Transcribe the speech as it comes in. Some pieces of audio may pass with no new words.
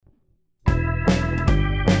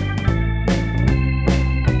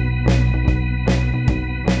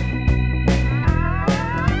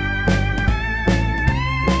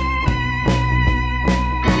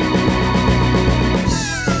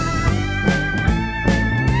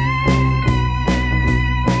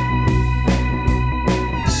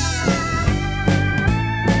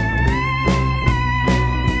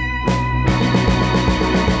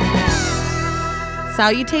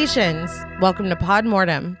Salutations. Welcome to Pod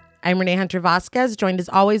Mortem. I'm Renee Hunter Vasquez, joined as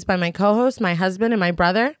always by my co-host, my husband, and my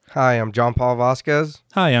brother. Hi, I'm John Paul Vasquez.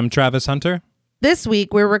 Hi, I'm Travis Hunter. This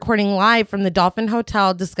week, we're recording live from the Dolphin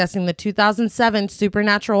Hotel discussing the 2007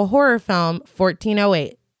 supernatural horror film,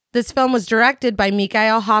 1408. This film was directed by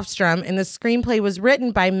Mikael Hofstrom, and the screenplay was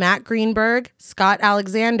written by Matt Greenberg, Scott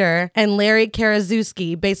Alexander, and Larry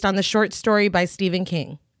Karaszewski, based on the short story by Stephen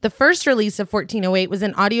King. The first release of 1408 was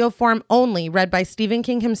in audio form only, read by Stephen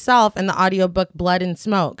King himself in the audiobook Blood and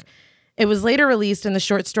Smoke. It was later released in the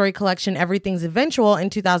short story collection Everything's Eventual in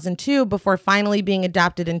 2002 before finally being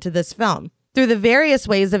adapted into this film. Through the various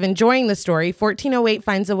ways of enjoying the story, 1408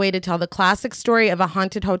 finds a way to tell the classic story of a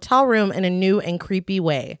haunted hotel room in a new and creepy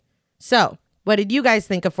way. So, what did you guys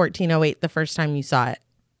think of 1408 the first time you saw it?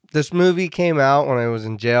 This movie came out when I was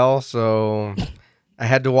in jail, so I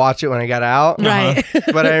had to watch it when I got out. Right.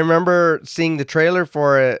 But I remember seeing the trailer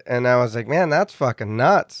for it, and I was like, man, that's fucking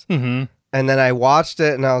nuts. Mm-hmm. And then I watched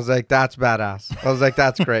it, and I was like, that's badass. I was like,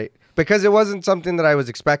 that's great. Because it wasn't something that I was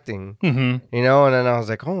expecting, you know? And then I was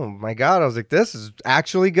like, oh my God. I was like, this is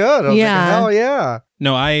actually good. I was like, hell yeah.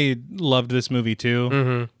 No, I loved this movie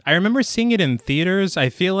too. I remember seeing it in theaters. I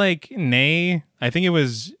feel like I think it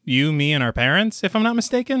was you, me, and our parents, if I'm not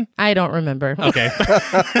mistaken. I don't remember. Okay.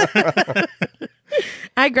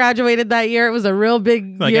 I graduated that year. It was a real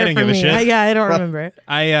big Like, year I didn't for give a me. shit. I don't remember.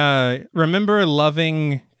 I remember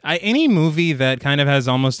loving any movie that kind of has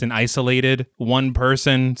almost an isolated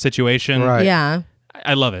one-person situation. Right. Yeah.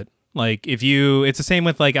 I love it. Like, it's the same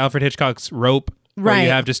with like Alfred Hitchcock's Rope, where Right. you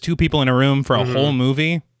have just two people in a room for a whole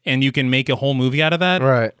movie, and you can make a whole movie out of that.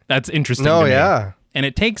 Right. That's interesting No, to me. yeah. And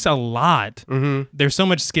it takes a lot. There's so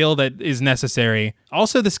much skill that is necessary.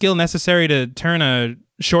 Also, the skill necessary to turn a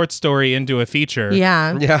short story into a feature.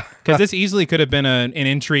 Yeah. Yeah. Because this easily could have been an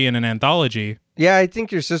entry in an anthology. Yeah, I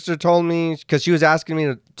think your sister told me, because she was asking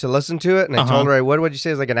me to listen to it, and I told her, what would you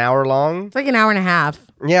say is like an hour long? It's like an hour and a half.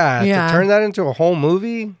 Yeah, Yeah. to turn that into a whole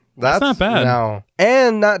movie, that's not bad. No.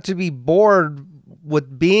 And not to be bored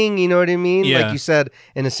with being, you know what I mean? Yeah. Like you said,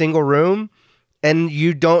 in a single room, and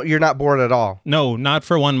you're not bored at all. No, not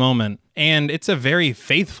for one moment. And it's a very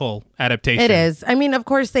faithful adaptation. It is. I mean, of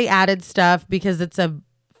course, they added stuff because it's a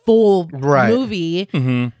full movie,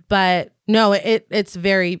 but no, it's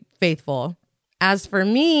very faithful. As for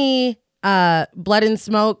me, Blood and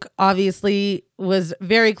Smoke obviously was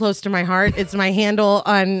very close to my heart. It's my handle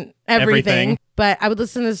on everything. But I would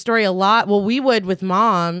listen to the story a lot. Well, we would with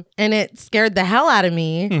Mom, and it scared the hell out of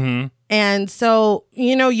me. And so,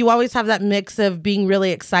 you know, you always have that mix of being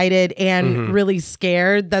really excited and really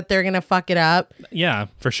scared that they're going to fuck it up. Yeah,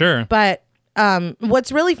 for sure. But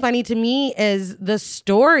what's really funny to me is the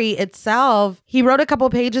story itself. He wrote a couple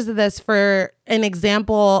pages of this for an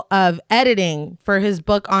example of editing for his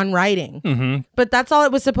book on writing. But that's all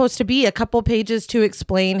it was supposed to be, a couple pages to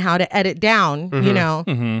explain how to edit down, you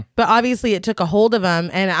know. But obviously it took a hold of him,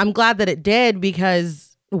 and I'm glad that it did, because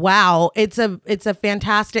wow, it's a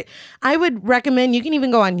fantastic. I would recommend, you can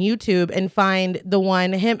even go on YouTube and find the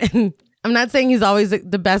one, him, and I'm not saying he's always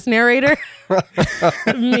the best narrator.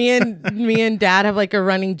 me and Dad have like a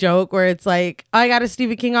running joke where it's like, I got a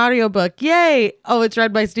Stephen King audiobook. Yay. Oh, it's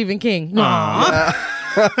read by Stephen King.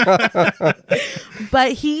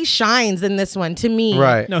 But he shines in this one to me.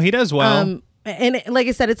 Right. No, he does well. And like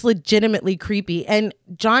I said, it's legitimately creepy. And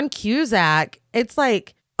John Cusack, it's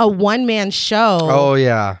like a one-man show. Oh,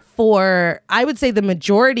 yeah. For, I would say, the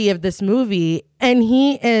majority of this movie. And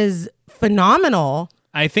he is phenomenal.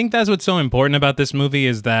 I think that's what's so important about this movie,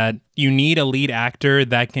 is that you need a lead actor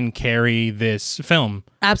that can carry this film.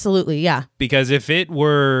 Absolutely, yeah. Because if it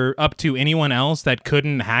were up to anyone else that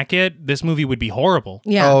couldn't hack it, this movie would be horrible.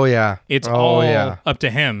 Yeah. Oh, yeah. It's all up to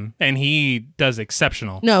him, and he does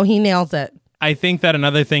exceptional. No, he nails it. I think that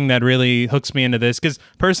another thing that really hooks me into this, because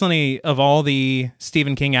personally, of all the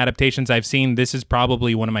Stephen King adaptations I've seen, this is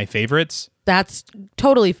probably one of my favorites. That's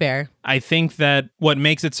totally fair. I think that what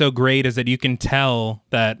makes it so great is that you can tell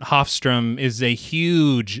that Hofstrom is a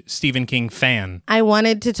huge Stephen King fan. I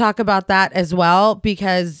wanted to talk about that as well,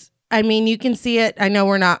 because I mean, you can see it. I know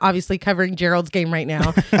we're not obviously covering Gerald's Game right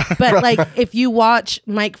now, but like if you watch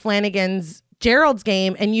Mike Flanagan's Gerald's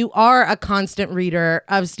Game and you are a constant reader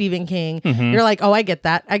of Stephen King, you're like, oh, I get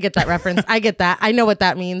that. I get that reference. I get that. I know what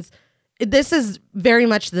that means. This is very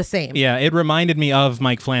much the same. Yeah, it reminded me of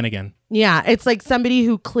Mike Flanagan. Yeah, it's like somebody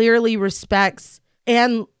who clearly respects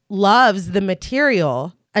and loves the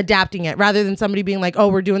material, adapting it, rather than somebody being like, oh,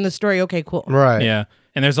 we're doing the story. Okay, cool. Right. Yeah.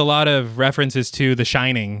 And there's a lot of references to The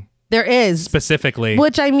Shining. There is. Specifically.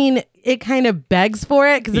 Which, I mean, it kind of begs for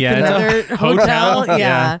it because it's Yeah, another it's a hotel. hotel.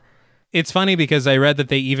 Yeah. It's funny because I read that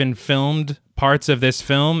they even filmed parts of this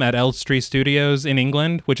film at Elstree Studios in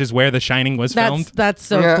England, which is where The Shining was filmed. That's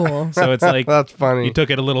so cool. So it's like, that's funny. You took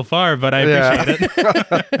it a little far, but I appreciate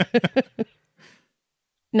it.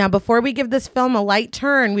 Now, before we give this film a light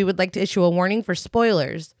turn, we would like to issue a warning for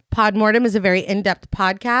spoilers. Podmortem is a very in-depth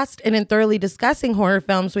podcast, and in thoroughly discussing horror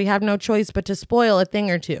films, we have no choice but to spoil a thing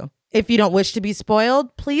or two. If you don't wish to be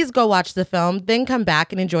spoiled, please go watch the film, then come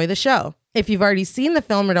back and enjoy the show. If you've already seen the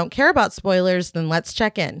film or don't care about spoilers, then let's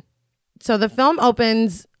check in. So the film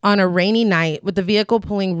opens on a rainy night with the vehicle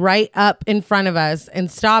pulling right up in front of us and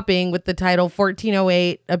stopping with the title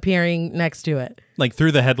 1408 appearing next to it. Like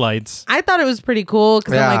through the headlights. I thought it was pretty cool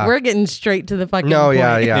because I'm like, we're getting straight to the fucking point.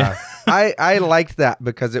 Yeah. I liked that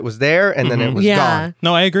because it was there and then it was gone.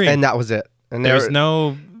 No, I agree. And that was it. And there's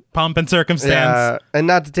no pomp and circumstance. Yeah, and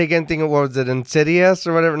not to take anything, what was it, Insidious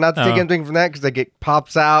or whatever? Not to take anything from that because like it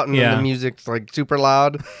pops out and then the music's like super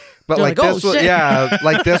loud. But You're like this was, shit.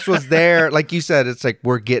 like this was there. Like you said, it's like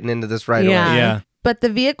we're getting into this right away. Yeah. But the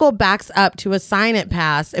vehicle backs up to a sign it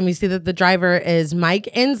passed, and we see that the driver is Mike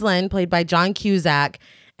Insland, played by John Cusack.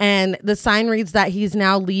 And the sign reads that he's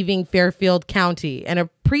now leaving Fairfield County. And a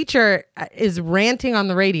preacher is ranting on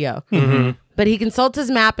the radio. Mm-hmm. But he consults his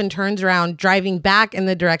map and turns around, driving back in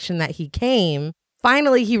the direction that he came.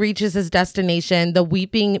 Finally, he reaches his destination, the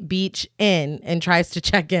Weeping Beach Inn, and tries to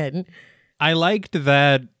check in. I liked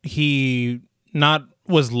that he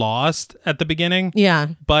was lost at the beginning. Yeah.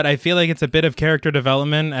 But I feel like it's a bit of character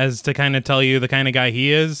development as to kind of tell you the kind of guy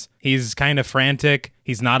he is. He's kind of frantic.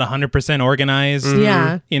 He's not 100% organized. Mm-hmm.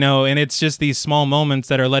 Yeah. You know, and it's just these small moments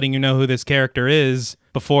that are letting you know who this character is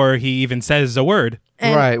before he even says a word.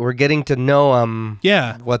 Right. We're getting to know him.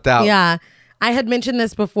 Yeah. Without. Yeah. I had mentioned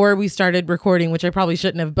this before we started recording, which I probably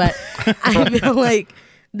shouldn't have, but I feel like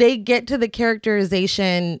they get to the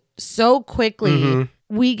characterization so quickly.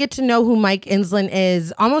 Mm-hmm. We get to know who Mike Insland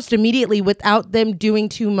is almost immediately without them doing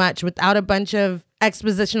too much, without a bunch of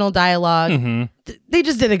expositional dialogue. Mm-hmm. They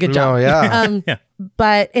just did a good job. No, yeah. Yeah.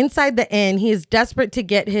 But inside the inn, he is desperate to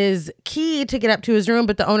get his key to get up to his room,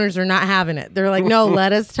 but the owners are not having it. They're like, no,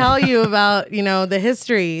 let us tell you about, the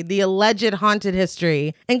history, the alleged haunted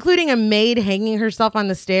history, including a maid hanging herself on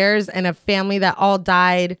the stairs and a family that all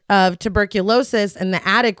died of tuberculosis in the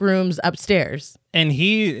attic rooms upstairs. And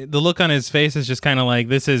the look on his face is just kind of like,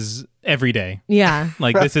 this is every day. Yeah.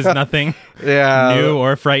 Like, this is nothing Yeah. new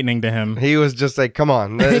or frightening to him. He was just like, come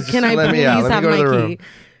on. Can I please have go my to the key? room.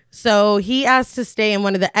 So he asks to stay in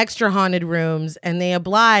one of the extra haunted rooms, and they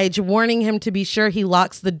oblige, warning him to be sure he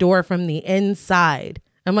locks the door from the inside.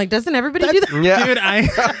 I'm like, doesn't everybody do that? Yeah.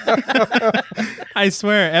 Dude, I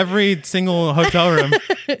swear, every single hotel room,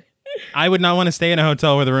 I would not want to stay in a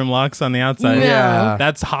hotel where the room locks on the outside. No. Yeah.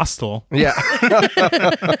 That's hostile. Yeah.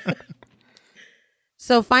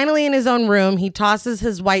 So finally, in his own room, he tosses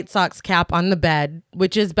his White Sox cap on the bed,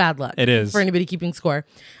 which is bad luck. It is. For anybody keeping score.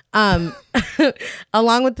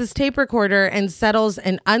 Along with this tape recorder, and settles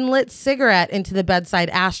an unlit cigarette into the bedside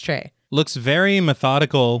ashtray. Looks very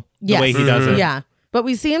methodical the Yes. way he does it. Yeah. But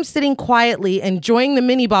we see him sitting quietly, enjoying the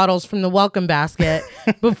mini bottles from the welcome basket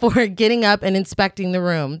before getting up and inspecting the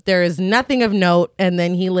room. There is nothing of note, and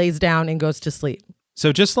then he lays down and goes to sleep.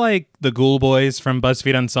 So just like the Ghoul Boys from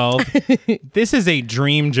BuzzFeed Unsolved, this is a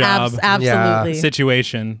dream job Absolutely.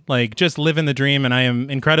 situation. Like, just living the dream, and I am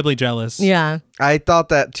incredibly jealous. Yeah. I thought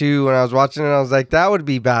that too when I was watching it. I was like, that would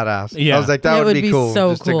be badass. Yeah. I was like, that It would be cool.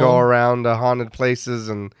 so just cool. to go around the haunted places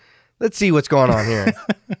and let's see what's going on here.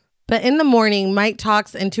 But in the morning, Mike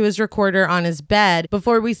talks into his recorder on his bed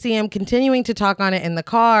before we see him continuing to talk on it in the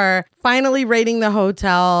car, finally rating the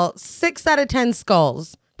hotel 6 out of 10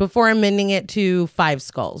 skulls before amending it to 5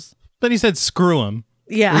 skulls. Then he said, screw him.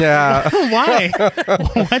 Yeah. Yeah. Why?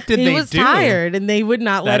 What did He they was do? tired and they would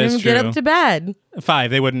not let That him is get true. up to bed. 5.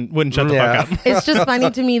 They wouldn't shut the Yeah. fuck up. It's just funny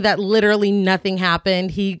to me that literally nothing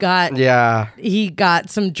happened. He got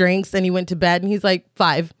some drinks and he went to bed and he's like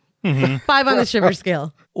 5. 5 on the shiver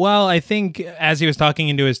scale. Well, I think as he was talking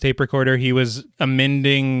into his tape recorder, he was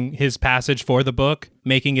amending his passage for the book,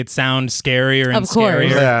 making it sound scarier and Of course.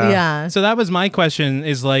 scarier. Yeah. So that was my question,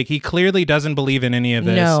 is like, he clearly doesn't believe in any of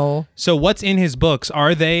this. No. So what's in his books?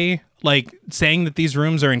 Are they like saying that these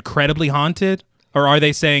rooms are incredibly haunted? Or are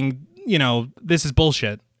they saying, this is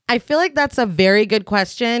bullshit? I feel like that's a very good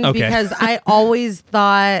question Okay. because I always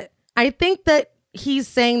thought, I think that he's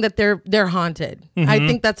saying that they're haunted. I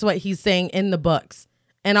think that's what he's saying in the books.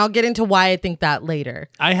 And I'll get into why I think that later.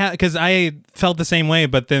 Because I felt the same way,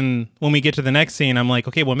 but then when we get to the next scene, I'm like,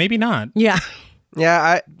 okay, well, maybe not. Yeah. Yeah,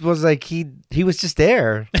 I was like, he was just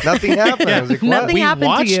there. Nothing happened. I was like, what? Nothing We happened to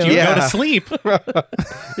watched you. you Yeah. go to sleep.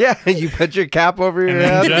 Yeah, you put your cap over your And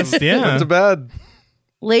then head just, yeah. went to bed.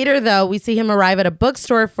 Later, though, we see him arrive at a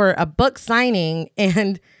bookstore for a book signing,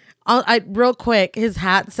 and real quick, his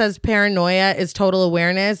hat says "Paranoia is total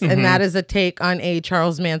awareness," and that is a take on a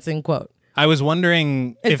Charles Manson quote. I was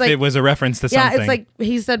wondering It's if like- it was a reference to Yeah, something. it's like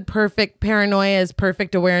he said perfect paranoia is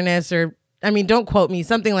perfect awareness, or I mean, don't quote me,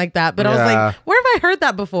 something like that. But I was Yeah. like, where have I heard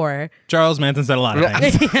that before? Charles Manson said a lot of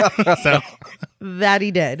things. So, That he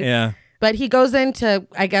did. yeah. But he goes in to,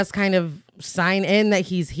 I guess, kind of sign in that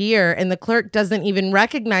he's here, and the clerk doesn't even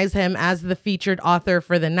recognize him as the featured author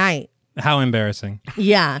for the night. How embarrassing.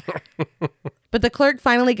 Yeah. But the clerk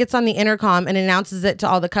finally gets on the intercom and announces it to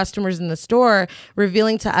all the customers in the store,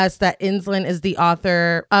 revealing to us that Insland is the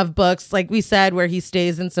author of books, like we said, where he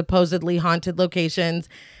stays in supposedly haunted locations.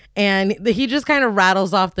 And he just kind of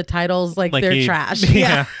rattles off the titles like they're trash.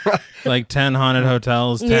 Yeah. Like 10 haunted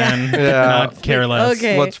hotels, 10 Yeah. not care less.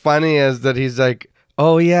 Okay. What's funny is that he's like,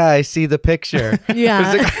 oh, yeah, I see the picture.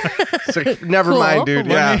 Yeah. It's like, never Cool. mind, dude.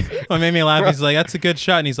 Yeah. What made me laugh, he's like, that's a good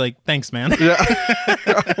shot. And he's like, thanks, man.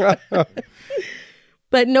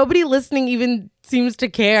 But nobody listening even seems to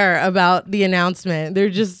care about the announcement. They're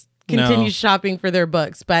just continue No. shopping for their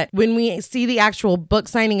books. But when we see the actual book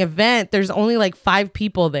signing event, there's only like 5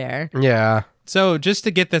 people there. Yeah. So just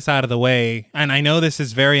to get this out of the way, and I know this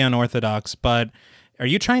is very unorthodox, but are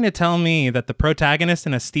you trying to tell me that the protagonist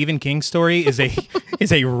in a Stephen King story is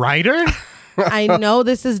a writer? I know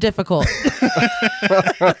this is difficult.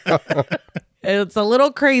 It's a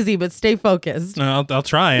little crazy, but stay focused. No, I'll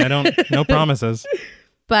try. No promises.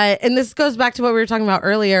 But, and this goes back to what we were talking about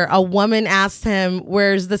earlier. A woman asked him,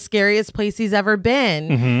 where's the scariest place he's ever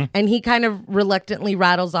been? And he kind of reluctantly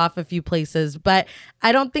rattles off a few places. But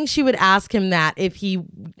I don't think she would ask him that if he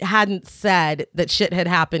hadn't said that shit had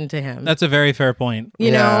happened to him. That's a very fair point.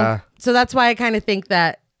 You Yeah. know? So that's why I kind of think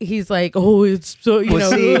that he's like, oh, it's so, you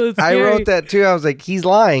know, See, it's I scary. wrote that too. I was like, he's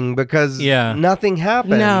lying because Yeah. nothing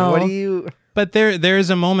happened. No. What do you... But there's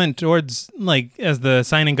a moment towards, like, as the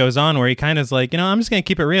signing goes on where he kind of is like, I'm just going to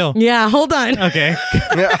keep it real. Yeah, hold on. Okay.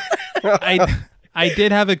 I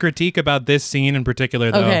did have a critique about this scene in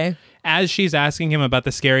particular, though. Okay. As she's asking him about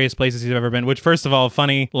the scariest places he's ever been, which, first of all,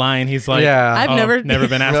 funny line. He's like, Yeah. I've "Oh, never- never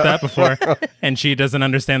been asked that before. And she doesn't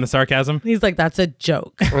understand the sarcasm. He's like, that's a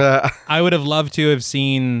joke. I would have loved to have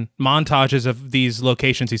seen montages of these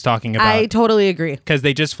locations he's talking I about. totally agree. Because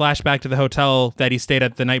they just flash back to the hotel that he stayed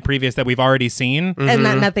at the night previous that we've already seen. And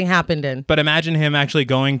that nothing happened in. But imagine him actually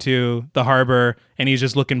going to the harbor and he's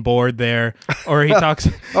just looking bored there. Or he talks.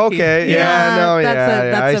 Okay. he- Yeah. No. that's Yeah. a-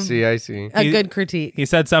 I that's a- see. A He- good critique. He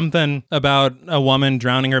said something about a woman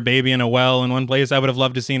drowning her baby in a well in one place. I would have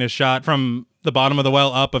loved to seen a shot from the bottom of the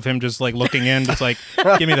well up of him just like looking in, just like,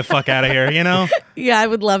 get me the fuck out of here, Yeah, I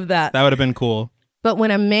would love that. That would have been cool. But when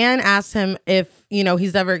a man asks him if,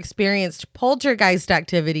 he's ever experienced poltergeist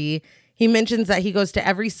activity, he mentions that he goes to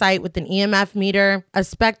every site with an EMF meter, a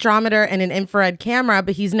spectrometer, and an infrared camera,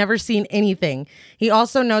 but he's never seen anything. He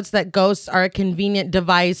also notes that ghosts are a convenient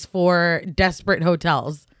device for desperate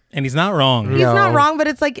hotels. And he's not wrong. He's No. not wrong, but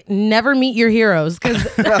it's like, never meet your heroes, because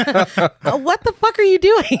what the fuck are you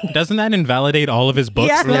doing? Doesn't that invalidate all of his books?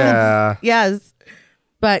 Yes. though? Yeah. Yes.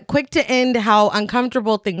 But quick to end how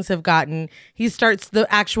uncomfortable things have gotten, he starts the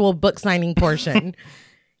actual book signing portion.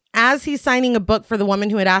 As he's signing a book for the woman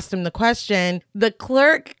who had asked him the question, the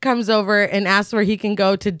clerk comes over and asks where he can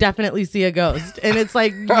go to definitely see a ghost. And it's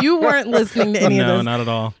like, you weren't listening to any of No, this. not at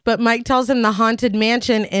all. But Mike tells him the haunted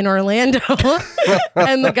mansion in Orlando.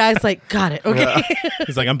 And the guy's like, got it. Okay.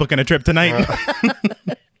 He's like, I'm booking a trip tonight.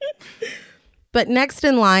 But next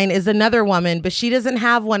in line is another woman, but she doesn't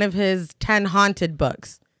have one of his 10 haunted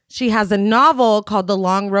books. She has a novel called The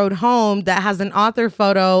Long Road Home that has an author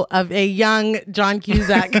photo of a young John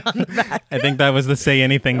Cusack on the back. I think that was the Say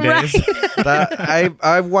Anything days. That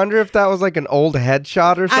I wonder if that was like an old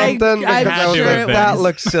headshot or something. I'm because I was sure like, it that was.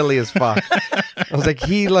 looks silly as fuck. I was like,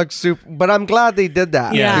 he looks super. But I'm glad they did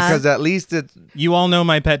that. Yeah. Because at least it's. You all know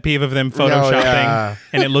my pet peeve of them photoshopping yeah.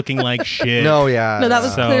 and it looking like shit. No, yeah. No, that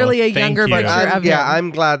was So, clearly a thank younger you. picture of him. I'm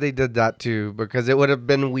glad they did that too because it would have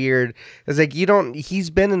been weird. It's like he's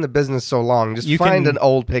been in the business so long. Just You find can- an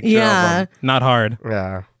old picture Yeah. of Not hard. him.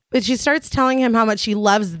 Yeah. But she starts telling him how much she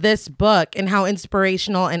loves this book and how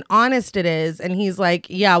inspirational and honest it is. And he's like,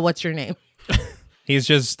 yeah, what's your name? He's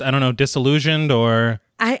just, I don't know, disillusioned or...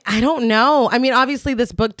 I don't know. I mean, obviously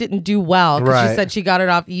this book didn't do well because she Right. said she got it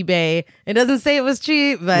off eBay. It doesn't say it was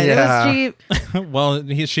cheap, but Yeah. it was cheap. Well,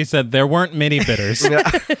 she said there weren't many bidders.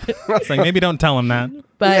 It's like, maybe don't tell him that.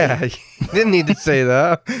 But Yeah. You didn't need to say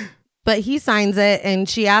that. But he signs it, and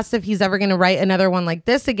she asks if he's ever going to write another one like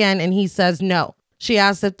this again, and he says no. She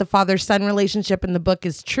asks if the father-son relationship in the book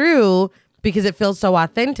is true because it feels so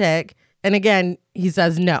authentic. And again, he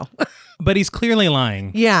says no. But he's clearly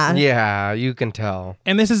lying. Yeah. Yeah, you can tell.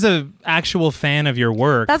 And this is a actual fan of your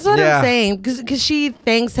work. That's what Yeah. I'm saying. Because she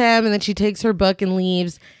thanks him, and then she takes her book and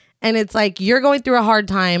leaves. And it's like, you're going through a hard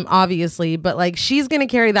time, obviously, but like she's going to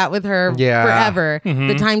carry that with her Yeah. forever.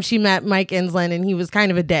 The time she met Mike Insland, and he was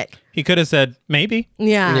kind of a dick. He could have said, maybe.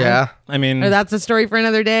 Yeah. Yeah. I mean, Or that's a story for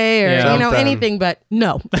another day, or, Yeah. you know, Something. anything, but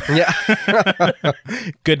no. Yeah.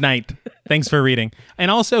 good night. Thanks for reading.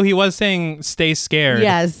 And also, he was saying, stay scared.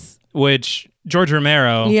 Yes. Which George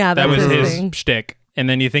Romero, Yeah, that that's was his his thing. shtick. And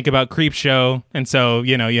then you think about Creepshow. And so,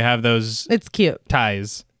 you know, you have those It's cute.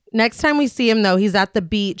 ties. Next time we see him, though, he's at the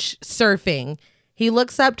beach surfing. He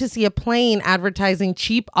looks up to see a plane advertising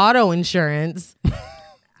cheap auto insurance.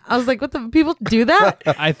 I was like, what the people do that?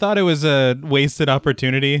 I thought it was a wasted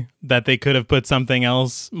opportunity that they could have put something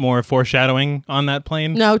else more foreshadowing on that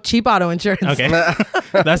plane. No, cheap auto insurance. Okay.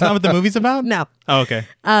 That's not what the movie's about? No. Oh, okay.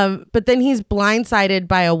 But then he's blindsided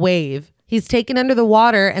by a wave. He's taken under the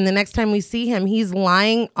water, and the next time we see him, he's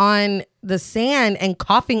lying on the sand and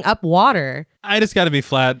coughing up water. I just got to be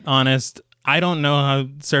flat honest. I don't know how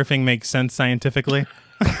surfing makes sense scientifically.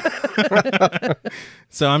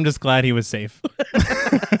 So I'm just glad he was safe.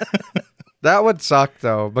 That would suck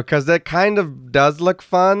though, because that kind of does look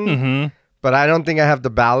fun, but I don't think I have the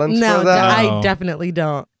balance No, for that. I No. definitely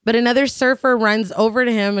don't. But another surfer runs over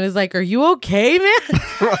to him and is like, "Are you okay,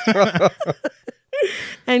 man?"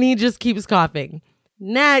 And he just keeps coughing.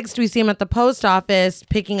 Next, we see him at the post office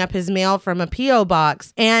picking up his mail from a P.O.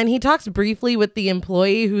 box. And he talks briefly with the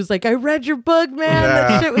employee who's like, "I read your book, man. That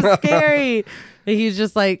Yeah. shit was scary." And he's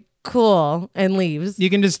just like, "Cool," and leaves. You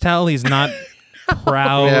can just tell he's not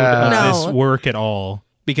proud Yeah. of No. this work at all.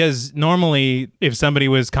 Because normally, if somebody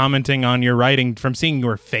was commenting on your writing from seeing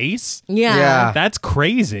your face, Yeah. Yeah. that's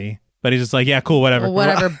crazy. But he's just like, yeah, cool, whatever.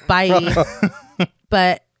 Whatever, bite.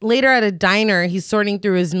 But later at a diner, he's sorting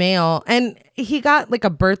through his mail and he got like a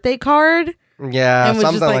birthday card Yeah, and was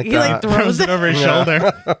something just like he like that. throws Throws it. it over his Yeah.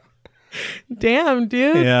 shoulder. Damn,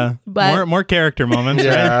 dude. Yeah. But- more character moments,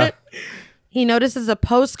 right? Yeah. He notices a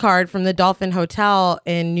postcard from the Dolphin Hotel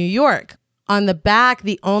in New York. On the back,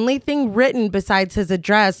 the only thing written besides his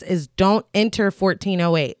address is "Don't enter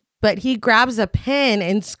 1408." But he grabs a pen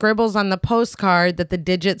and scribbles on the postcard that the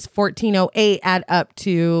digits 1408 add up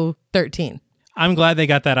to 13. I'm glad they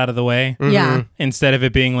got that out of the way. Yeah. Instead of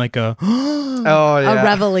it being like a, Oh yeah. A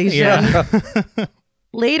revelation. yeah.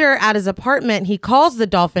 Later at his apartment, he calls the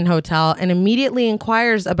Dolphin Hotel and immediately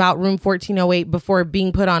inquires about room 1408 before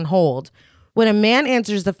being put on hold. When a man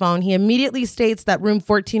answers the phone, he immediately states that room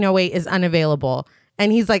 1408 is unavailable.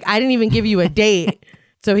 And he's like, "I didn't even give you a date."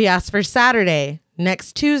 So he asks for Saturday,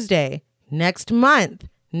 next Tuesday, next month,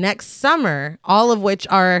 next summer, all of which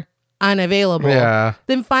are unavailable. Yeah.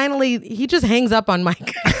 Then finally, he just hangs up on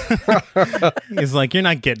Mike. He's like, you're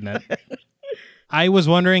not getting it. I was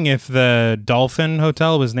wondering if the Dolphin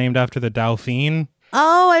Hotel was named after the Dauphine,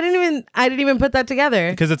 Oh, I didn't even put that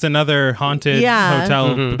together. because it's another haunted Yeah.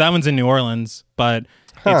 hotel. But that one's in New Orleans, but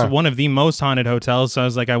it's one of the most haunted hotels. So I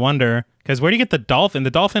was like, I wonder, because where do you get the Dolphin?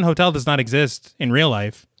 The Dolphin Hotel does not exist in real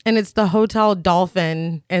life. And it's the Hotel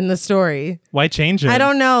Dolphin in the story. Why change it? I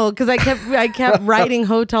don't know, because I kept writing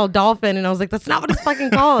Hotel Dolphin, and I was like, that's not what it's fucking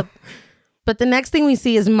called. But the next thing we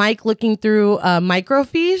see is Mike looking through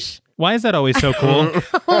microfiche. Why is that always so cool?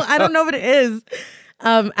 I don't know what it is.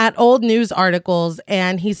 At old news articles,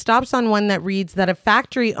 and he stops on one that reads that a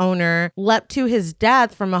factory owner leapt to his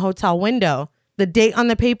death from a hotel window. The date on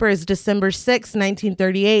the paper is December 6,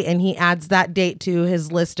 1938, and he adds that date to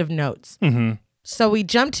his list of notes. So we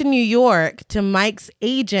jump to New York to Mike's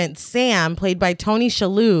agent, Sam, played by Tony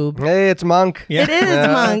Shalhoub. Hey, it's Monk. Yeah. It is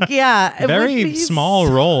Monk, yeah. Very He's small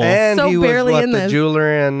role. And So he was barely in the this.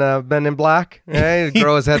 jeweler in Men in Black. Hey,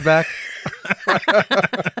 grow his head back.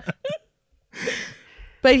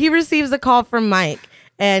 But he receives a call from Mike,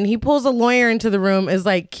 and he pulls a lawyer into the room, is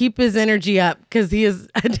like, keep his energy up, because he has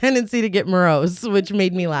a tendency to get morose, which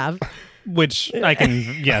made me laugh. Which I can,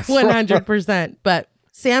 yes. 100%. But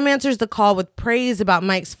Sam answers the call with praise about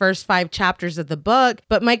Mike's first 5 chapters of the book,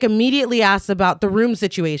 but Mike immediately asks about the room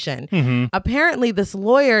situation. Apparently, this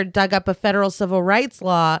lawyer dug up a federal civil rights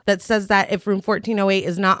law that says that if room 1408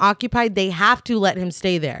 is not occupied, they have to let him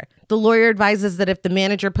stay there. The lawyer advises that if the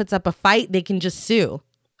manager puts up a fight, they can just sue.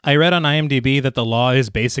 I read on IMDb that the law is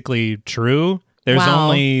basically true. There's Wow.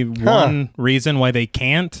 only one reason why they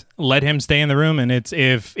can't let him stay in the room, and it's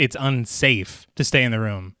if it's unsafe to stay in the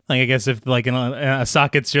room. Like, I guess if like a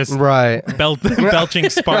socket's just Right. belching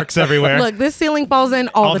sparks everywhere. Look, this ceiling falls in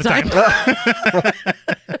all the time.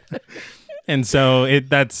 And so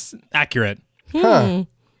that's accurate.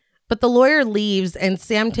 But the lawyer leaves and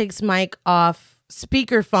Sam takes Mike off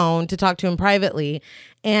speakerphone to talk to him privately.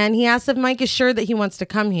 And he asks if Mike is sure that he wants to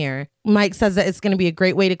come here. Mike says that it's going to be a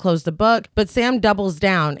great way to close the book, but Sam doubles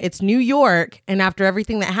down. It's New York. And after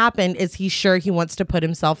everything that happened, is he sure he wants to put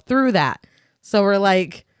himself through that? So we're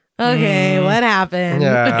like, okay, what happened?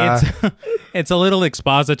 Yeah. It's a little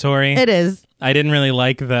expository. It is. I didn't really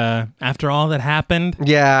like the after all that happened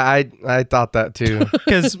Yeah, I thought that too.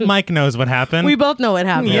 because Mike knows what happened. We both know what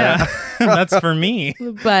happened. yeah, that's for me.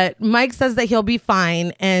 But Mike says that he'll be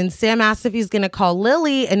fine. And Sam asks if he's going to call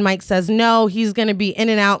Lily. And Mike says no, he's going to be in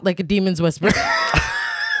and out like a demon's whisper.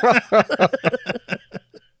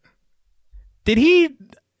 Did he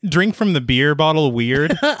drink from the beer bottle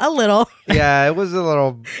weird? A little Yeah, it was a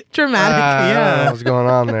little dramatic. I don't know Yeah. what was going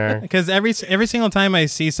on there. Because every single time I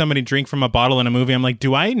see somebody drink from a bottle in a movie, I'm like,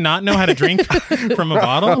 do I not know how to drink from a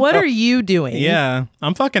bottle? What are you doing? Yeah,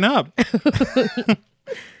 I'm fucking up.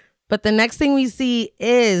 But the next thing we see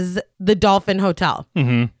is the Dolphin Hotel.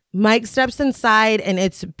 Mike steps inside and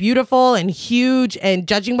it's beautiful and huge, and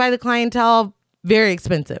judging by the clientele, very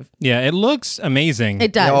expensive. Yeah, it looks amazing.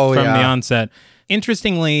 It does. Oh, from the yeah. onset.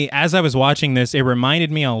 Interestingly, as I was watching this, it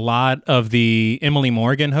reminded me a lot of the Emily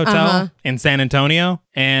Morgan Hotel in San Antonio.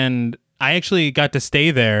 And I actually got to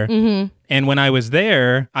stay there. And when I was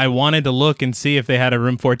there, I wanted to look and see if they had a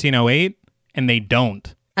room 1408, and they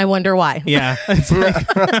don't. I wonder why. Yeah. It's like,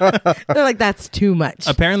 They're like, that's too much.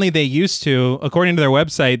 apparently they used to, according to their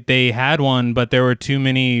website, they had one, but there were too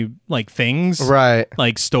many like things, Right.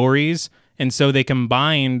 like stories. And so they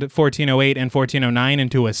combined 1408 and 1409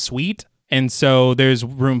 into a suite. And so there's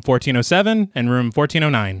room 1407 and room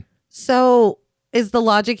 1409. So is the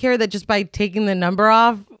logic here that just by taking the number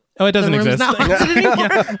off, Oh, it doesn't the room's exist. not haunted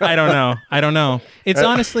anymore? I don't know. It's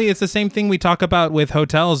honestly, it's the same thing we talk about with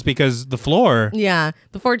hotels because the floor, Yeah.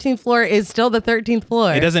 The 14th floor is still the 13th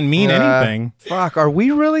floor. it doesn't mean anything. Fuck, are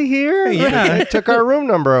we really here? Yeah. They took our room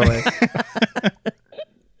number away.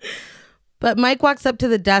 But Mike walks up to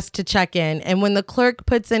the desk to check in. And when the clerk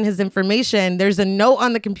puts in his information, there's a note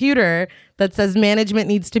on the computer that says management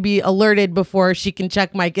needs to be alerted before she can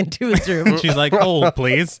check Mike into his room. She's like, hold,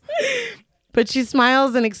 please. But she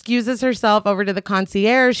smiles and excuses herself over to the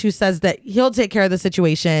concierge, who says that he'll take care of the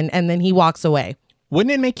situation. And then he walks away.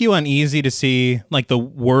 Wouldn't it make you uneasy to see like the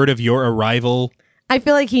word of your arrival I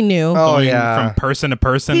feel like he knew. Oh, going yeah. from person to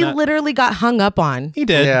person? He literally got hung up on. He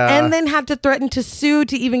did. Yeah. And then had to threaten to sue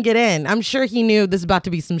to even get in. I'm sure he knew this is about to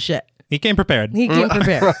be some shit. He came prepared. He came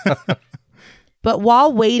prepared. But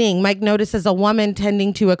while waiting, Mike notices a woman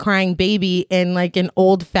tending to a crying baby in like an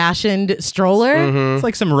old-fashioned stroller. It's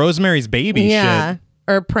like some Rosemary's Baby Yeah. shit.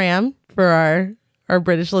 Or pram for our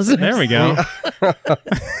British listeners. There we go.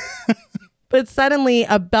 But suddenly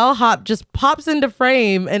a bellhop just pops into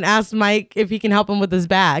frame and asks Mike if he can help him with his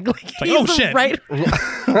bag. Like, like, he's oh, shit. Right.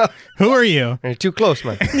 Who are you? You're too close,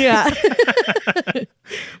 man. Yeah.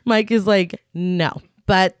 Mike is like, no.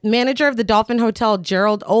 But manager of the Dolphin Hotel,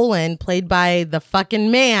 Gerald Olin, played by the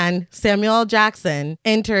fucking man, Samuel L. Jackson,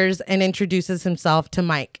 enters and introduces himself to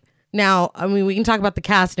Mike. Now, I mean, we can talk about the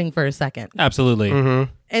casting for a second. Absolutely.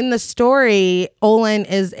 In the story, Olin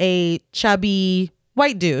is a chubby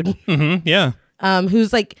white dude Yeah.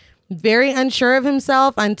 who's like very unsure of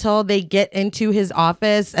himself until they get into his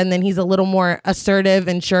office, and then he's a little more assertive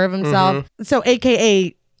and sure of himself. So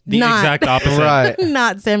AKA The not, exact opposite. Right.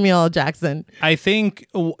 not Samuel L. Jackson. I think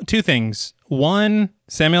two things. One,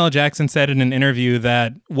 Samuel L. Jackson said in an interview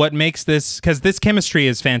that what makes this, because this chemistry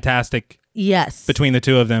is fantastic Yes. between the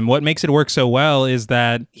two of them. What makes it work so well is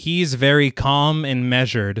that he's very calm and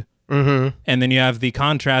measured. And then you have the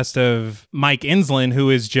contrast of Mike Insland, who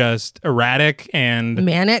is just erratic and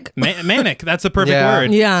Manic. manic. That's the perfect Yeah.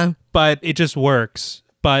 word. Yeah. But it just works.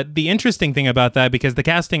 But the interesting thing about that, because the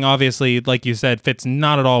casting obviously, like you said, fits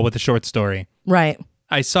not at all with the short story. Right.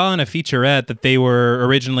 I saw in a featurette that they were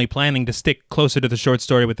originally planning to stick closer to the short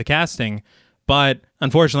story with the casting, but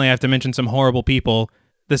unfortunately I have to mention some horrible people.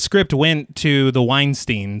 The script went to the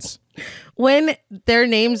Weinsteins. When their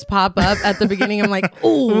names pop up at the beginning, I'm like,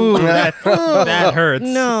 ooh. That hurts.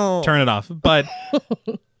 No. Turn it off. But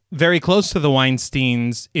very close to the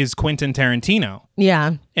Weinsteins is Quentin Tarantino.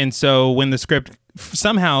 Yeah. And so when the script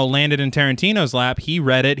somehow landed in Tarantino's lap, he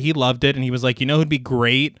read it, he loved it, and he was like, you know who'd be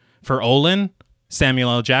great for Olin? Samuel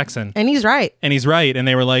L. Jackson. And he's right. And he's right. And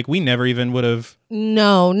they were like, we never even would have.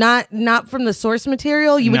 No, not from the source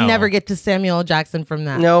material. You would No. never get to Samuel L. Jackson from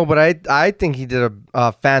that. No, but I think he did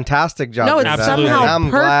a fantastic job. No, with it's that. somehow And I'm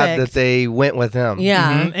glad perfect. that they went with him.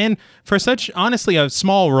 Yeah. Mhm. And for such, honestly, a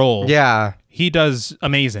small role, Yeah. he does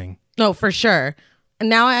amazing. No, for sure. And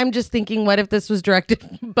now I'm just thinking, what if this was directed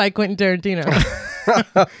by Quentin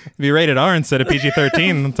Tarantino? Be rated R instead of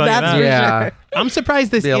PG-13, I'll tell you That's that. for Yeah. sure. I'm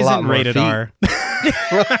surprised this Be a lot isn't more rated feet. R.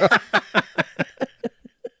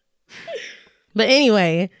 But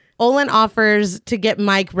anyway, Olin offers to get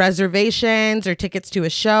Mike reservations or tickets to a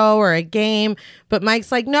show or a game, but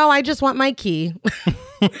Mike's like, no, I just want my key.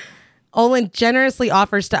 Olin generously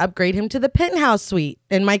offers to upgrade him to the penthouse suite,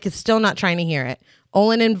 and Mike is still not trying to hear it.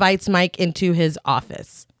 Olin invites Mike into his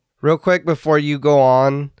office. Real quick before you go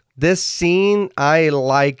on, this scene I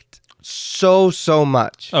liked so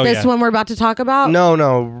much. Oh, This yeah. one we're about to talk about?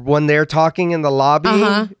 No. When they're talking in the lobby,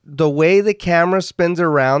 Uh-huh. the way the camera spins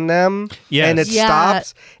around them Yes. and it Yeah.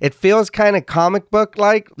 stops, it feels kind of comic book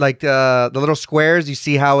like the little squares. You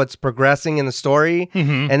see how it's progressing in the story,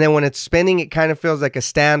 Mm-hmm. and then when it's spinning, it kind of feels like a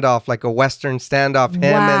standoff, like a Western standoff.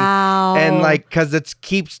 Him Wow. and like because it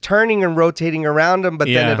keeps turning and rotating around them, but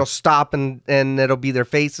then Yeah. it'll stop and it'll be their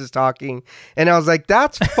faces talking, and I was like,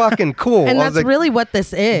 that's fucking cool. And I that's was like, really what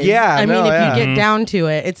this is. Yeah, I no, mean, if yeah. you get down to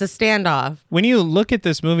it, it's a standoff. When you look at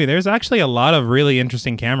this movie, there's actually a lot of really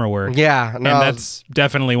interesting camera work. yeah, And no, that's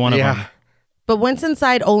definitely one of them. yeah. But once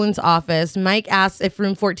inside Olin's office, Mike asks if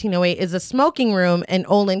room 1408 is a smoking room, and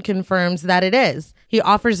Olin confirms that it is. He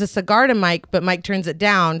offers a cigar to Mike, but Mike turns it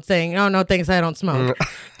down, saying, oh, no, thanks, I don't smoke.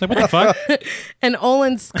 Like, what the fuck? And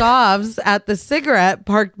Olin scoffs at the cigarette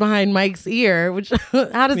parked behind Mike's ear, which,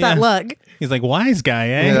 how does that Yeah. look? He's like, wise guy,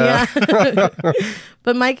 eh? Yeah.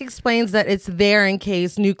 But Mike explains that it's there in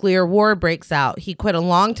case nuclear war breaks out. He quit a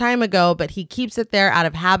long time ago, but he keeps it there out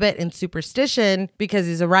of habit and superstition because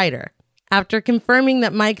he's a writer. After confirming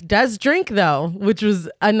that Mike does drink, though, which was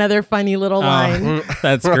another funny little line, Oh,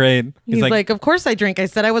 that's great. he's like, of course I drink. I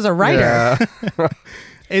said I was a writer. Yeah.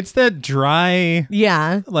 it's that dry,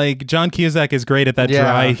 Yeah. like John Cusack is great at that Yeah.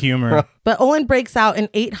 dry humor. But Olin breaks out an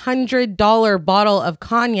 $800 bottle of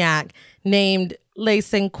cognac named Les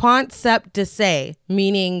 57 Décès,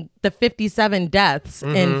 meaning the 57 deaths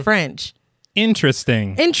in French.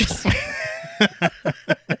 Interesting. Interesting.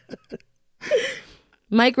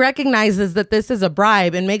 Mike recognizes that this is a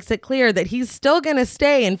bribe and makes it clear that he's still going to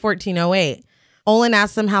stay in 1408. Olin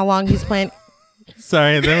asks him how long he's planning.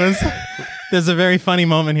 Sorry, there's a very funny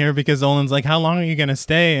moment here because Olin's like, how long are you going to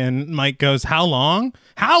stay? And Mike goes, how long?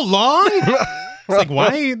 How long? It's like,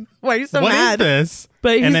 why? Why are you so What is mad? this?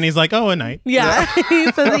 But And then he's like, oh, a night. Yeah,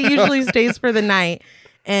 he says he usually stays for the night.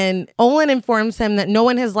 And Olin informs him that no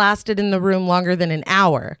one has lasted in the room longer than an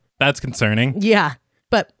hour. That's concerning. Yeah,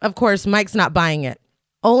 but of course, Mike's not buying it.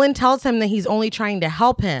 Olin tells him that he's only trying to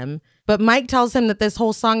help him, but Mike tells him that this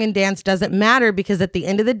whole song and dance doesn't matter because at the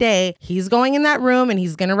end of the day, he's going in that room and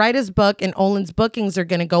he's going to write his book and Olin's bookings are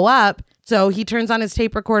going to go up. So he turns on his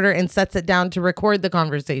tape recorder and sets it down to record the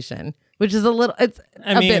conversation, which is it's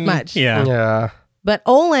a bit much. Yeah. Yeah. But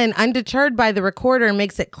Olin, undeterred by the recorder,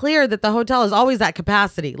 makes it clear that the hotel is always at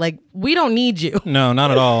capacity. Like, we don't need you. No,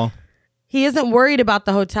 not at all. He isn't worried about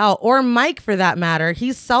the hotel or Mike for that matter.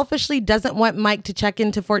 He selfishly doesn't want Mike to check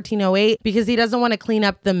into 1408 because he doesn't want to clean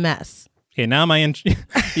up the mess. Okay, now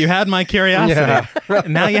you had my curiosity.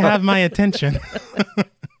 Now you have my attention.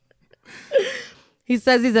 He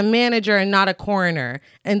says he's a manager and not a coroner.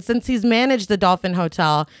 And since he's managed the Dolphin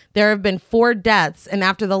Hotel, there have been 4 deaths. And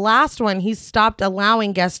after the last one, he's stopped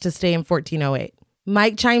allowing guests to stay in 1408.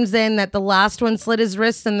 Mike chimes in that the last one slit his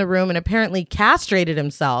wrists in the room and apparently castrated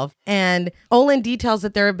himself. And Olin details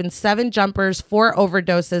that there have been 7 jumpers, 4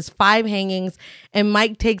 overdoses, 5 hangings, and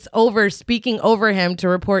Mike takes over, speaking over him to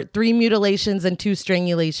report 3 mutilations and 2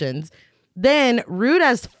 strangulations. Then, rude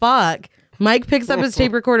as fuck, Mike picks up his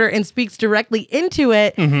tape recorder and speaks directly into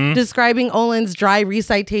it, describing Olin's dry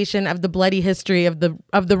recitation of the bloody history of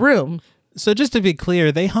the room. So just to be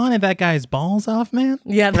clear, they haunted that guy's balls off, man?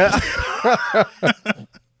 Yeah,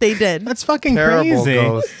 they did. That's fucking Terrible crazy.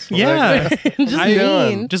 ghosts. Yeah. Just I-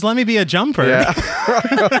 mean. Just let me be a jumper.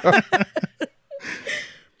 Yeah.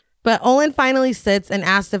 But Olin finally sits and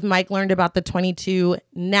asks if Mike learned about the 22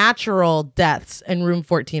 natural deaths in room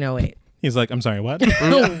 1408. He's like, I'm sorry, what?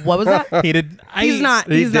 What was that? He did. He's not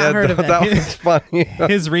He did. heard of it. That was funny.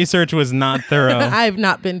 His research was not thorough. I've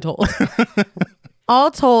not been told.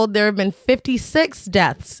 All told, there have been 56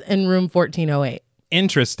 deaths in room 1408.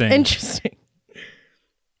 Interesting. Interesting.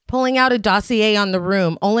 Pulling out a dossier on the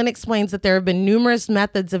room, Olin explains that there have been numerous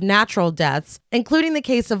methods of natural deaths, including the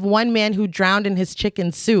case of one man who drowned in his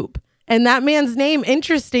chicken soup. And that man's name,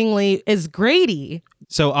 interestingly, is Grady.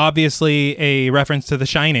 So obviously a reference to The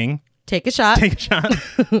Shining. Take a shot. Take a shot.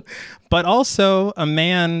 But also a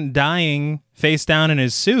man dying face down in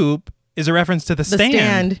his soup is a reference to The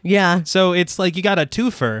Stand. Yeah. So it's like you got a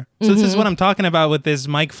twofer. So this is what I'm talking about with this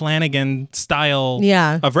Mike Flanagan style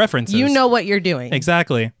of references. You know what you're doing.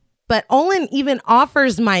 Exactly. But Olin even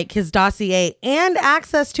offers Mike his dossier and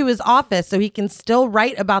access to his office so he can still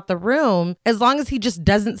write about the room as long as he just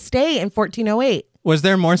doesn't stay in 1408. Was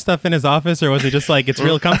there more stuff in his office, or was he just like, it's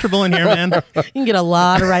real comfortable in here, man? You can get a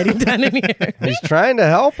lot of writing done in here. He's trying to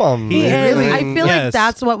help him. He is. Really. I feel like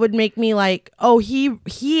that's what would make me like, oh, he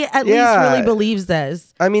at least really believes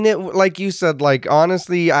this. I mean, it like you said, like,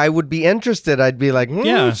 honestly, I would be interested. I'd be like,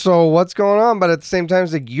 Yeah. so what's going on? But at the same time,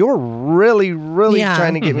 it's like, you're really, really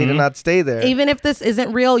trying to get me to not stay there. Even if this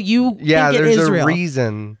isn't real, you think it there's is a real.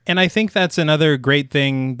 reason. And I think that's another great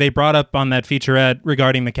thing they brought up on that featurette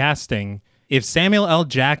regarding the casting. If Samuel L.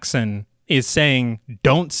 Jackson is saying,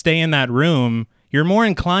 don't stay in that room, you're more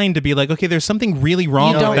inclined to be like, okay, there's something really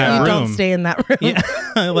wrong with that room. You don't stay in that room. Yeah.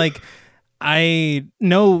 Like, I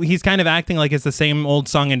know he's kind of acting like it's the same old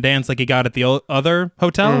song and dance like he got at the other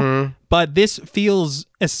hotel, but this feels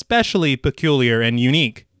especially peculiar and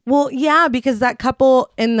unique. Well, yeah, because that couple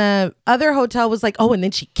in the other hotel was like, oh, and then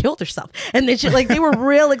she killed herself. And then she, like, they were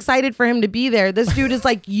real excited for him to be there. This dude is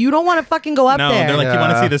like, you don't want to fucking go up there. No, they're like, you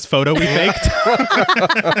want to see this photo we faked?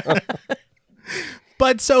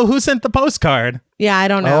 But so who sent the postcard? Yeah, I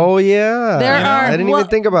don't know. Oh, yeah. I didn't even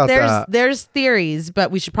think about that. There's theories, but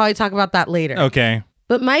we should probably talk about that later. Okay.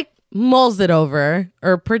 But Mike mulls it over,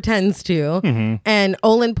 or pretends to, and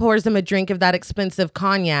Olin pours him a drink of that expensive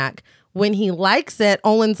cognac. When he likes it,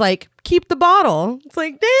 Olin's like, keep the bottle. It's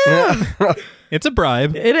like, damn. It's a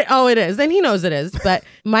bribe. It is. And he knows it is. But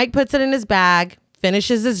Mike puts it in his bag,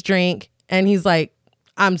 finishes his drink, and he's like,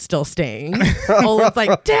 I'm still staying. Olin's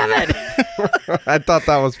like, damn it. I thought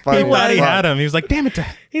that was funny. He thought he had him. He was like, damn it.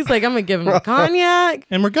 He's like, I'm going to give him the cognac.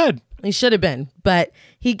 And we're good. He should have been. But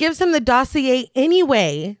he gives him the dossier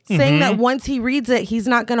anyway, saying that once he reads it, he's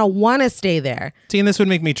not going to want to stay there. See, and this would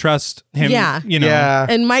make me trust him. Yeah. You know. Yeah.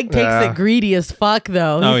 And Mike takes it greedy as fuck,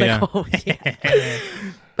 though. He's Oh, like, oh, yeah.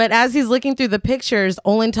 But as he's looking through the pictures,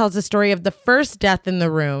 Olin tells the story of the first death in the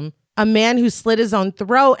room, a man who slit his own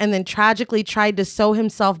throat and then tragically tried to sew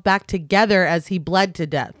himself back together as he bled to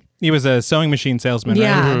death. He was a sewing machine salesman, right?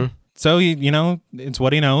 Yeah. So, it's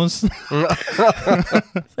what he knows.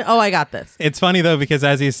 Oh, I got this. It's funny, though, because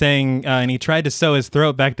as he's saying, and he tried to sew his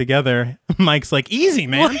throat back together, Mike's like, easy,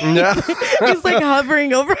 man. He's like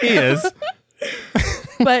hovering over him. He is.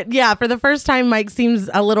 But yeah, for the first time, Mike seems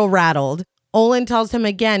a little rattled. Olin tells him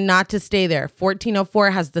again not to stay there.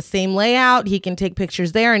 1404 has the same layout. He can take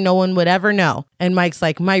pictures there and no one would ever know. And Mike's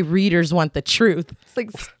like, my readers want the truth. It's like,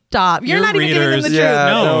 stop. You're Your not even giving them the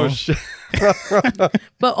readers- truth. No.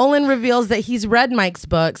 But Olin reveals that he's read Mike's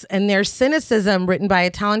books and there's cynicism written by a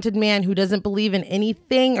talented man who doesn't believe in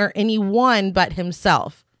anything or anyone but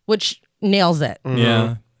himself, which nails it.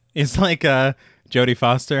 Yeah. It's like Jodie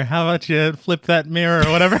Foster. How about you flip that mirror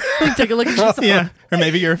or whatever? Take a look at yourself. Yeah. Or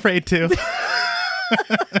maybe you're afraid to.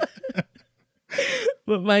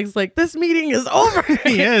 But Mike's like, this meeting is over.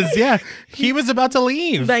 He is. Yeah. He was about to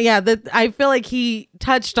leave. But yeah, I feel like he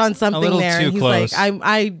touched on something little there. too And he's close. like,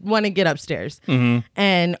 I want to get upstairs.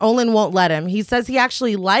 And Olin won't let him. He says he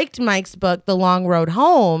actually liked Mike's book, The Long Road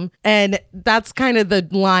Home. And that's kind of the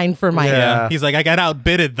line for Mike. Yeah. He's like, I got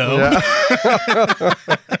outbidded, though. Yeah.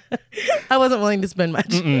 I wasn't willing to spend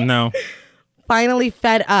much. No. Finally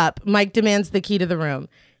fed up, Mike demands the key to the room.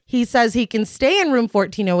 He says he can stay in room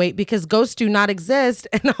 1408 because ghosts do not exist.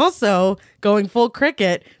 And also, going full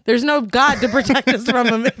cricket, there's no God to protect us from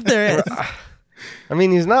him if there is. I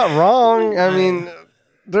mean, he's not wrong. I mean,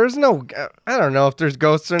 there's no, I don't know if there's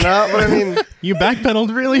ghosts or not, but I mean. You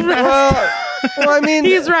backpedaled really fast. Well, I mean.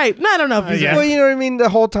 He's right. I don't know if he's yeah. right. Well, you know what I mean? The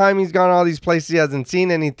whole time he's gone all these places, he hasn't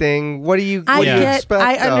seen anything. What do you expect?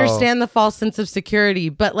 I though? understand the false sense of security,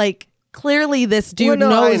 but like, clearly this dude Well, no,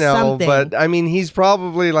 knows I know, something. But I mean, he's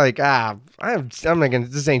probably like, I'm not gonna.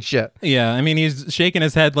 This ain't shit. Yeah. I mean, he's shaking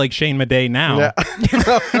his head like Shane Madej now.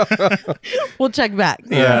 Yeah. We'll check back.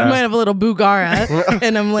 Yeah. We might have a little Bugara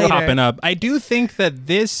in him later. Popping up. I do think that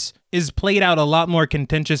this is played out a lot more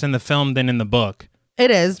contentious in the film than in the book.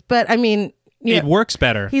 It is, but I mean, It works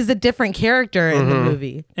better. he's a different character in the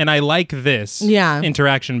movie. And I like this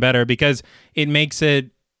interaction better because it makes the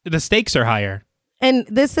stakes are higher. And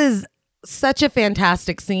this is such a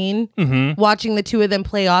fantastic scene watching the two of them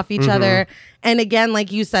play off each other. And again,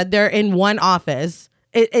 like you said, they're in one office.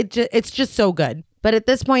 It's just so good. But at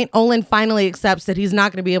this point, Olin finally accepts that he's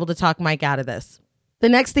not going to be able to talk Mike out of this. The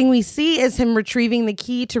next thing we see is him retrieving the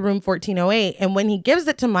key to room 1408. And when he gives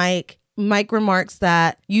it to Mike, Mike remarks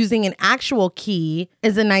that using an actual key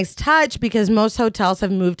is a nice touch because most hotels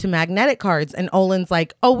have moved to magnetic cards. And Olin's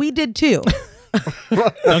like, oh, we did too.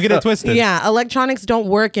 Don't get it twisted. Yeah, electronics don't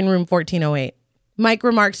work in room 1408. Mike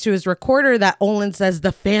remarks to his recorder that Olin says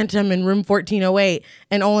the Phantom in room 1408.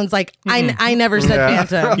 And Olin's like, I never said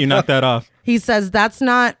Phantom. You knocked that off. He says that's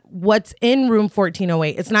not what's in room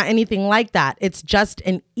 1408. It's not anything like that. It's just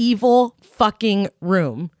an evil fucking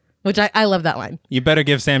room. Which I love that line. You better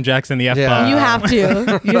give Sam Jackson the F-bomb. You have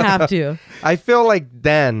to. You have to. I feel like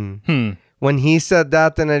then when he said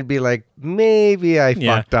that, then I'd be like, maybe I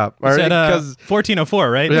fucked up. Or said,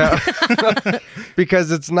 1404, right? Yeah.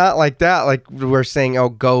 Because it's not like that. Like we're saying, oh,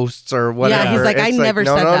 ghosts or whatever. Yeah, he's like, I never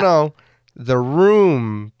said that. No. The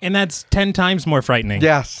room. And that's 10 times more frightening.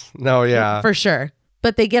 Yes. No, yeah. For sure.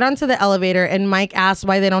 But they get onto the elevator and Mike asks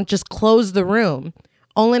why they don't just close the room.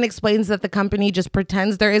 Olin explains that the company just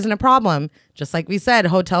pretends there isn't a problem. Just like we said,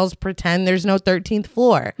 hotels pretend there's no 13th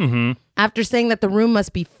floor. After saying that the room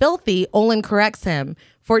must be filthy, Olin corrects him.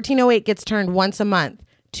 1408 gets turned once a month.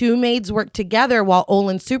 2 maids work together while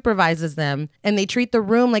Olin supervises them, and they treat the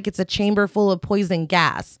room like it's a chamber full of poison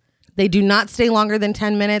gas. They do not stay longer than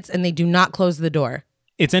 10 minutes, and they do not close the door.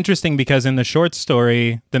 It's interesting because in the short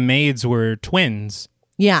story, the maids were twins.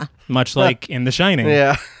 Yeah. Much like in The Shining.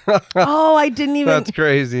 Yeah. Oh, I didn't even... That's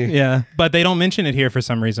crazy. Yeah, but they don't mention it here for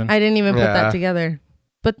some reason. I didn't even put that together.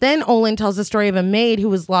 But then Olin tells the story of a maid who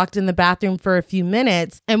was locked in the bathroom for a few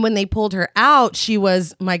minutes. And when they pulled her out, she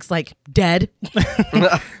was, Mike's like, dead.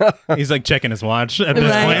 He's like checking his watch at this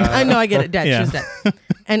point. I know, I get it. Dead. Yeah. She was dead.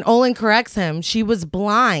 And Olin corrects him. She was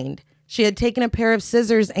blind. She had taken a pair of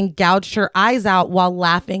scissors and gouged her eyes out while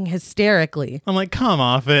laughing hysterically. I'm like, come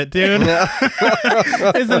off it, dude.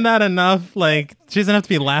 Isn't that enough? Like, she doesn't have to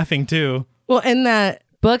be laughing too. Well, in that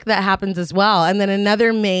book, that happens as well. And then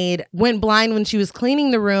another maid went blind when she was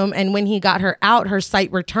cleaning the room. And when he got her out, her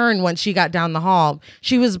sight returned once she got down the hall.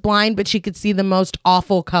 She was blind, but she could see the most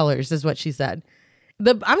awful colors, is what she said.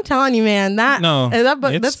 I'm telling you, man,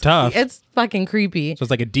 that's tough. It's fucking creepy. So it's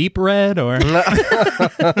like a deep red or...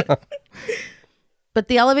 But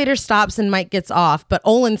the elevator stops and Mike gets off, but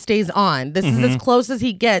Olin stays on. This is as close as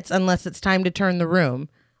he gets unless it's time to turn the room.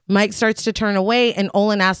 Mike starts to turn away and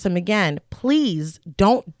Olin asks him again, please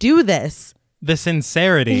don't do this. The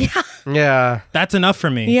sincerity. Yeah. That's enough for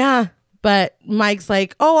me. Yeah. But Mike's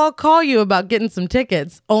like, oh, I'll call you about getting some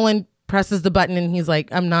tickets. Olin presses the button and he's like,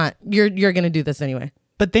 I'm not, you're going to do this anyway.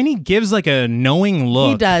 But then he gives like a knowing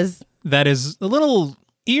look. He does. That is a little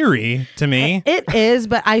eerie to me. It is,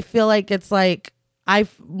 but I feel like it's like,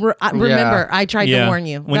 remember, I tried to warn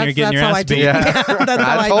you. When you're getting your ass beat. That's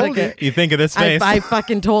how I took it. You think of this face. I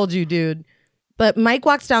fucking told you, dude. But Mike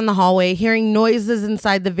walks down the hallway, hearing noises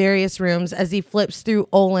inside the various rooms as he flips through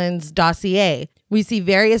Olin's dossier. We see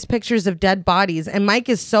various pictures of dead bodies, and Mike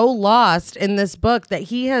is so lost in this book that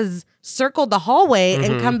he has circled the hallway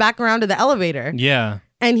and come back around to the elevator. Yeah.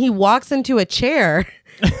 And he walks into a chair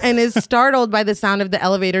and is startled by the sound of the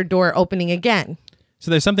elevator door opening again. So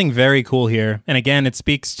there's something very cool here. And again, it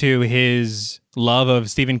speaks to his love of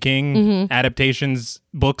Stephen King, adaptations,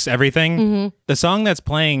 books, everything. The song that's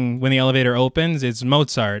playing when the elevator opens is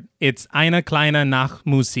Mozart. It's Eine kleine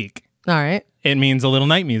Nachtmusik. All right. It means a little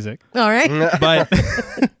night music. All right. But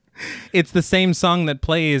it's the same song that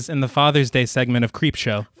plays in the Father's Day segment of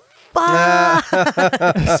Creepshow.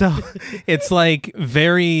 So it's like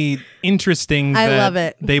very interesting I that love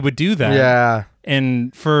it. they would do that. Yeah.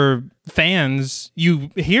 And for fans, you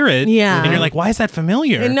hear it Yeah. and you're like, why is that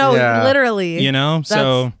familiar? No, Yeah. literally. You know?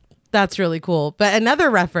 So That's really cool. But another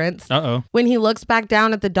reference, when he looks back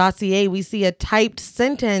down at the dossier, we see a typed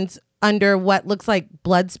sentence under what looks like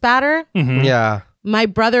blood spatter. Yeah. My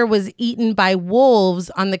brother was eaten by wolves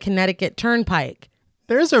on the Connecticut Turnpike.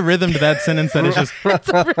 there's a rhythm to that sentence that is just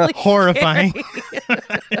Really horrifying.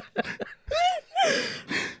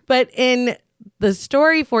 But in the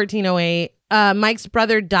story 1408, Mike's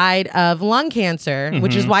brother died of lung cancer,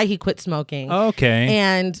 which is why he quit smoking. Okay.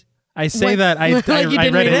 And I say when- that I You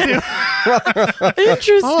didn't read read it too.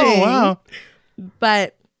 interesting. Oh, wow.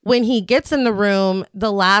 But when he gets in the room,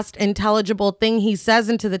 the last intelligible thing he says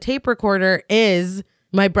into the tape recorder is,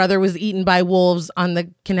 my brother was eaten by wolves on the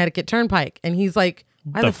Connecticut Turnpike. And he's like,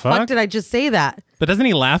 Why the fuck did I just say that? But doesn't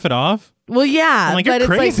he laugh it off? Well, yeah. I'm like, but you're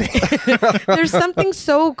crazy. It's like, there's something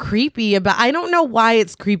so creepy about, I don't know why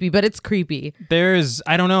it's creepy, but it's creepy.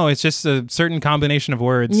 I don't know. It's just a certain combination of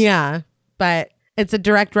words. Yeah. But it's a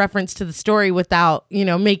direct reference to the story without,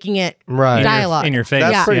 making it dialogue. In your face.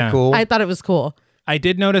 That's pretty cool. I thought it was cool. I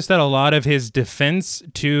did notice that a lot of his defense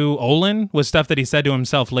to Olin was stuff that he said to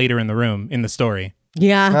himself later in the room in the story.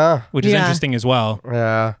 Yeah. Which is interesting as well.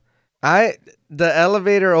 Yeah. The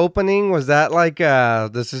elevator opening, was that like,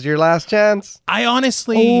 this is your last chance? I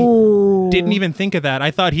honestly didn't even think of that. I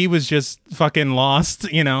thought he was just fucking lost,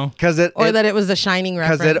 That it was a Shining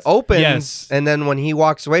reference. Because it opens, and then when he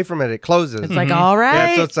walks away from it, it closes. It's like, all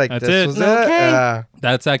right. Yeah, so it's like, That's this it. was it. Okay.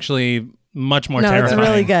 That's actually much more terrifying. It's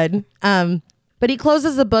really good. But he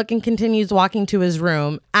closes the book and continues walking to his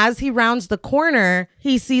room. As he rounds the corner,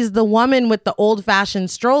 he sees the woman with the old-fashioned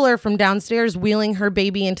stroller from downstairs wheeling her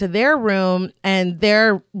baby into their room, and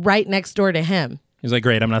they're right next door to him. He's like,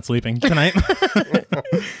 great, I'm not sleeping tonight.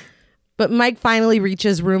 But Mike finally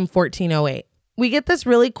reaches room 1408. We get this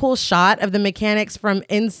really cool shot of the mechanics from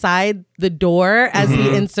inside the door as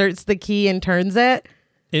he inserts the key and turns it.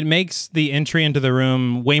 It makes the entry into the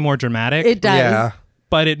room way more dramatic. It does. Yeah.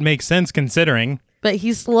 But it makes sense considering. But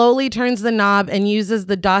he slowly turns the knob and uses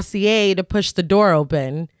the dossier to push the door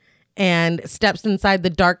open and steps inside the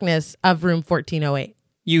darkness of room 1408.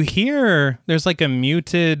 You hear there's like a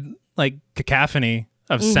muted cacophony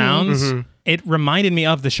of sounds. It reminded me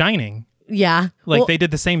of The Shining. Yeah. They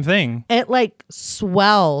did the same thing. It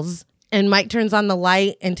swells, and Mike turns on the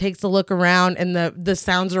light and takes a look around, and the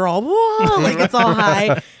sounds are all, whoa, it's all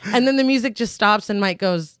high. And then the music just stops and Mike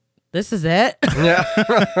goes, this is it. Yeah.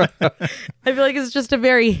 I feel like it's just a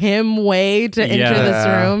very him way to enter this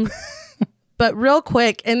room. But real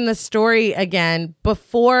quick in the story again,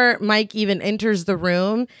 before Mike even enters the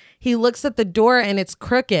room, he looks at the door and it's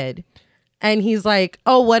crooked. And he's like,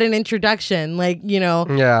 oh, what an introduction.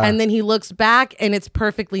 Yeah. And then he looks back and it's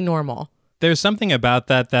perfectly normal. There's something about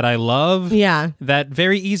that I love. Yeah. That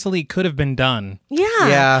very easily could have been done. Yeah.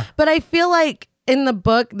 Yeah. But I feel like in the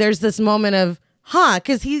book, there's this moment of,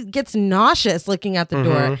 because he gets nauseous looking at the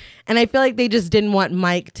door. And I feel like they just didn't want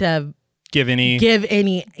Mike to give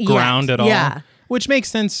any yet. ground at all. Yeah. Which makes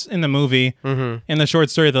sense in the movie. In the short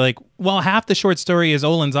story, they're like, well, half the short story is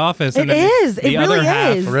Olin's office. And It then is. The It other really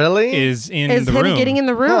half is. Really? is in Is the him room. getting in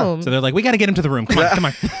the room. So they're like, we got to get him to the room. Come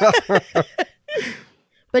on.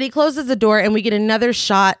 But he closes the door and we get another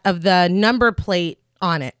shot of the number plate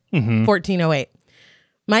on it, 1408.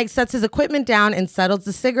 Mike sets his equipment down and settles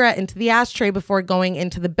the cigarette into the ashtray before going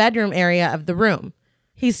into the bedroom area of the room.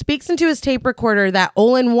 He speaks into his tape recorder that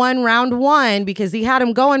Olin won round 1 because he had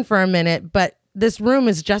him going for a minute, but this room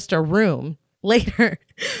is just a room. Later,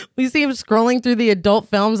 we see him scrolling through the adult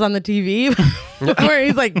films on the TV where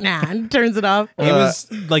he's like, nah, and turns it off. He was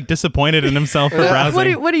disappointed in himself for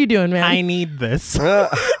browsing. What are you doing, man? I need this. You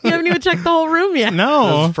haven't even checked the whole room yet.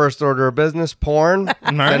 No. First order of business, porn.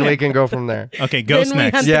 Then we can go from there. Okay, Ghost Then we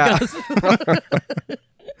next. have the ghost.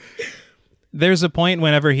 There's a point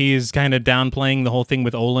whenever he's kind of downplaying the whole thing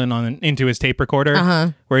with Olin into his tape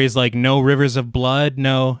recorder where he's like, no rivers of blood,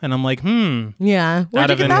 no. And I'm like, Yeah. Where'd you Out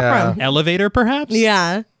get of that from? elevator perhaps?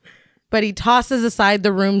 Yeah. But he tosses aside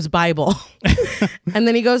the room's Bible. And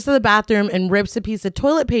then he goes to the bathroom and rips a piece of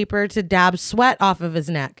toilet paper to dab sweat off of his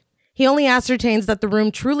neck. He only ascertains that the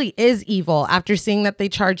room truly is evil after seeing that they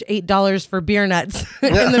charge $8 for beer nuts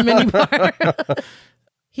in the minibar.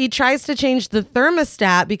 He tries to change the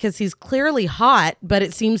thermostat because he's clearly hot, but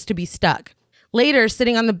it seems to be stuck. Later,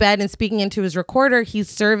 sitting on the bed and speaking into his recorder, he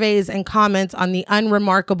surveys and comments on the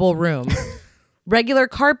unremarkable room. Regular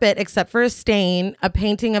carpet except for a stain, a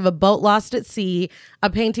painting of a boat lost at sea, a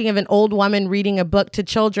painting of an old woman reading a book to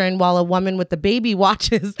children while a woman with a baby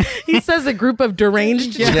watches. He says a group of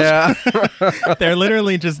deranged children. Yeah. They're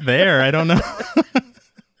literally just there. I don't know.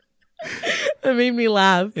 It made me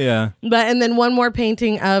laugh. Yeah. And then one more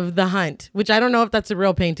painting of The Hunt, which I don't know if that's a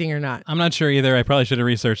real painting or not. I'm not sure either. I probably should have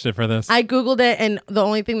researched it for this. I Googled it and the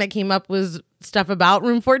only thing that came up was stuff about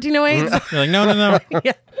room 1408. You're like, no.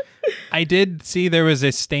 Yeah. I did see there was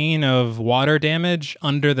a stain of water damage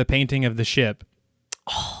under the painting of the ship.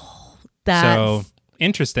 That's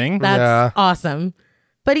interesting. Yeah. awesome.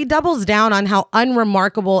 But he doubles down on how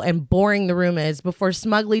unremarkable and boring the room is before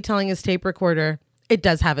smugly telling his tape recorder, it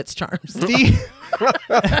does have its charms. The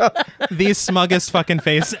smuggest fucking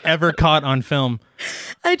face ever caught on film.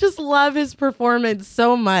 I just love his performance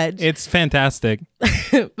so much. It's fantastic.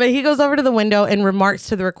 But he goes over to the window and remarks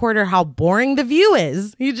to the recorder how boring the view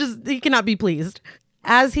is. He cannot be pleased.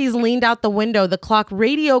 As he's leaned out the window, the clock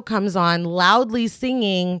radio comes on, loudly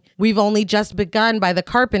singing "We've Only Just Begun" by the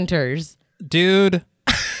Carpenters. Dude.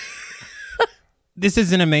 This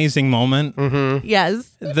is an amazing moment.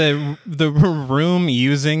 Yes. The room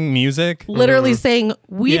using music. Literally saying,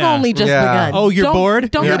 "We've only just begun." Oh, you're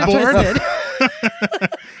bored? Don't You're get it bored? twisted.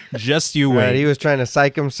 Just you wait. Right, he was trying to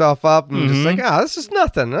psych himself up and just like, this is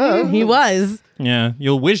nothing. He was. Yeah,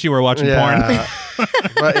 you'll wish you were watching Yeah.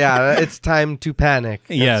 But yeah, it's time to panic.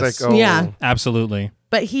 Yes. It's like, Yeah. porn. Absolutely.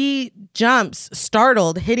 But he jumps,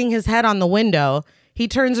 startled, hitting his head on the window. He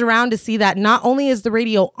turns around to see that not only is the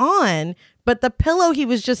radio on, but the pillow he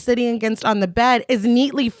was just sitting against on the bed is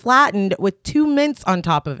neatly flattened with 2 mints on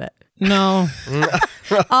top of it. No.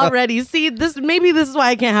 Already. See, this is why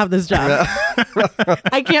I can't have this job.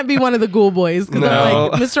 I can't be one of the ghoul boys because I'm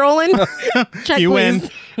like, Mr. Olin, check You please.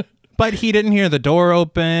 win. But he didn't hear the door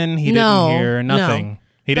open. He No, didn't hear nothing. no.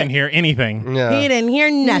 He didn't hear anything. Yeah. He didn't hear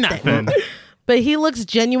nothing. But he looks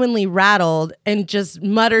genuinely rattled and just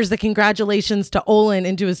mutters the congratulations to Olin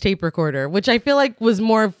into his tape recorder, which I feel like was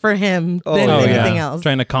more for him than anything else.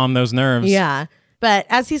 Trying to calm those nerves. Yeah. But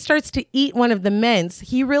as he starts to eat one of the mints,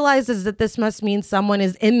 he realizes that this must mean someone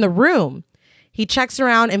is in the room. He checks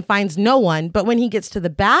around and finds no one, but when he gets to the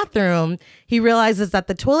bathroom, he realizes that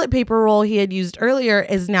the toilet paper roll he had used earlier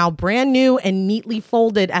is now brand new and neatly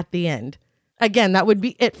folded at the end. Again, that would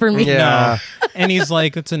be it for me. Yeah. No. And he's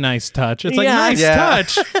like, it's a nice touch. It's like, Yeah. nice Yeah.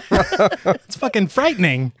 touch. It's fucking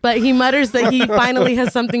frightening. But he mutters that he finally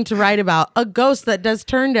has something to write about, a ghost that does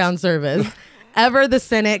turn down service. Ever the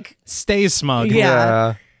cynic. Stay smug.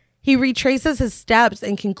 Yeah. He retraces his steps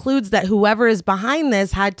and concludes that whoever is behind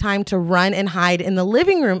this had time to run and hide in the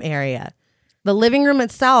living room area. The living room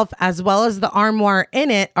itself, as well as the armoire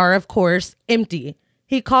in it, are, of course, empty.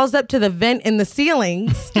 He calls up to the vent in the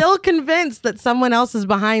ceiling, still convinced that someone else is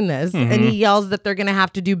behind this, and he yells that they're going to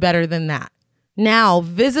have to do better than that. Now,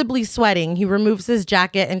 visibly sweating, he removes his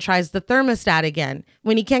jacket and tries the thermostat again.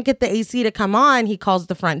 When he can't get the AC to come on, he calls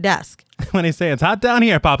the front desk. When they say it's hot down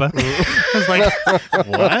here, Papa. I was like,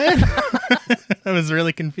 what? I was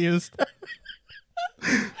really confused.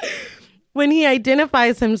 When he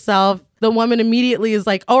identifies himself, the woman immediately is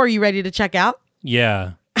like, "Oh, are you ready to check out?"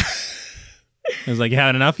 Yeah. I was like, you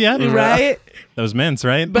had enough yet? Right? Those mints,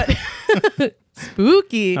 right? But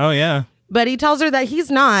spooky. Oh, yeah. But he tells her that he's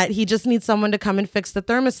not. He just needs someone to come and fix the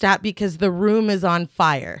thermostat because the room is on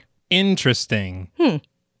fire. Interesting.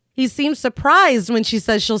 He seems surprised when she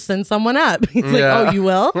says she'll send someone up. He's like, Yeah. "Oh, you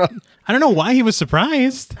will?" I don't know why he was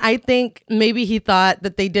surprised. I think maybe he thought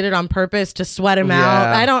that they did it on purpose to sweat him out.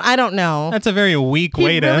 I don't know. That's a very weak He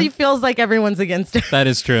way to... really feels like everyone's against him. That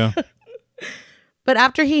is true. But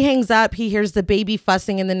after he hangs up, he hears the baby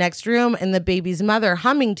fussing in the next room and the baby's mother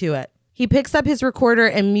humming to it. He picks up his recorder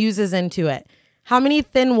and muses into it. How many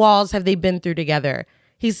thin walls have they been through together?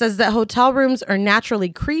 He says that hotel rooms are naturally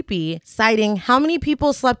creepy, citing how many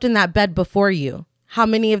people slept in that bed before you? How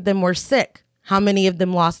many of them were sick? How many of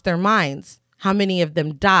them lost their minds? How many of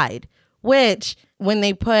them died? Which, when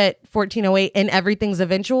they put 1408 in Everything's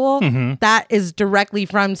Eventual, that is directly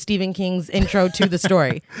from Stephen King's intro to the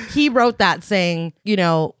story. He wrote that saying,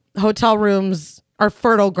 hotel rooms are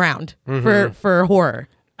fertile ground for horror.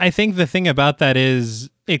 I think the thing about that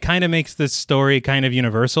is it kind of makes this story kind of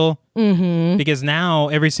universal. Because now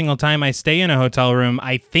every single time I stay in a hotel room,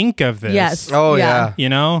 I think of this. Yes. Oh, yeah. You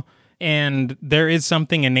know? And there is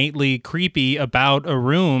something innately creepy about a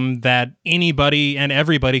room that anybody and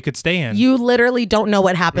everybody could stay in. You literally don't know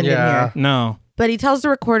what happened in Yeah. here. No. But he tells the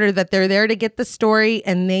recorder that they're there to get the story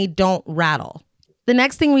and they don't rattle. The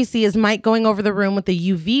next thing we see is Mike going over the room with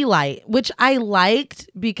the UV light, which I liked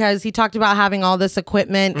because he talked about having all this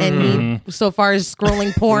equipment and he, so far as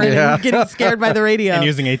scrolling porn and getting scared by the radio. And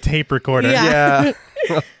using a tape recorder. Yeah.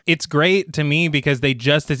 It's great to me because they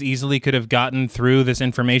just as easily could have gotten through this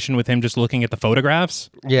information with him just looking at the photographs.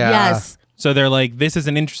 Yeah. Yes. So they're like, this is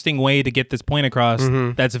an interesting way to get this point across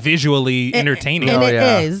that's visually entertaining. And Oh, it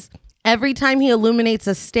yeah. is. Every time he illuminates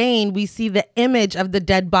a stain, we see the image of the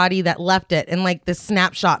dead body that left it in like this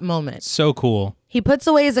snapshot moment. So cool. He puts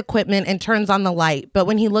away his equipment and turns on the light, but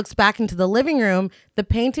when he looks back into the living room, the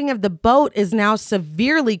painting of the boat is now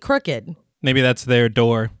severely crooked. Maybe that's their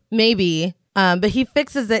door. Maybe. But he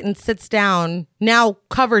fixes it and sits down, now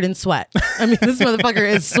covered in sweat. I mean, this motherfucker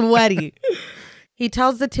is sweaty. He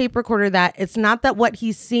tells the tape recorder that it's not that what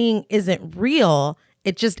he's seeing isn't real,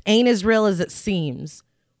 it just ain't as real as it seems,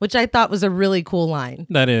 which I thought was a really cool line.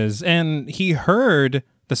 That is. And he heard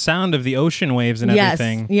the sound of the ocean waves and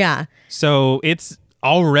everything. Yeah. So it's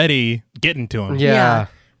already getting to him. Yeah.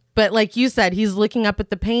 But like you said, he's looking up at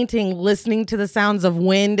the painting, listening to the sounds of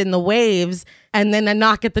wind and the waves, and then a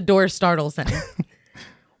knock at the door startles him.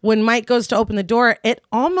 When Mike goes to open the door, it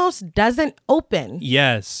almost doesn't open.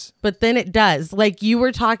 Yes. But then it does. Like you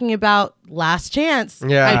were talking about Last Chance.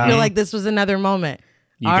 Yeah. I feel like this was another moment.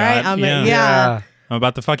 All right. Yeah. I'm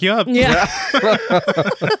about to fuck you up. Yeah.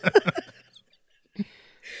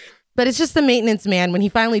 But it's just the maintenance man when he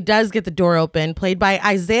finally does get the door open, played by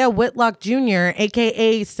Isaiah Whitlock Jr.,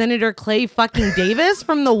 a.k.a. Senator Clay fucking Davis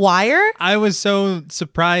from The Wire. I was so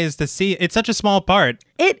surprised to see it's such a small part.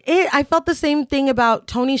 I felt the same thing about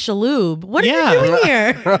Tony Shalhoub. What are you doing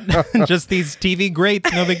here? Just these TV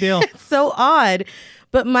greats, no big deal. It's so odd.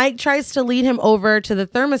 But Mike tries to lead him over to the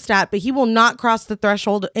thermostat, but he will not cross the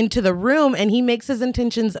threshold into the room, and he makes his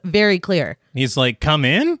intentions very clear. He's like, come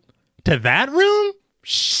in to that room?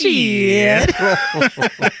 Shit.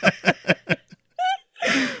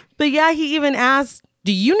 But yeah, he even asked,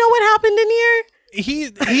 do you know what happened in here?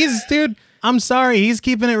 He's dude, I'm sorry. He's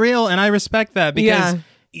keeping it real, and I respect that because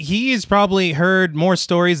he's probably heard more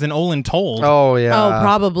stories than Olin told. Oh, yeah. Oh,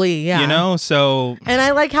 probably, yeah. You know, so... And I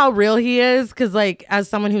like how real he is because, like, as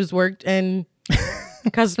someone who's worked in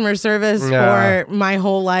customer service for my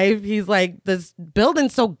whole life, he's like, this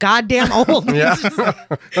building's so goddamn old. He's just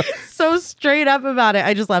so straight up about it.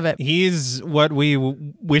 I just love it. He's what we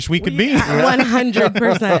wish we could be.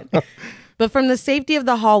 100%. But from the safety of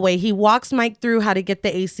the hallway, he walks Mike through how to get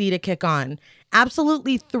the AC to kick on.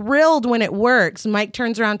 Absolutely thrilled when it works. Mike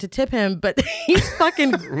turns around to tip him, but he's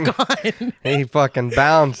fucking gone. He fucking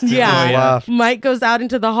bounced. Yeah. Mike goes out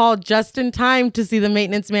into the hall just in time to see the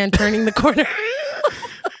maintenance man turning the corner.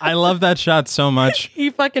 I love that shot so much. He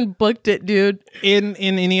fucking booked it, dude. In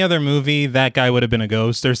any other movie, that guy would have been a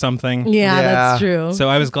ghost or something. Yeah, that's true. So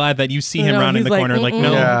I was glad that you see him rounding the corner. Like,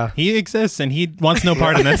 no, he exists and he wants no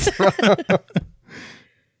part in this.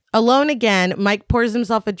 Alone again, Mike pours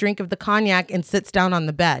himself a drink of the cognac and sits down on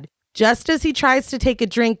the bed. Just as he tries to take a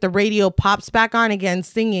drink, the radio pops back on again,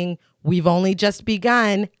 singing, "We've Only Just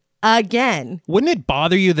Begun," again. Wouldn't it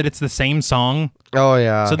bother you that it's the same song? Oh,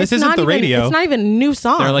 yeah. So this isn't the radio. It's not even a new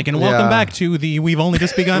song. They're like, and welcome back to the We've Only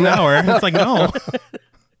Just Begun hour. It's like, no.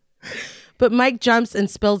 But Mike jumps and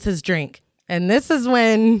spills his drink. And this is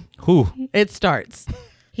when it starts.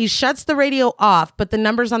 He shuts the radio off, but the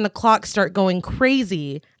numbers on the clock start going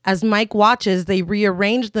crazy. As Mike watches, they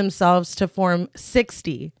rearrange themselves to form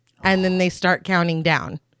 60, and then they start counting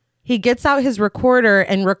down. He gets out his recorder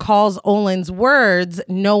and recalls Olin's words,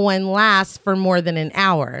 "No one lasts for more than an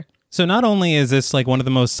hour." So not only is this like one of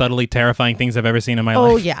the most subtly terrifying things I've ever seen in my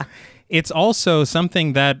life. Oh, yeah. It's also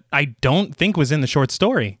something that I don't think was in the short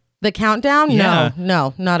story. The countdown? Yeah.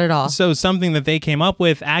 No, not at all. So something that they came up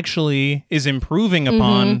with actually is improving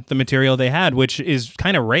upon the material they had, which is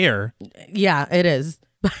kind of rare. Yeah, it is.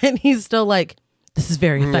 But he's still like, this is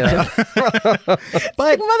very effective. But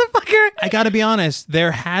like, motherfucker. I gotta be honest,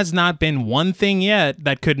 there has not been one thing yet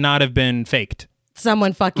that could not have been faked.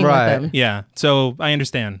 Someone fucking with him. Yeah, so I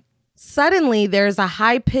understand. Suddenly, there's a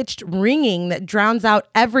high-pitched ringing that drowns out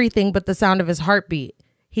everything but the sound of his heartbeat.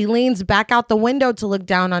 He leans back out the window to look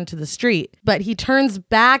down onto the street, but he turns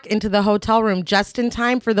back into the hotel room just in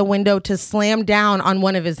time for the window to slam down on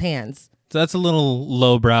one of his hands. So that's a little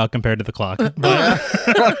lowbrow compared to the clock.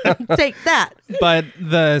 But, take that. But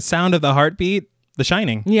the sound of the heartbeat, The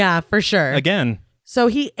Shining. Yeah, for sure. Again. So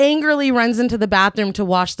he angrily runs into the bathroom to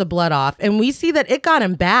wash the blood off, and we see that it got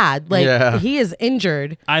him bad. Like, he is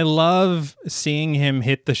injured. I love seeing him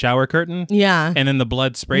hit the shower curtain. Yeah. And then the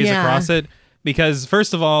blood sprays across it. Because,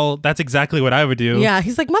 first of all, that's exactly what I would do. Yeah,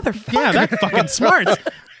 he's like, motherfucker. Yeah, that's fucking smart.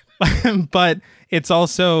 But it's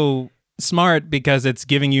also smart because it's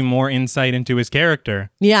giving you more insight into his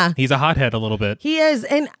character. Yeah. He's a hothead a little bit. He is.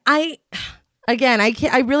 And I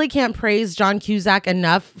really can't praise John Cusack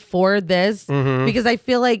enough for this because I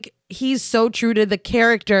feel like he's so true to the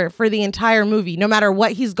character for the entire movie. No matter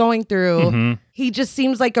what he's going through, he just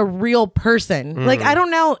seems like a real person. Like, I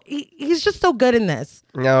don't know. He's just so good in this.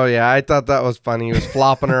 Oh, yeah. I thought that was funny. He was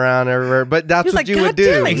flopping around everywhere. But that's what like, you would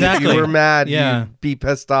do. Exactly. If you were mad, Yeah. you'd be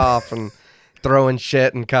pissed off and throwing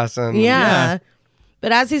shit and cussing. Yeah.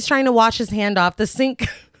 But as he's trying to wash his hand off, the sink,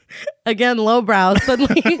 again, lowbrow,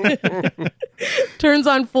 suddenly turns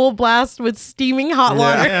on full blast with steaming hot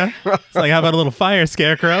water. Yeah. It's like, how about a little fire,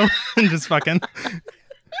 Scarecrow? And just fucking...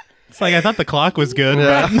 It's like, I thought the clock was good,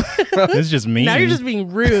 but this is just mean. Now you're just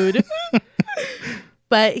being rude.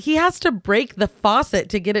 But he has to break the faucet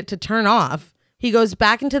to get it to turn off. He goes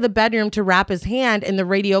back into the bedroom to wrap his hand, and the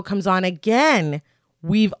radio comes on again.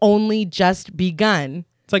 We've only just begun.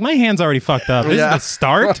 It's like, my hand's already fucked up. This is the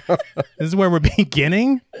start? This is where we're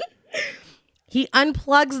beginning? He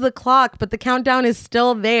unplugs the clock, but the countdown is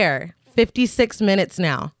still there. 56 minutes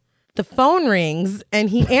now. The phone rings and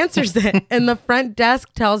he answers it, and the front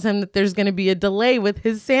desk tells him that there's going to be a delay with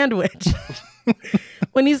his sandwich.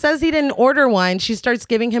 When he says he didn't order one, she starts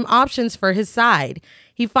giving him options for his side.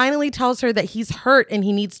 He finally tells her that he's hurt and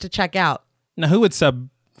he needs to check out. Now, who would sub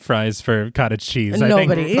fries for cottage cheese?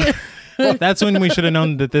 Nobody. I think that's when we should have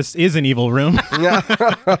known that this is an evil room.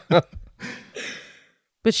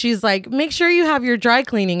 But she's like, make sure you have your dry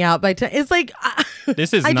cleaning out by 10. It's like,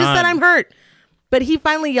 This is I just said I'm hurt. But he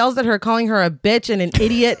finally yells at her, calling her a bitch and an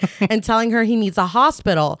idiot and telling her he needs a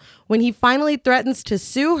hospital. When he finally threatens to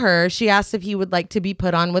sue her, she asks if he would like to be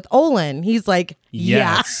put on with Olin. He's like,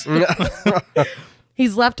 Yes. yeah.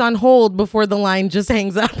 He's left on hold before the line just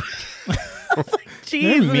hangs up. I was like, They're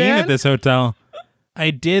jeez, mean man. at this hotel.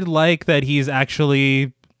 I did like that he's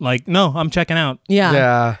actually like, no, I'm checking out. Yeah.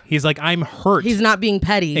 Yeah. He's like, I'm hurt. He's not being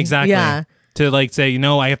petty. Exactly. Yeah. To like say,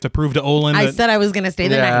 no, I have to prove to Olin I that. said I was going to stay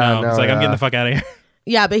the Yeah. night. no, it's like, I'm getting the fuck out of here.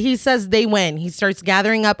 Yeah, but he says they win. He starts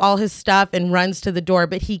gathering up all his stuff and runs to the door,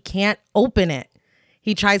 but he can't open it.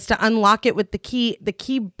 He tries to unlock it with the key. The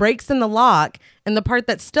key breaks in the lock, and the part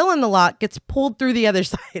that's still in the lock gets pulled through the other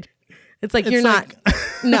side. It's like, you're like- not.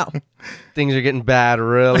 No. Things are getting bad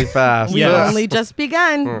really fast. We've Yes. only just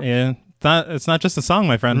begun. Yeah. It's not just a song,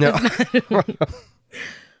 my friend. No.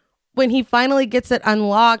 When he finally gets it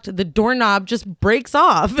unlocked, the doorknob just breaks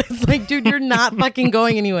off. It's like, dude, you're not fucking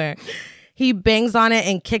going anywhere. He bangs on it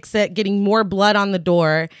and kicks it, getting more blood on the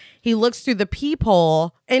door. He looks through the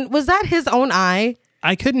peephole. And was that his own eye?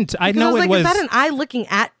 I couldn't. I Because know I was it like, was. is that an eye looking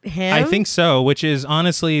at him? I think so, which is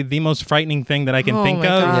honestly the most frightening thing that I can Oh think my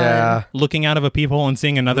of. God. Yeah. Looking out of a peephole and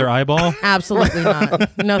seeing another eyeball. Absolutely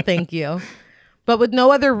not. No, thank you. But with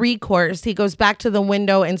no other recourse, he goes back to the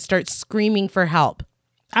window and starts screaming for help.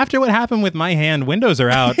 After what happened with my hand, windows are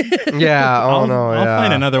out. Yeah. Oh, I'll, no. I'll Yeah.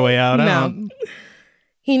 find another way out. I No. don't-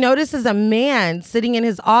 He notices a man sitting in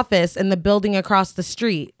his office in the building across the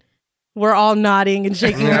street. We're all nodding and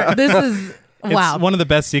shaking our. This is wow. It's one of the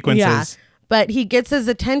best sequences. Yeah. But he gets his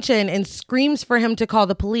attention and screams for him to call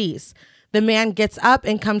the police. The man gets up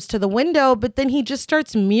and comes to the window, but then he just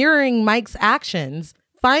starts mirroring Mike's actions.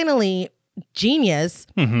 Finally, genius.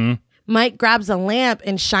 Mike grabs a lamp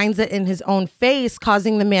and shines it in his own face,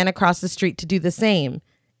 causing the man across the street to do the same.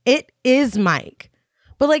 It is Mike.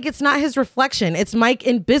 But like, it's not his reflection. It's Mike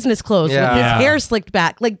in business clothes with his Yeah. hair slicked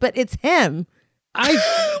back. Like, but it's him.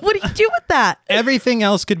 What do you do with that? Everything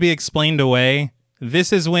else could be explained away.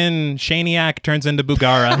 This is when Shaniac turns into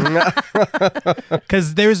Bugara.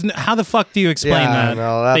 Because how the fuck do you explain Yeah, that?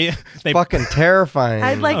 no, that's they fucking terrifying.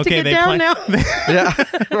 I'd like Okay, to they get down plan-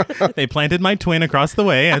 now. Yeah. they planted my twin across the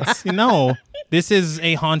way. It's no. This is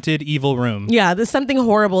a haunted evil room. Yeah, there's something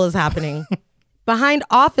horrible is happening. Behind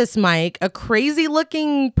Office Mike, a crazy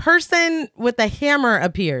looking person with a hammer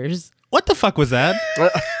appears. What the fuck was that?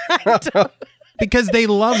 Because they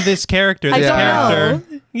love this character. This I don't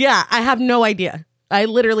character. know. Yeah, I have no idea. I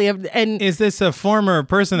literally have, and Is this a former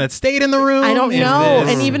person that stayed in the room? I don't Is know.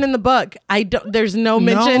 this- And even in the book, there's no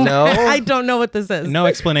mention. No? I don't know what this is. no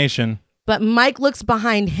explanation. But Mike looks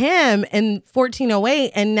behind him in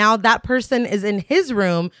 1408, and now that person is in his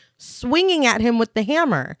room swinging at him with the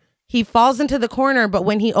hammer. He falls into the corner, but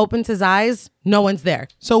when he opens his eyes, no one's there.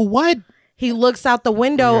 So what? He looks out the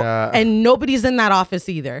window, Yeah. and nobody's in that office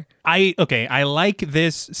either. I like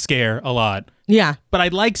this scare a lot, Yeah. but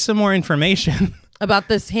I'd like some more information. About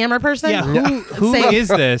this hammer person? Yeah, who Same. is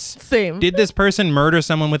this? Same. Did this person murder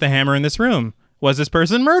someone with a hammer in this room? Was this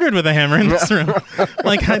person murdered with a hammer in this room?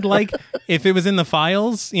 Like, I'd like if it was in the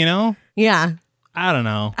files, you know? Yeah. I don't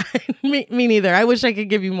know. Me neither. I wish I could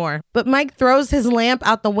give you more. But Mike throws his lamp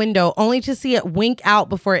out the window only to see it wink out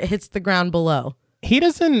before it hits the ground below. He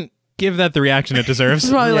doesn't give that the reaction it deserves.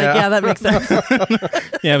 It's probably like, Yeah. yeah, that makes sense.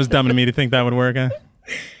 Yeah, it was dumb of me to think that would work.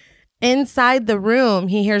 Inside the room,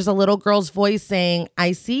 he hears a little girl's voice saying,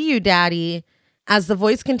 "I see you, Daddy." As the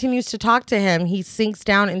voice continues to talk to him, he sinks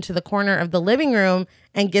down into the corner of the living room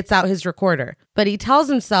and gets out his recorder. But he tells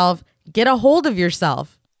himself, "Get a hold of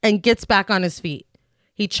yourself," and gets back on his feet.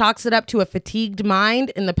 He chalks it up to a fatigued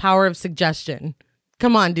mind and the power of suggestion.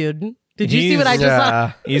 Come on, dude. Did you see what I just saw?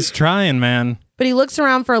 Yeah. He's trying, man. But he looks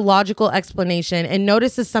around for a logical explanation and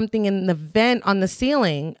notices something in the vent on the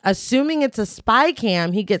ceiling. Assuming it's a spy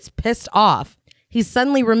cam, he gets pissed off. He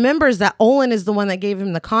suddenly remembers that Olin is the one that gave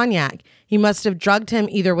him the cognac. He must have drugged him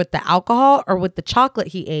either with the alcohol or with the chocolate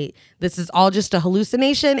he ate. This is all just a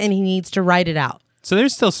hallucination and he needs to write it out. So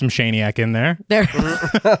there's still some Shaniac in there. There.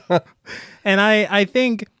 And I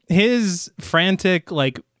think his frantic,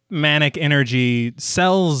 like, manic energy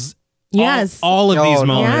sells Yes. All of these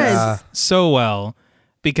moments Yes. so well,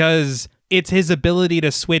 because it's his ability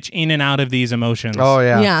to switch in and out of these emotions. Oh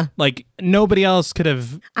yeah. Yeah. Like nobody else could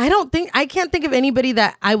have I can't think of anybody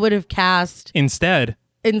that I would have cast instead.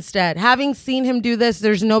 Having seen him do this,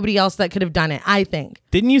 there's nobody else that could have done it, I think.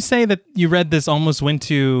 Didn't you say that you read this almost went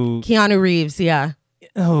to... Keanu Reeves, yeah.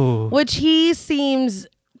 Oh. Which he seems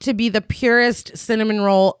to be the purest cinnamon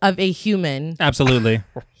roll of a human. Absolutely.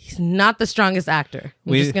 He's not the strongest actor.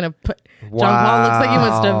 I'm just going to put... Wow. John Paul looks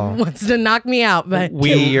like he wants to knock me out, but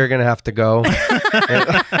You're gonna have to go.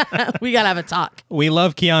 we got to have a talk. We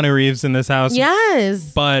love Keanu Reeves in this house.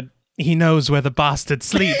 Yes. But he knows where the bastard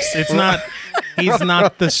sleeps. It's not... He's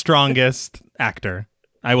not the strongest actor.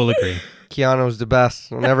 I will agree. Keanu's the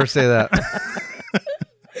best. I'll never say that.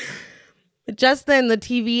 Just then, the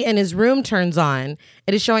TV in his room turns on.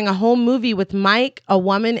 It is showing a home movie with Mike, a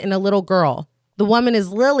woman, and a little girl. The woman is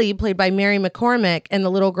Lily, played by Mary McCormick, and the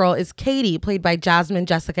little girl is Katie, played by Jasmine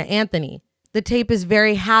Jessica Anthony. The tape is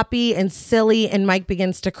very happy and silly, and Mike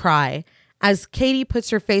begins to cry. As Katie puts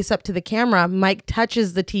her face up to the camera, Mike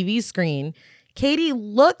touches the TV screen. Katie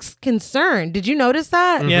looks concerned. Did you notice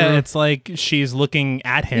that? Yeah, it's like she's looking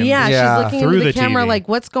at him. Yeah, she's looking through into the camera TV. like,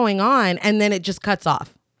 what's going on? And then it just cuts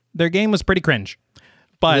off. Their game was pretty cringe.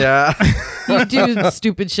 But Yeah. You do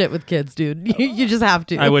stupid shit with kids, dude. You just have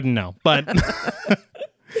to. I wouldn't know. But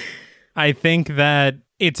I think that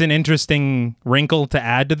it's an interesting wrinkle to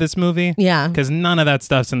add to this movie. Yeah. Because none of that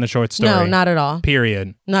stuff's in the short story. No, not at all.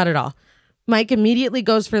 Period. Not at all. Mike immediately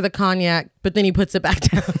goes for the cognac, but then he puts it back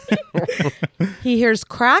down. He hears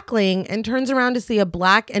crackling and turns around to see a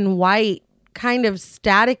black and white kind of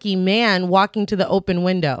staticky man walking to the open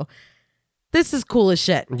window. This is cool as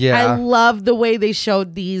shit. Yeah. I love the way they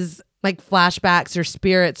showed these like flashbacks or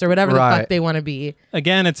spirits or whatever the fuck they want to be.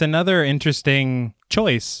 Again, it's another interesting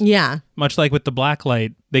choice. Yeah. Much like with the black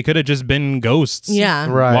light, they could have just been ghosts Yeah.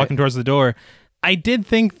 Right. walking towards the door. I did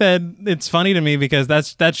think that it's funny to me because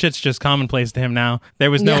that shit's just commonplace to him now. There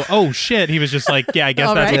was no, oh shit. He was just like, yeah, I guess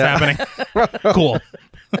All that's right. what's happening. Cool.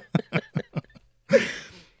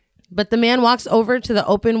 But the man walks over to the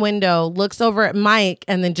open window, looks over at Mike,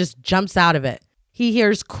 and then just jumps out of it. He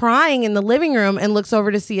hears crying in the living room and looks over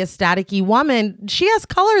to see a staticky woman. She has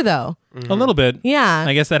color, though. A little bit. Yeah.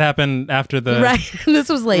 I guess that happened after the... Right. This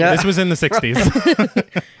was later. This was in the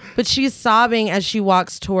 60s. But she's sobbing as she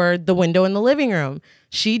walks toward the window in the living room.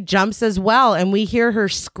 She jumps as well, and we hear her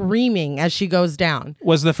screaming as she goes down.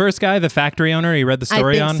 Was the first guy the factory owner you read the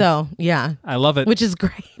story I think on? so, yeah. I love it. Which is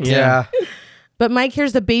great. Yeah. But Mike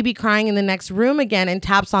hears the baby crying in the next room again and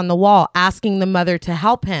taps on the wall, asking the mother to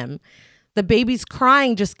help him. The baby's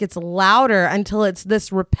crying just gets louder until it's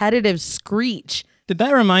this repetitive screech. Did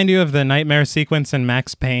that remind you of the nightmare sequence in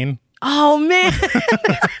Max Payne? Oh, man.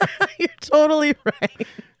 You're totally right.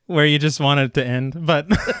 Where you just wanted it to end. But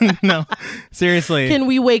no, seriously. Can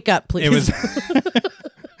we wake up, please? It was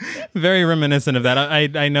very reminiscent of that.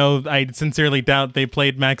 I know, I sincerely doubt they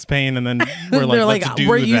played Max Payne and then were like, They're like, let's do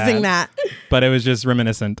we're that. using that. But it was just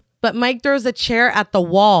reminiscent. But Mike throws a chair at the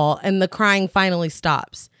wall and the crying finally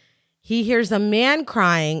stops. He hears a man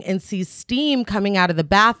crying and sees steam coming out of the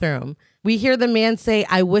bathroom. We hear the man say,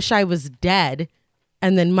 "I wish I was dead."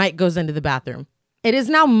 And then Mike goes into the bathroom. It is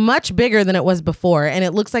now much bigger than it was before, and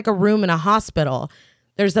it looks like a room in a hospital.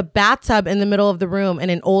 There's a bathtub in the middle of the room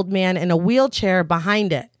and an old man in a wheelchair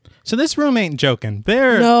behind it. So this room ain't joking.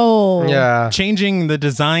 They're No. Yeah. changing the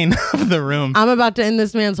design of the room, I'm about to end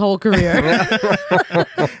this man's whole career.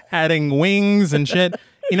 adding wings and shit.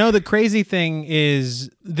 You know, the crazy thing is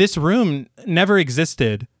this room never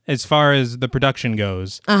existed as far as the production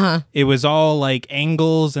goes. Uh-huh. It was all like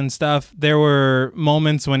angles and stuff. There were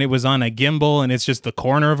moments when it was on a gimbal and it's just the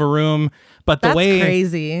corner of a room. But That's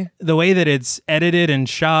crazy. the way that it's edited and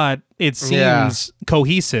shot, it seems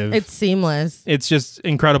cohesive. It's seamless. It's just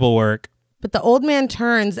incredible work. But the old man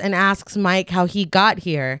turns and asks Mike how he got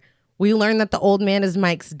here. We learn that the old man is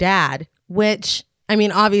Mike's dad, which, I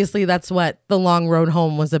mean, obviously that's what The Long Road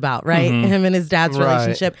Home was about, right? Him and his dad's Right.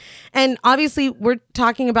 relationship. And obviously we're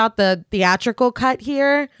talking about the theatrical cut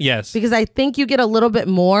here. Yes. Because I think you get a little bit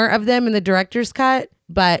more of them in the director's cut,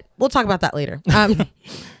 but we'll talk about that later.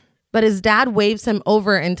 But his dad waves him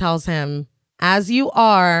over and tells him, "As you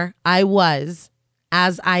are, I was.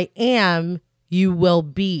 As I am, you will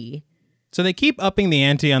be." So they keep upping the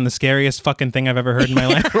ante on the scariest fucking thing I've ever heard in my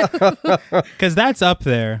life. Because that's up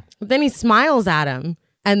there. But then he smiles at him,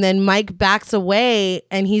 and then Mike backs away,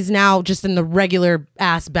 and he's now just in the regular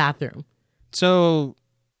ass bathroom. So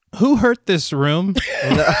Who hurt this room?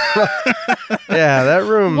 Yeah, that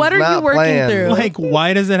room. What are you working planned. through? Like,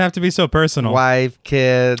 why does it have to be so personal? Wife,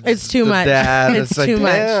 kids. It's too the much. Dad. It's like, too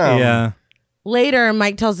much. damn. Yeah. Later,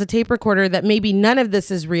 Mike tells the tape recorder that maybe none of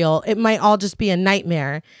this is real. It might all just be a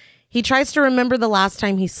nightmare. He tries to remember the last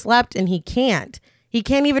time he slept, and he can't. He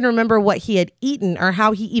can't even remember what he had eaten or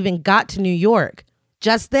how he even got to New York.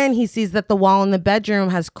 Just then, he sees that the wall in the bedroom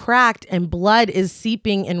has cracked and blood is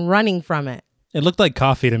seeping and running from it. It looked like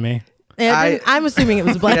coffee to me. I'm assuming it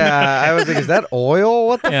was blood. Yeah, I was like, is that oil?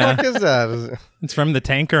 What the Yeah. fuck is that? It's from the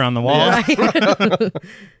tanker on the wall. Right?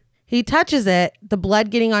 He touches it, the blood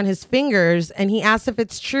getting on his fingers, and he asks if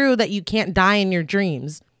it's true that you can't die in your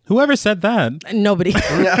dreams. Whoever said that? Nobody.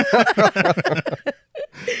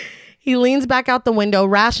 He leans back out the window,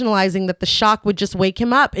 rationalizing that the shock would just wake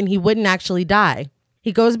him up and he wouldn't actually die.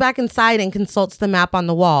 He goes back inside and consults the map on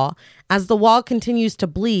the wall. As the wall continues to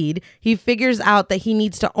bleed, he figures out that he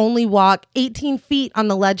needs to only walk 18 feet on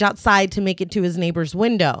the ledge outside to make it to his neighbor's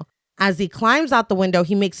window. As he climbs out the window,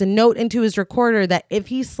 he makes a note into his recorder that if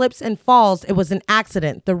he slips and falls, it was an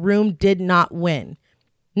accident. The room did not win.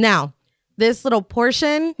 Now, this little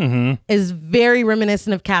portion is very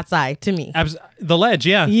reminiscent of Cat's Eye to me. The ledge,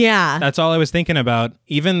 yeah. Yeah. That's all I was thinking about.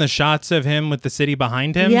 Even the shots of him with the city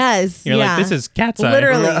behind him. Yes. You're like, this is Cat's Eye.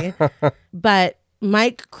 Literally. But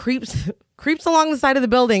Mike creeps along the side of the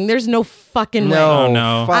building. There's no fucking way. No, Oh,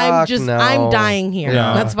 no. fuck I'm dying here.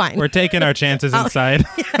 Yeah. That's fine. We're taking our chances inside.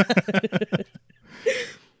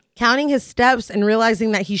 Counting his steps and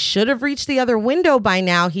realizing that he should have reached the other window by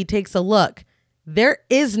now, he takes a look. There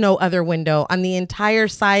is no other window on the entire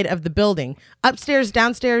side of the building. Upstairs,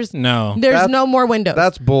 downstairs, No. there's no more windows.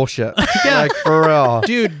 That's bullshit. Like, for real.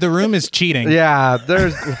 Dude, the room is cheating. Yeah,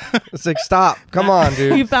 it's like, stop. Come on,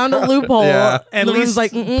 dude. He found a loophole. Yeah. At The room's least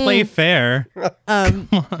like, play fair.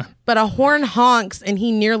 But a horn honks and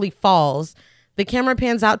he nearly falls. The camera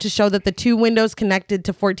pans out to show that the two windows connected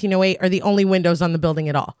to 1408 are the only windows on the building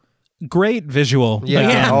at all. Great visual. Yeah.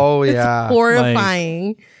 Again. Oh, It's yeah.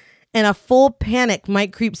 horrifying. In a full panic,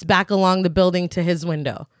 Mike creeps back along the building to his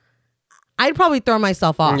window. I'd probably throw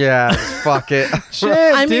myself off. Yeah, fuck it. Shit,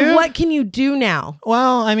 I dude. mean, what can you do now?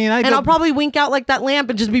 Well, I mean, And I'll probably wink out like that lamp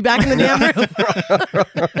and just be back in the damn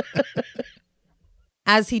room.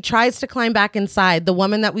 As he tries to climb back inside, the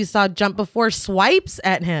woman that we saw jump before swipes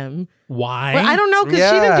at him. Why? But I don't know, because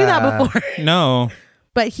she didn't do that before. No.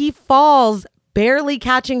 But he falls, barely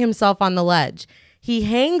catching himself on the ledge. He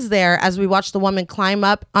hangs there as we watch the woman climb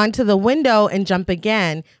up onto the window and jump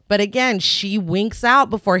again. But again, she winks out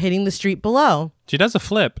before hitting the street below. She does a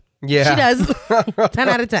flip. Yeah. She does. 10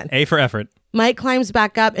 out of 10. A for effort. Mike climbs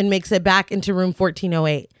back up and makes it back into room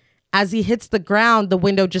 1408. As he hits the ground, the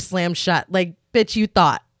window just slams shut. Like, bitch, you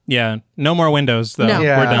thought. Yeah. No more windows, though. No.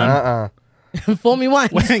 Yeah, We're done. Fool me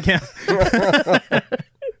once. Yeah.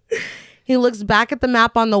 He looks back at the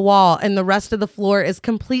map on the wall and the rest of the floor is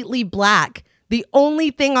completely black. The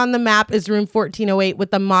only thing on the map is room 1408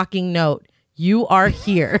 with a mocking note. You are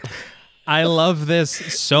here. I love this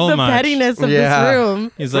so The much. pettiness of Yeah. this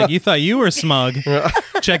room. He's like, you thought you were smug.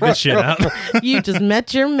 Check this shit out. You just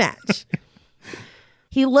met your match.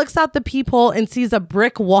 He looks out the peephole and sees a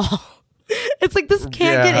brick wall. It's like, this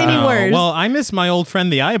can't get any Oh, worse. well, I miss my old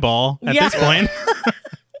friend the eyeball at Yeah. this point.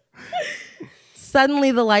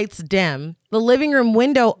 Suddenly the lights dim. The living room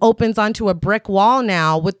window opens onto a brick wall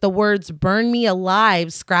now with the words "Burn me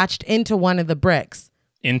alive" scratched into one of the bricks.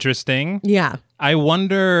 Interesting. Yeah. I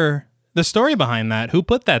wonder the story behind that. Who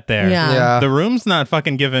put that there? Yeah. Yeah. The room's not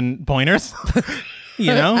fucking giving pointers.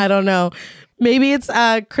 You know? I don't know. Maybe it's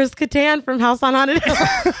Chris Kattan from House on Haunted Hill.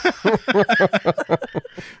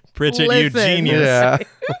 Pritchett, you Listen. genius. Yeah.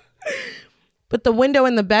 But the window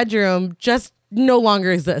in the bedroom just no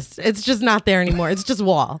longer exists. It's just not there anymore. It's just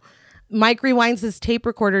wall. Mike rewinds his tape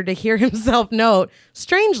recorder to hear himself note,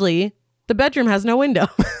 strangely, the bedroom has no window.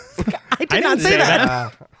 I did not didn't say say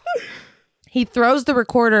that. He throws the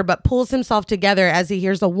recorder but pulls himself together as he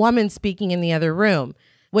hears a woman speaking in the other room.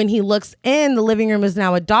 When he looks in, the living room is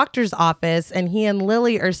now a doctor's office, and he and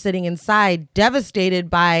Lily are sitting inside, devastated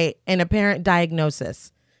by an apparent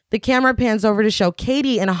diagnosis. The camera pans over to show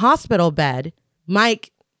Katie in a hospital bed.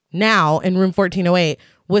 Mike, now in room 1408,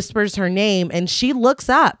 whispers her name, and she looks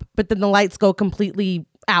up, but then the lights go completely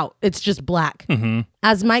out. It's just black.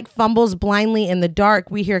 As Mike fumbles blindly in the dark,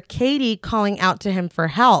 we hear Katie calling out to him for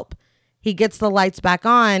help. He gets the lights back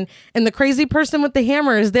on, and the crazy person with the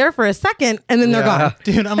hammer is there for a second, and then they're gone.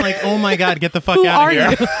 Dude, I'm like, oh my God, get the fuck Who out are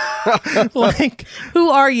of here. Like,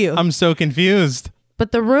 Who are you? I'm so confused.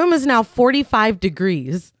 But the room is now 45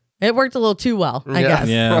 degrees. It worked a little too well, I Yeah. guess.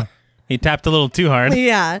 Yeah. He tapped a little too hard.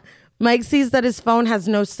 Yeah. Mike sees that his phone has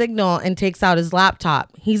no signal and takes out his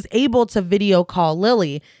laptop. He's able to video call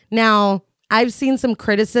Lily. Now, I've seen some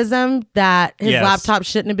criticism that his laptop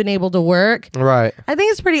shouldn't have been able to work. Right. I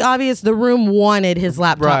think it's pretty obvious the room wanted his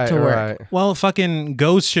laptop to work. Right. Well, fucking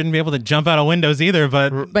ghosts shouldn't be able to jump out of windows either,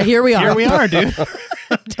 but Here we are. here we are, dude.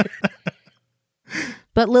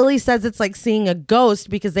 But Lily says it's like seeing a ghost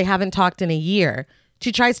because they haven't talked in a year.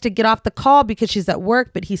 She tries to get off the call because she's at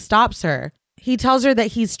work, but he stops her. He tells her that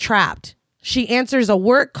he's trapped. She answers a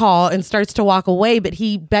work call and starts to walk away, but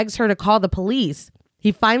he begs her to call the police.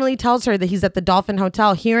 He finally tells her that he's at the Dolphin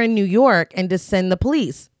Hotel here in New York and to send the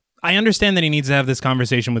police. I understand that he needs to have this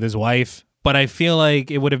conversation with his wife, but I feel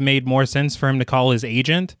like it would have made more sense for him to call his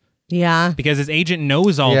agent. Yeah. Because his agent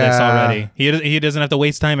knows all this already. He doesn't have to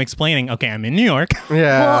waste time explaining, okay, I'm in New York.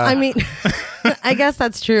 Yeah. Well, I mean, I guess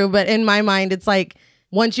that's true. But in my mind, it's like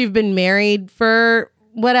once you've been married for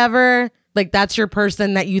whatever, like that's your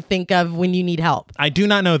person that you think of when you need help. I do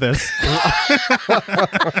not know this.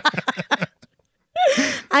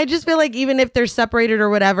 I just feel like even if they're separated or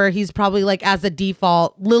whatever, he's probably like as a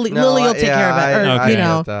default, Lily will take care of it. Or, Okay. you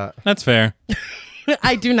know, That's fair.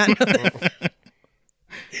 I do not know this.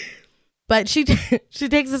 But she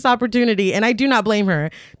takes this opportunity, and I do not blame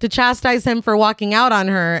her, to chastise him for walking out on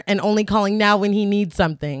her and only calling now when he needs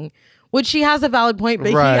something. Which she has a valid point, but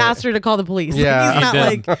he asked her to call the police. Yeah. He's not He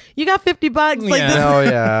like, you got $50. Like Yeah. this. Oh,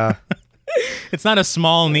 yeah. It's not a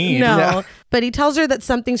small need. No. Yeah. But he tells her that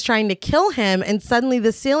something's trying to kill him, and suddenly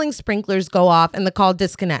the ceiling sprinklers go off and the call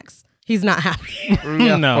disconnects. He's not happy.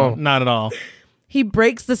 No, not at all. He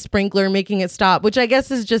breaks the sprinkler, making it stop, which I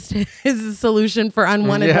guess is just his solution for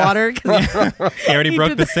unwanted water. 'Cause He already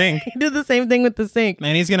broke the sink. He did the same thing with the sink.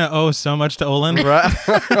 Man, he's going to owe so much to Olin.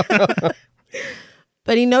 Right.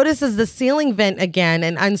 But he notices the ceiling vent again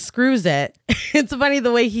and unscrews it. It's funny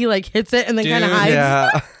the way he like hits it and then kind of Dude, hides.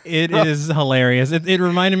 Yeah. It is hilarious. It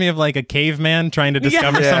reminded me of like a caveman trying to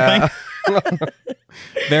discover Yeah. something.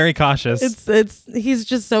 Very cautious. He's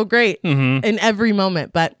just so great in every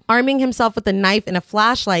moment. But arming himself with a knife and a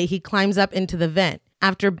flashlight, he climbs up into the vent.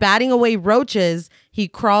 After batting away roaches, he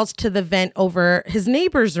crawls to the vent over his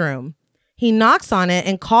neighbor's room. He knocks on it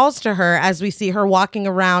and calls to her as we see her walking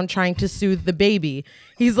around trying to soothe the baby.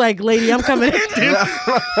 He's like, lady, I'm coming in, dude.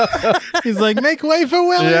 He's like, make way for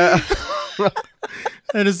Willie. Yeah.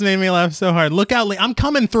 That just made me laugh so hard. Look out, I'm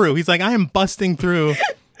coming through. He's like, I am busting through.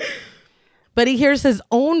 But he hears his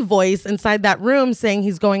own voice inside that room saying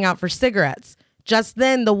he's going out for cigarettes. Just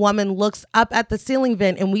then, the woman looks up at the ceiling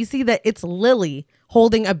vent and we see that it's Lily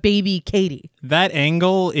holding a baby Katie. That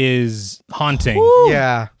angle is haunting.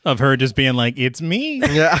 Yeah. Of her just being like, it's me.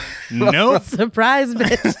 Yeah. Nope. Surprise,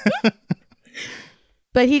 bitch.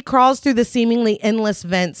 But he crawls through the seemingly endless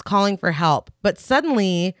vents calling for help. But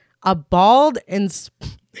suddenly, a bald and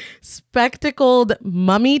spectacled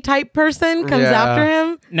mummy type person comes Yeah. after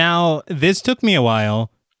him. Now, this took me a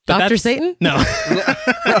while. but Dr. that's- Satan? No.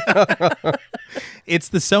 It's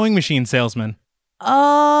the sewing machine salesman.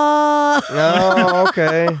 Oh. Oh,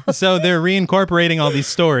 okay. So they're reincorporating all these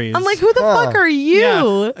stories. I'm like, who the fuck are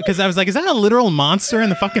you? Because I was like, is that a literal monster in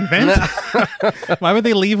the fucking vent? Why would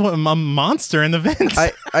they leave a monster in the vent?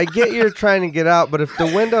 I get you're trying to get out, but if the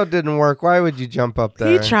window didn't work, why would you jump up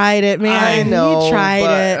there? He tried it, man. I know, He tried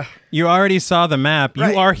but it. You already saw the map.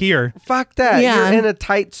 Right. You are here. Fuck that. Yeah. You're in a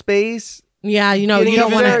tight space. Yeah, you know, Getting you don't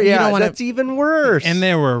over want there, to. You yeah, don't want that's to. even worse. And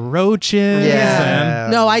there were roaches. Yeah.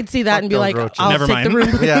 No, I'd see that Fuck and be those like, roaches. I'll Never take mind. the room.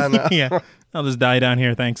 please. Yeah, no. Yeah. I'll just die down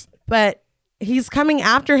here. Thanks. But he's coming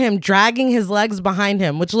after him, dragging his legs behind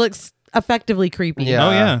him, which looks effectively creepy. Yeah. Oh,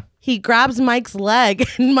 yeah. He grabs Mike's leg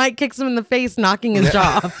and Mike kicks him in the face, knocking his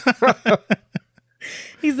jaw off.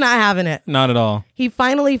 He's not having it. Not at all. He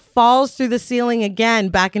finally falls through the ceiling again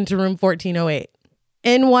back into room 1408.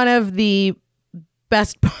 In one of the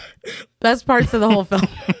best parts of the whole film,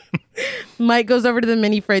 Mike goes over to the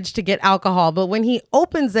mini fridge to get alcohol, but when he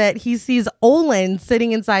opens it, he sees Olin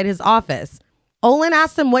sitting inside his office. Olin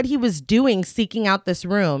asks him what he was doing seeking out this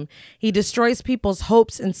room. He destroys people's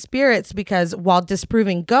hopes and spirits because while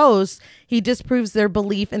disproving ghosts, he disproves their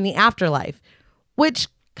belief in the afterlife, which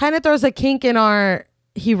kind of throws a kink in our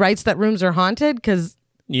he writes that rooms are haunted because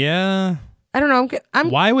Yeah. I don't know. I'm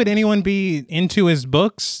Why would anyone be into his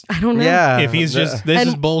books I don't know. Yeah. if he's just, this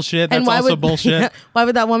is bullshit? That's why also would, bullshit. Why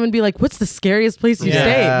would that woman be like, what's the scariest place you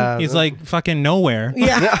Yeah. He's like fucking nowhere. stayed?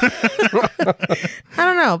 Yeah. I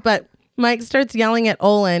don't know. But Mike starts yelling at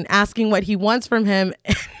Olin, asking what he wants from him,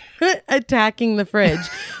 attacking the fridge.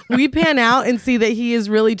 We pan out and see that he is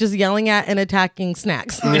really just yelling at and attacking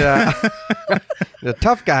snacks. Yeah. The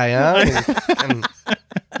tough guy, huh? And-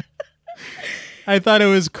 I thought it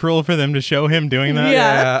was cruel for them to show him doing that.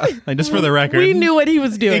 Yeah. Like, just for the record. We knew what he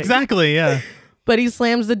was doing. Exactly, yeah. But he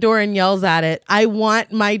slams the door and yells at it, I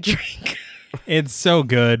want my drink. It's so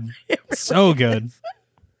good. So good.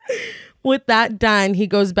 With that done, he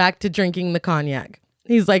goes back to drinking the cognac.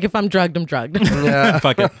 He's like, if I'm drugged, I'm drugged. Yeah.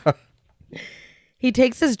 Fuck it. He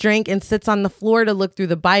takes his drink and sits on the floor to look through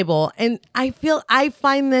the Bible. And I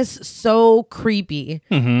find this so creepy.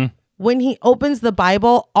 Mm-hmm. When he opens the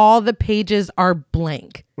Bible, all the pages are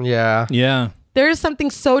blank. Yeah. Yeah. There is something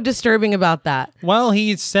so disturbing about that. Well,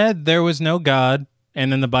 he said there was no God,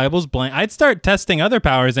 and then the Bible's blank. I'd start testing other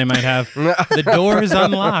powers they might have. The door is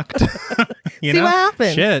unlocked. You See know? what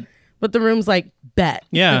happens. Shit. But the room's like, bet.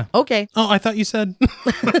 Yeah. Okay. Oh, I thought you said.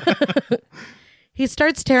 He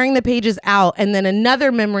starts tearing the pages out, and then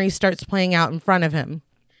another memory starts playing out in front of him.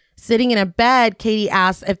 Sitting in a bed, Katie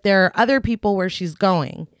asks if there are other people where she's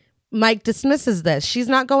going. Mike dismisses this. She's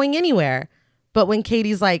not going anywhere. But when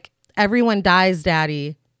Katie's like, everyone dies,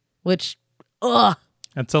 Daddy, which, ugh.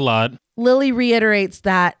 That's a lot. Lily reiterates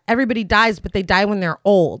that everybody dies, but they die when they're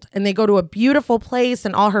old. And they go to a beautiful place,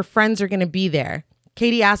 and all her friends are going to be there.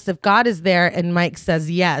 Katie asks if God is there, and Mike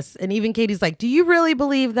says yes. And even Katie's like, do you really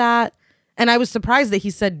believe that? And I was surprised that he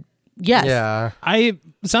said yes. Yeah.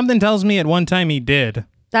 Something tells me at one time he did.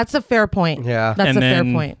 That's a fair point. Yeah. That's And a fair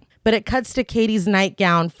then- point. But it cuts to Katie's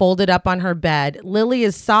nightgown folded up on her bed. Lily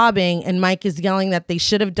is sobbing and Mike is yelling that they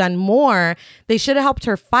should have done more. They should have helped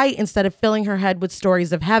her fight instead of filling her head with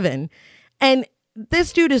stories of heaven. And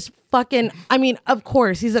this dude is fucking, I mean, of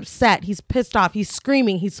course, he's upset. He's pissed off. He's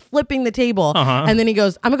screaming. He's flipping the table. Uh-huh. And then he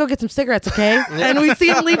goes, I'm going to go get some cigarettes, okay? And we see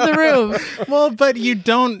him leave the room. Well, but you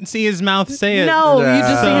don't see his mouth say it. No, you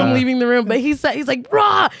just see Yeah. him leaving the room. But he's like,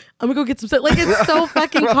 rah, I'm gonna go get some. Like, it's so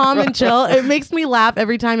fucking calm and chill. It makes me laugh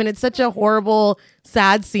every time, and it's such a horrible,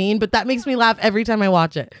 sad scene. But that makes me laugh every time I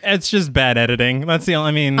watch it. It's just bad editing. That's the only,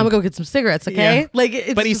 I mean. I'm gonna go get some cigarettes, okay? Yeah. Like,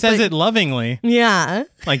 it's But he just says like, it lovingly. Yeah.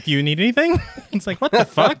 Like, do you need anything? It's like, what the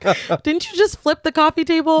fuck? Didn't you just flip the coffee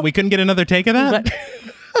table? We couldn't get another take of that?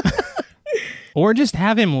 But- Or just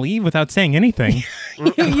have him leave without saying anything.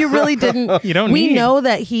 You really didn't. You don't We need. know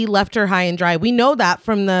that he left her high and dry. We know that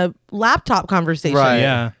from the laptop conversation. Right.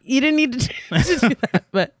 Yeah. You didn't need to do that.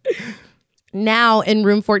 But now in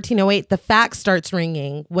room 1408, the fax starts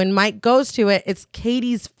ringing. When Mike goes to it, it's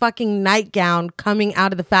Katie's fucking nightgown coming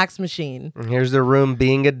out of the fax machine. And here's the room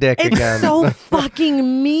being a dick It's again. so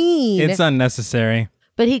fucking mean. It's unnecessary.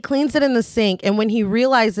 But he cleans it in the sink, and when he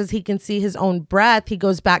realizes he can see his own breath, he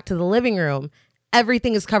goes back to the living room.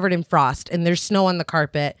 Everything is covered in frost, and there's snow on the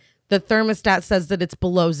carpet. The thermostat says that it's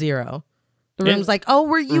below zero. The room's like, oh,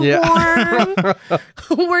 were you warm?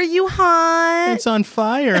 Were you hot? It's on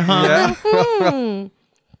fire, huh? Hmm.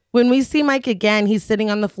 When we see Mike again, he's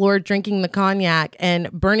sitting on the floor drinking the cognac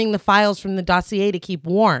and burning the files from the dossier to keep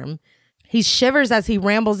warm. He shivers as he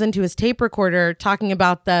rambles into his tape recorder talking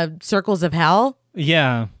about the circles of hell.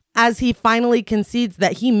 Yeah. As he finally concedes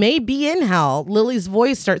that he may be in hell, Lily's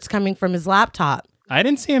voice starts coming from his laptop. I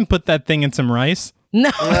didn't see him put that thing in some rice. No,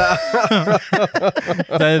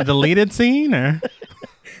 The deleted scene, or?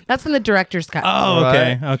 that's in the director's cut. Oh,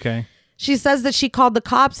 okay. Okay. She says that she called the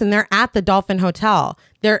cops and they're at the Dolphin Hotel.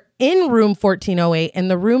 They're in room 1408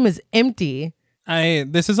 and the room is empty.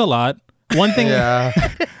 This is a lot. One thing Yeah.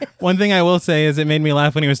 One thing I will say is it made me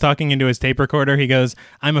laugh when he was talking into his tape recorder. He goes,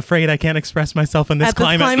 I'm afraid I can't express myself in this At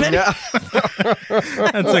climate. this climate.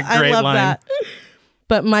 That's a I great love line. that.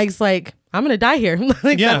 But Mike's like, I'm going to die here.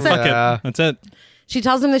 Like, Yeah, that's fuck it. Yeah. it. That's it. She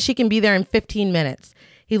tells him that she can be there in 15 minutes.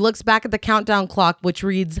 He looks back at the countdown clock, which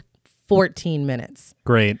reads 14 minutes.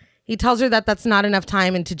 Great. He tells her that that's not enough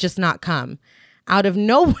time and to just not come. Out of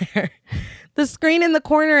nowhere, the screen in the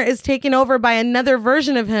corner is taken over by another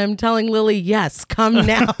version of him telling Lily, yes, come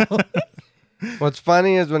now. What's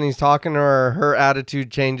funny is when he's talking to her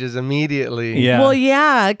attitude changes immediately. Yeah. Well,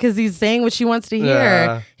 yeah, because he's saying what she wants to hear.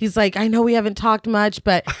 Yeah. He's like, I know we haven't talked much,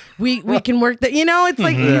 but we can work that. You know, it's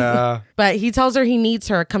like, Yeah. but he tells her he needs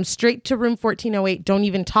her. Come straight to room 1408. Don't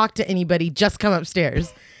even talk to anybody. Just come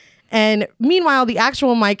upstairs. And meanwhile, the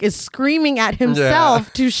actual Mike is screaming at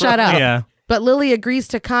himself to shut up. Yeah. But Lily agrees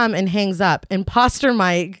to come and hangs up. Imposter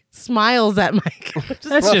Mike smiles at Mike.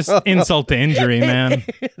 That's just insult to injury, man.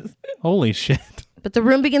 Holy shit. But the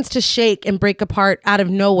room begins to shake and break apart out of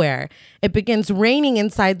nowhere. It begins raining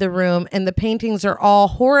inside the room, and the paintings are all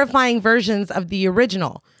horrifying versions of the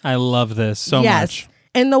original. I love this so much.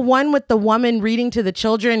 And the one with the woman reading to the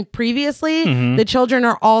children previously, the children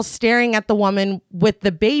are all staring at the woman with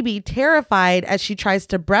the baby, terrified as she tries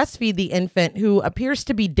to breastfeed the infant who appears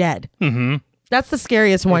to be dead. Mm-hmm. That's the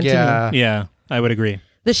scariest one to me. Yeah, I would agree.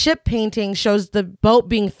 The ship painting shows the boat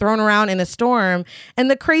being thrown around in a storm, and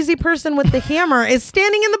the crazy person with the hammer is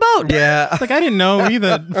standing in the boat. Yeah. It's like, I didn't know you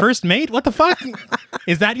the first mate. What the fuck?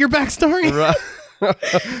 Is that your backstory?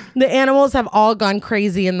 The animals have all gone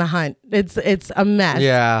crazy in the hunt. It's a mess.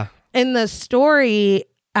 Yeah. In the story,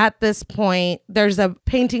 at this point, there's a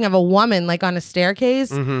painting of a woman like on a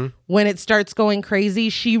staircase. Mm-hmm. When it starts going crazy,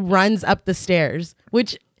 she runs up the stairs,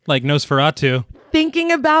 which Like Nosferatu.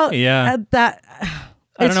 thinking about that.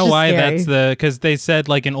 I don't know why scary. that's because they said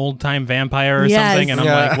like an old time vampire or Yes. something. And I'm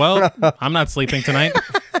Yeah. like, well, I'm not sleeping tonight.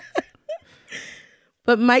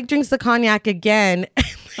 But Mike drinks the cognac again.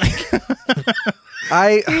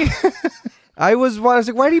 I was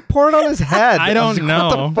like, why did he pour it on his head? I don't was like, know.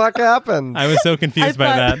 What the fuck happened? I was so confused by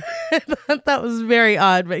that. I thought that was very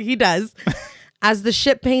odd, but he does. As the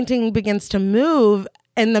ship painting begins to move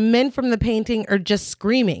and the men from the painting are just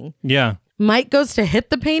screaming, Yeah. Mike goes to hit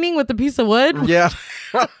the painting with a piece of wood. Yeah.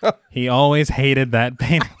 He always hated that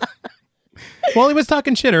painting. Well, he was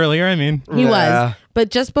talking shit earlier. I mean, He Yeah. was. But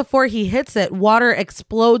just before he hits it, water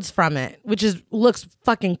explodes from it, which looks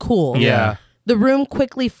fucking cool. Yeah. The room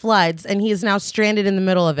quickly floods and he is now stranded in the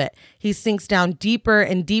middle of it. He sinks down deeper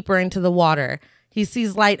and deeper into the water. He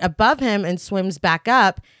sees light above him and swims back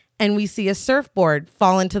up, and we see a surfboard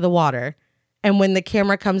fall into the water. And when the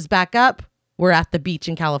camera comes back up, we're at the beach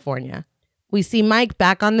in California. We see Mike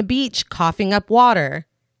back on the beach coughing up water.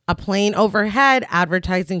 A plane overhead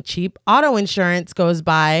advertising cheap auto insurance goes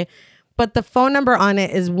by, but the phone number on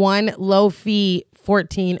it is 1 low fee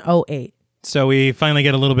 1408. so we finally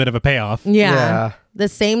get a little bit of a payoff. Yeah. Yeah. The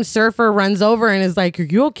same surfer runs over and is like, "Are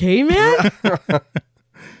you okay, man?"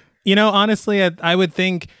 You know, honestly, I would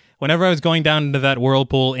think whenever I was going down into that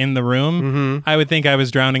whirlpool in the room, I would think I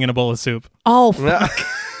was drowning in a bowl of soup. Oh, fuck.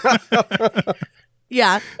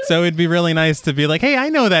 Yeah. So it'd be really nice to be like, hey, I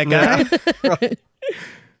know that guy.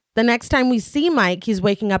 The next time we see Mike, he's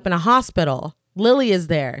waking up in a hospital. Lily is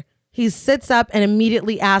there. He sits up and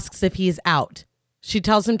immediately asks if he's out. She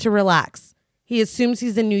tells him to relax. He assumes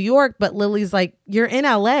he's in New York, but Lily's like, "You're in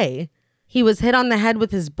LA." He was hit on the head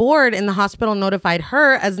with his board and the hospital notified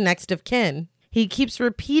her as next of kin. He keeps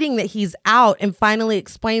repeating that he's out and finally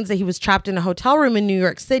explains that he was trapped in a hotel room in New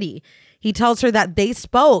York City. He tells her that they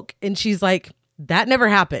spoke and she's like, that never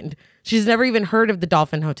happened. She's never even heard of the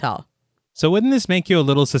Dolphin Hotel. So wouldn't this make you a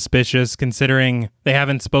little suspicious considering they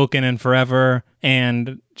haven't spoken in forever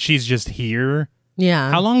and she's just here? Yeah.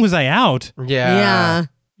 How long was I out? Yeah.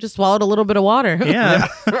 Just swallowed a little bit of water. Yeah.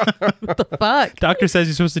 What the fuck? Doctor says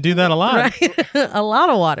you're supposed to do that a lot. Right? A lot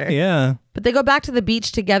of water. Yeah. But they go back to the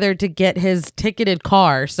beach together to get his ticketed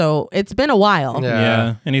car. So it's been a while.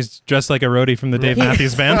 Yeah. And he's dressed like a roadie from the Dave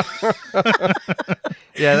Matthews Band.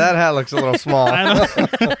 Yeah, that hat looks a little small. I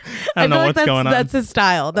don't know what's going on. That's his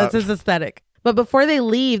style. That's his aesthetic. But before they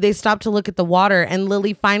leave, they stop to look at the water, and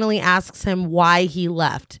Lily finally asks him why he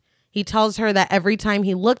left. He tells her that every time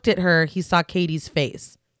he looked at her, he saw Katie's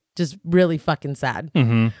face. Just really fucking sad.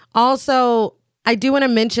 Mm-hmm. Also, I do want to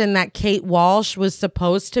mention that Kate Walsh was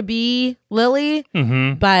supposed to be Lily,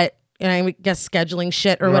 but I guess scheduling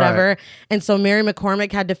shit or whatever. Right. And so Mary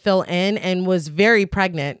McCormick had to fill in and was very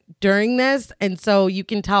pregnant during this. And so you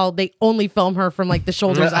can tell they only film her from like the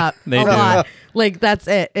shoulders up They a do. lot. Like that's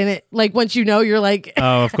it. And it like once you know, you're like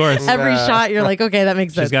Oh, of course. every shot, you're like, okay, that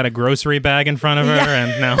makes sense. She's got a grocery bag in front of her.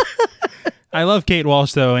 And now I love Kate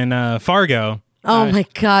Walsh, though, in Fargo. Oh my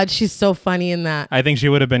God, she's so funny in that. I think she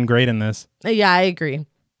would have been great in this. Yeah, I agree.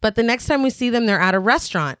 But the next time we see them, they're at a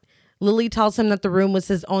restaurant. Lily tells him that the room was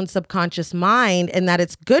his own subconscious mind and that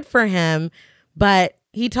it's good for him, but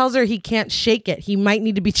he tells her he can't shake it. He might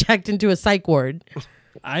need to be checked into a psych ward.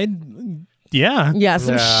 Yeah. Yeah,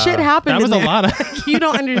 some Yeah. shit happened. That was in a there. lot of- You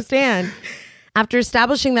don't understand. After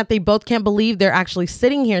establishing that they both can't believe they're actually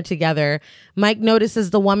sitting here together, Mike notices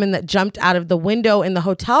the woman that jumped out of the window in the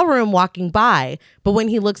hotel room walking by. But when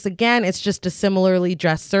he looks again, it's just a similarly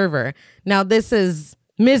dressed server. Now, this is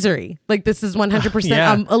Misery. Like, this is 100%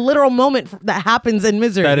 Yeah. a literal moment that happens in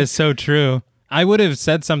Misery. That is so true. I would have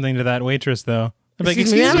said something to that waitress, though. I'd be like,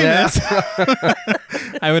 Excuse me, excuse me, ma'am?"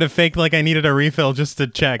 miss. I would have faked like I needed a refill just to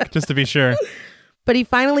check, just to be sure. But he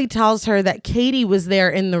finally tells her that Katie was there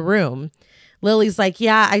in the room. Lily's like,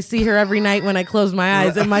 yeah, I see her every night when I close my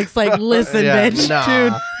eyes. And Mike's like, listen, Yeah, bitch. nah.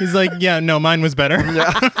 Dude, he's like, yeah, no, mine was better.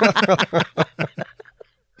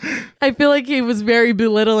 I feel like he was very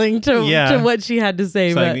belittling to what she had to say.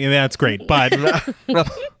 It's like, yeah, that's great. But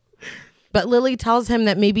But Lily tells him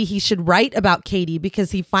that maybe he should write about Katie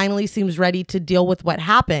because he finally seems ready to deal with what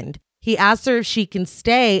happened. He asks her if she can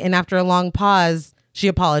stay, and after a long pause, she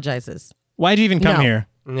apologizes. why'd you even come No. here?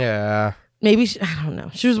 Yeah. Maybe, I don't know.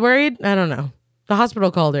 She was worried? I don't know. The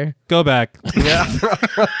hospital called her. Go back. Yeah.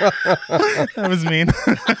 That was mean.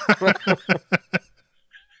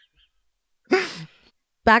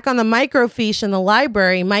 Back on the microfiche in the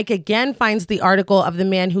library, Mike again finds the article of the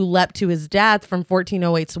man who leapt to his death from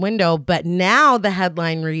 1408's window, but now the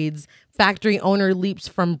headline reads, "Factory owner leaps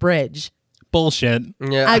from bridge." Bullshit.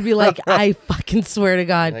 Yeah. I'd be like, I fucking swear to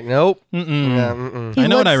God. Like, nope. Mm-mm. Yeah, mm-mm. He I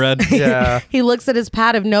know what I looks- read. Yeah. He looks at his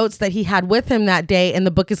pad of notes that he had with him that day, and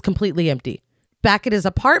the book is completely empty. Back at his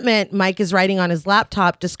apartment, Mike is writing on his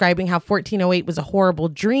laptop describing how 1408 was a horrible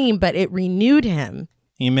dream, but it renewed him.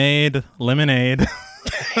 He made lemonade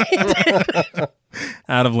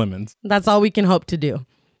out of lemons. That's all we can hope to do.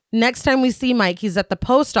 Next time we see Mike, he's at the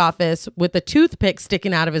post office with a toothpick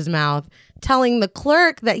sticking out of his mouth, telling the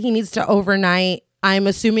clerk that he needs to overnight, I'm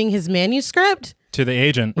assuming, his manuscript. To the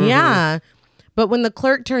agent. Yeah. But when the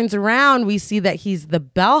clerk turns around, we see that he's the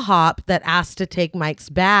bellhop that asked to take Mike's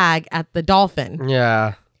bag at the Dolphin.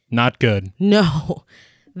 Yeah. Not good. No.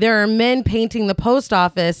 There are men painting the post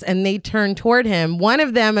office and they turn toward him. One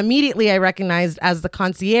of them immediately I recognized as the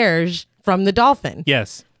concierge from the Dolphin.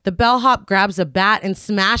 Yes. The bellhop grabs a bat and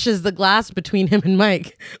smashes the glass between him and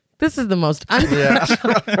Mike. This is the most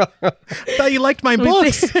unprofessional. Yeah. I thought you liked my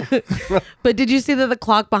books. But did you see that the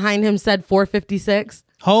clock behind him said 4:56?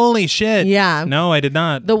 Holy shit. Yeah. No, I did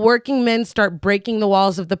not. The working men start breaking the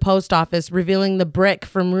walls of the post office, revealing the brick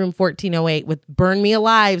from room 1408 with "Burn Me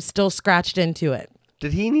Alive" still scratched into it.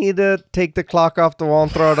 Did he need to take the clock off the wall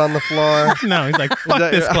and throw it on the floor? No, he's like, fuck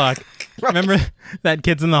that- this clock. Remember that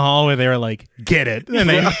kids in the hall where they were like, get it. And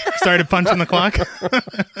they started punching the clock?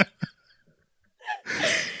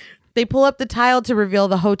 They pull up the tile to reveal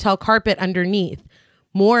the hotel carpet underneath.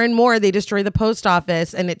 More and more, they destroy the post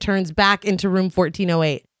office and it turns back into room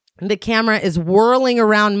 1408. The camera is whirling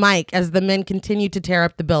around Mike as the men continue to tear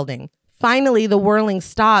up the building. Finally, the whirling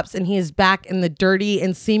stops and he is back in the dirty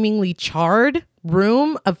and seemingly charred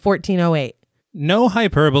room of 1408. No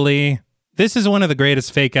hyperbole. This is one of the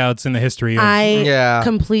greatest fake outs in the history of I Yeah.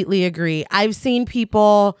 completely agree. I've seen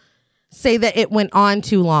people say that it went on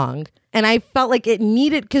too long. And I felt like it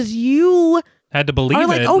needed, because you had to believe are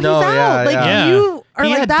like, it. oh, he's No, out. yeah, Like, yeah. you are He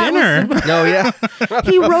like, had that dinner. was... No, yeah.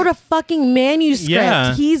 He wrote a fucking manuscript.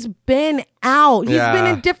 Yeah. He's been out. He's been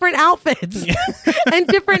Yeah. in different outfits and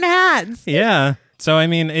different hats. Yeah. So, I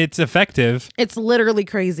mean, it's effective. It's literally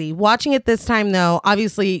crazy. Watching it this time, though,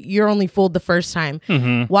 obviously you're only fooled the first time.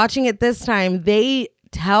 Watching it this time, they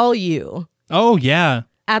tell you Oh, yeah.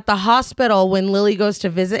 at the hospital when Lily goes to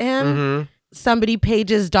visit him, somebody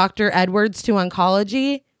pages Dr. Edwards to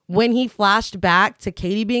oncology. When he flashed back to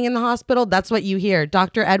Katie being in the hospital, that's what you hear.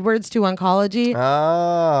 Dr. Edwards to oncology.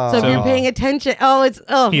 Oh. So if you're paying attention,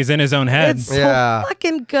 He's in his own head. it's so Yeah.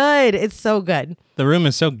 fucking good. It's so good. The room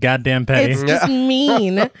is so goddamn petty. It's just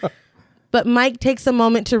mean. But Mike takes a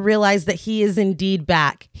moment to realize that he is indeed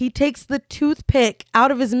back. He takes the toothpick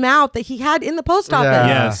out of his mouth that he had in the post office Yeah.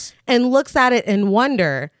 Yes. and looks at it in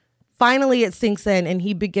wonder. Finally, it sinks in and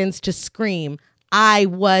he begins to scream, "I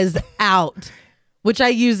was out," which I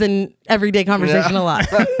use in everyday conversation a lot.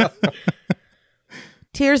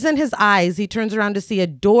 Tears in his eyes, he turns around to see a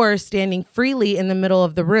door standing freely in the middle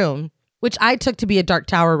of the room, which I took to be a Dark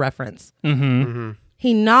Tower reference.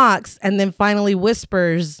 He knocks and then finally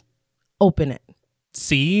whispers, "Open it."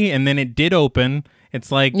 See? And then it did open.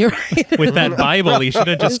 It's like You're right. with that Bible, he should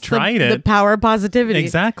have just It's tried the it. power of positivity.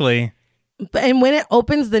 Exactly. And when it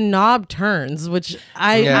opens, the knob turns, which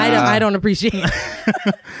I don't appreciate.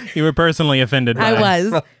 You were personally offended by I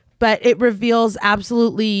was. But it reveals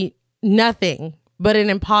absolutely nothing but an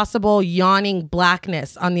impossible yawning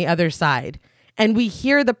blackness on the other side. And we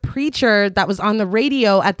hear the preacher that was on the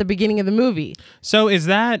radio at the beginning of the movie. So is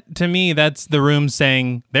that, to me, that's the room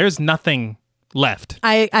saying there's nothing left.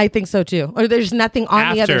 I think so too. Or there's nothing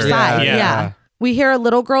on the other After, side. yeah. Yeah. We hear a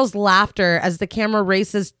little girl's laughter as the camera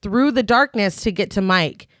races through the darkness to get to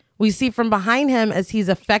Mike. We see from behind him as he's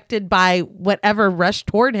affected by whatever rushed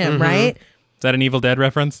toward him, right? Is that an Evil Dead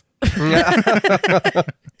reference?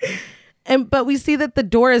 But we see that the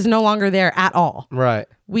door is no longer there at all. Right.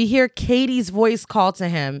 We hear Katie's voice call to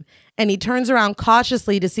him, and he turns around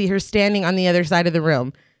cautiously to see her standing on the other side of the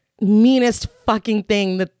room. Meanest fucking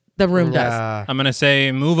thing that the room does. Yeah. I'm going to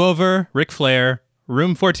say move over, Ric Flair.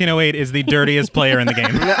 Room 1408 is the dirtiest player in the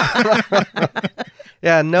game.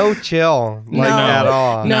 Yeah, no chill. Like No. at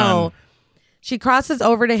all. No. None. She crosses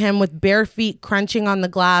over to him with bare feet crunching on the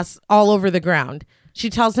glass all over the ground. She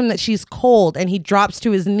tells him that she's cold, and he drops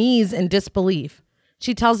to his knees in disbelief.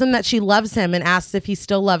 She tells him that she loves him and asks if he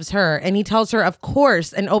still loves her. And he tells her, of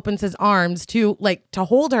course, and opens his arms to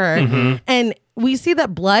hold her. And we see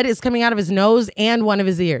that blood is coming out of his nose and one of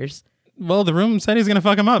his ears. Well, the room said he's going to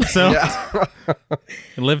fuck him up, so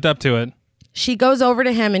he lived up to it. She goes over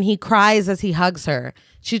to him and he cries as he hugs her.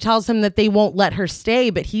 She tells him that they won't let her stay,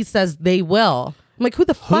 but he says they will. I'm like, who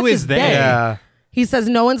the fuck is they? Yeah. He says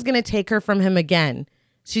no one's going to take her from him again.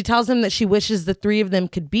 She tells him that she wishes the three of them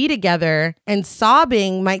could be together, and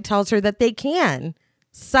sobbing, Mike tells her that they can.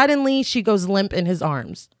 Suddenly, she goes limp in his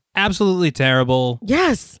arms. Absolutely terrible.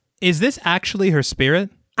 Yes. Is this actually her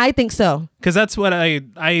spirit? I think so. Because that's what I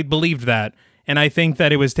believed that. And I think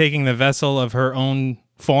that it was taking the vessel of her own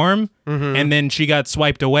form, and then she got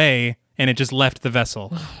swiped away, and it just left the vessel.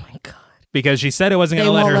 Oh, my God. Because she said it wasn't going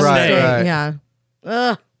to let won't her let stay. Right. Yeah.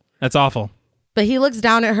 Ugh. That's awful. But he looks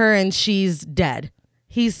down at her and she's dead.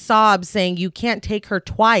 He sobs, saying, "You can't take her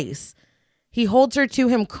twice." He holds her to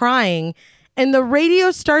him crying, and the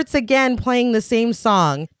radio starts again playing the same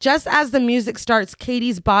song. Just as the music starts,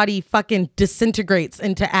 Katie's body fucking disintegrates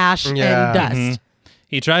into ash and dust.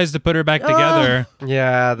 He tries to put her back together,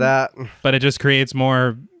 Yeah, that. but it just creates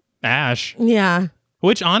more ash. Yeah.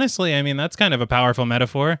 Which, honestly, I mean, that's kind of a powerful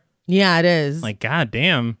metaphor. Yeah, it is. Like, god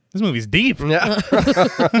damn, this movie's deep. Yeah.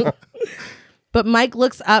 But Mike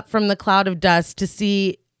looks up from the cloud of dust to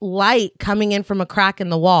see light coming in from a crack in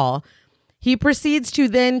the wall. He proceeds to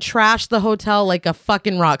then trash the hotel like a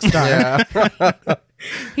fucking rock star. Yeah.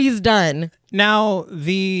 He's done. Now,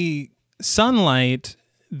 the sunlight,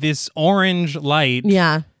 this orange light,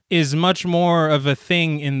 Yeah. is much more of a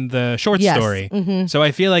thing in the short Yes. story. So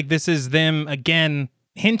I feel like this is them, again,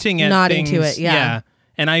 hinting at Nodding to things. it, yeah.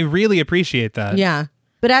 And I really appreciate that. Yeah.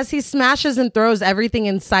 But as he smashes and throws everything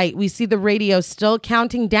in sight, we see the radio still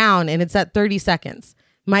counting down, and it's at 30 seconds.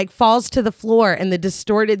 Mike falls to the floor and the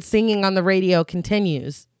distorted singing on the radio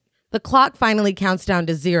continues. The clock finally counts down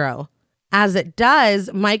to 0. As it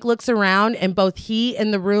does, Mike looks around and both he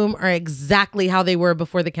and the room are exactly how they were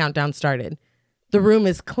before the countdown started. The room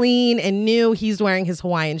is clean and new. He's wearing his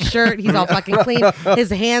Hawaiian shirt. He's all fucking clean.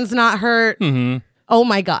 His hand's not hurt. Oh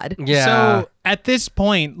my God. Yeah. So at this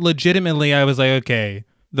point, legitimately, I was like, okay,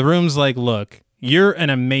 the room's like, look, you're an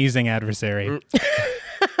amazing adversary.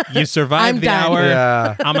 You survived I'm the done. hour.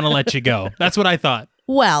 Yeah. I'm going to let you go. That's what I thought.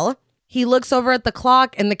 Well, he looks over at the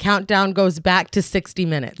clock and the countdown goes back to 60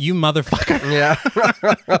 minutes. You motherfucker. Yeah.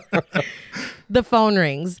 The phone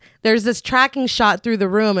rings. There's this tracking shot through the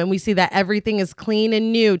room and we see that everything is clean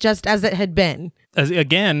and new, just as it had been.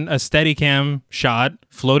 Again, a Steadicam shot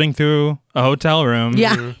floating through a hotel room.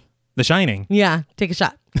 Yeah. The Shining. Yeah. Take a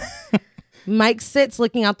shot. Mike sits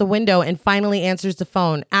looking out the window and finally answers the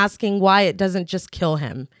phone, asking why it doesn't just kill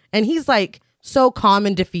him. And he's like so calm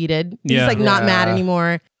and defeated. He's Yeah. like not mad Yeah.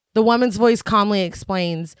 anymore. The woman's voice calmly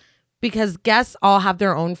explains, because guests all have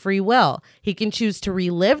their own free will. He can choose to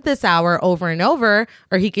relive this hour over and over,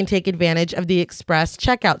 or he can take advantage of the express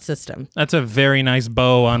checkout system. That's a very nice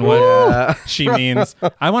bow on what she means.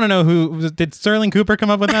 I want to know did Sterling Cooper come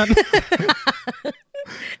up with that?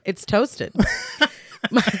 It's toasted.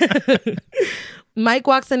 Mike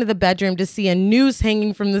walks into the bedroom to see a noose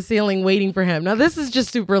hanging from the ceiling waiting for him. Now, this is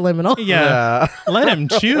just superliminal. Yeah. Let him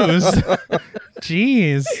choose.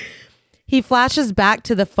 Jeez. He flashes back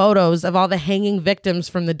to the photos of all the hanging victims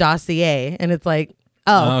from the dossier, and it's like,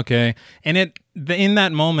 oh. Okay. And in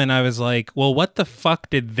that moment, I was like, well, what the fuck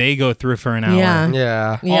did they go through for an hour?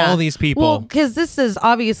 Yeah. Yeah. All these people. Well, because this is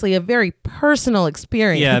obviously a very personal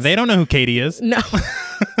experience. Yeah, they don't know who Katie is. No.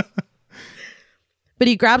 But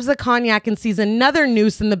he grabs the cognac and sees another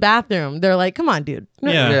noose in the bathroom. They're like, come on, dude.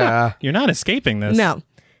 Yeah. Yeah. You're not escaping this. No.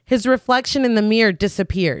 His reflection in the mirror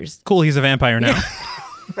disappears. Cool, he's a vampire now.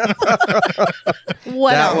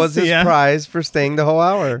 What That else? was his Yeah. prize for staying the whole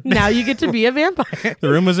hour. Now you get to be a vampire. The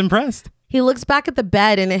room was impressed. He looks back at the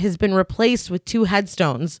bed and it has been replaced with 2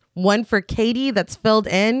 headstones. One for Katie that's filled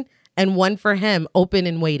in and one for him open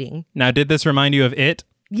and waiting. Now, did this remind you of It?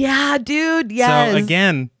 Yeah, dude. Yes. So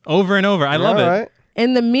again, over and over. I love All it. right.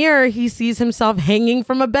 In the mirror, he sees himself hanging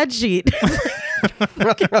from a bedsheet.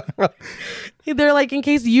 They're like, in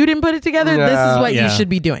case you didn't put it together, this is what Yeah. you should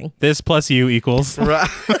be doing. This plus you equals. Right.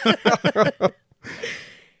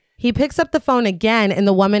 He picks up the phone again and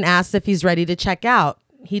the woman asks if he's ready to check out.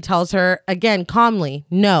 He tells her again calmly,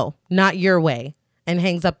 no, not your way, and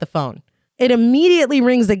hangs up the phone. It immediately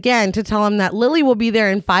rings again to tell him that Lily will be there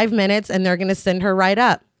in 5 minutes and they're going to send her right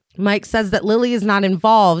up. Mike says that Lily is not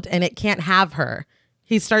involved and it can't have her.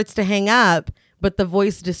 He starts to hang up, but the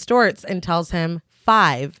voice distorts and tells him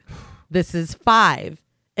 5. This is 5.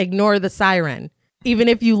 Ignore the siren. Even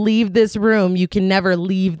if you leave this room, you can never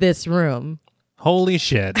leave this room. Holy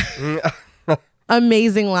shit.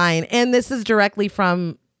 Amazing line. And this is directly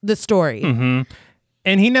from the story.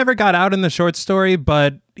 And he never got out in the short story,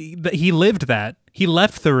 but he lived that. He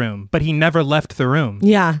left the room, but he never left the room.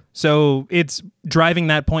 Yeah. So it's driving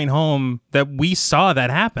that point home that we saw that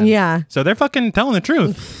happen. Yeah. So they're fucking telling the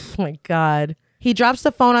truth. Oh my God. He drops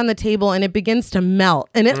the phone on the table and it begins to melt.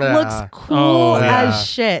 And it looks cool as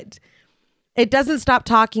shit. It doesn't stop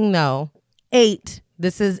talking though. 8.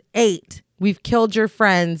 This is 8. We've killed your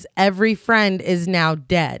friends. Every friend is now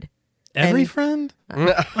dead. Every friend?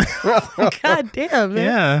 God damn, man.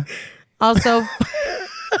 Yeah. Also,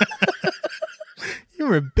 You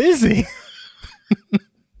were busy.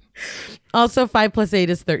 also 5 plus 8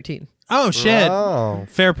 is 13. Oh, shit. Oh.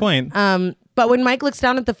 Fair point. But when Mike looks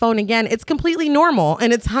down at the phone again, it's completely normal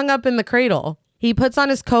and it's hung up in the cradle. He puts on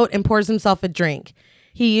his coat and pours himself a drink.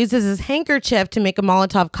 He uses his handkerchief to make a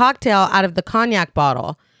Molotov cocktail out of the cognac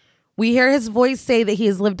bottle. We hear his voice say that he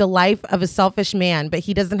has lived a life of a selfish man, but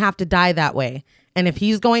he doesn't have to die that way. And if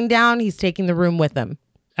he's going down, he's taking the room with him.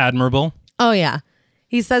 Admirable. Oh, yeah.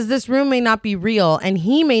 He says this room may not be real, and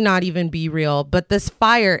he may not even be real, but this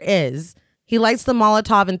fire is. He lights the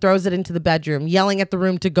Molotov and throws it into the bedroom, yelling at the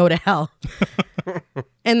room to go to hell.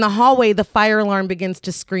 In the hallway, the fire alarm begins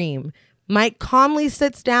to scream. Mike calmly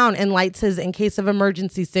sits down and lights his in case of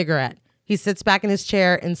emergency cigarette. He sits back in his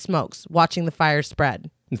chair and smokes, watching the fire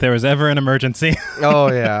spread. If there was ever an emergency,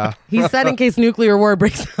 Oh, yeah. He said in case nuclear war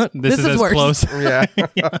breaks out. this is as worse. close. Yeah.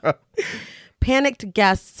 Panicked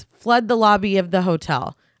guests flood the lobby of the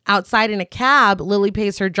hotel. Outside in a cab, Lily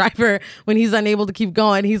pays her driver when he's unable to keep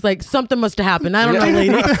going. He's like, something must have happened. I don't know,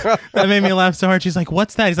 lady. That made me laugh so hard. She's like,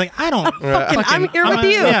 what's that? He's like, I don't fucking, I'm here with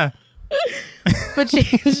you. Yeah. But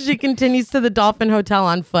she continues to the Dolphin Hotel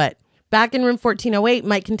on foot. Back in room 1408,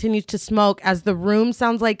 Mike continues to smoke as the room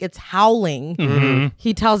sounds like it's howling. Mm-hmm.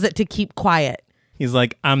 He tells it to keep quiet. He's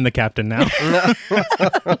like, I'm the captain now.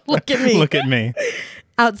 Look at me. Look at me.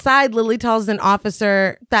 Outside, Lily tells an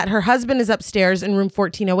officer that her husband is upstairs in room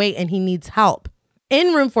 1408 and he needs help. In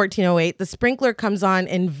room 1408, the sprinkler comes on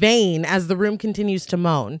in vain as the room continues to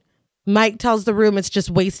moan. Mike tells the room it's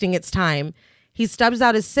just wasting its time. He stubs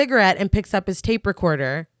out his cigarette and picks up his tape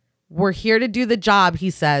recorder. We're here to do the job, he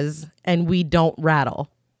says, and we don't rattle.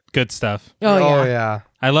 Good stuff. Oh, yeah.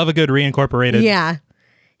 I love a good reincorporated. Yeah.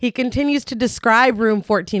 He continues to describe room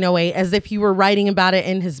 1408 as if he were writing about it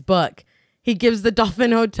in his book. He gives the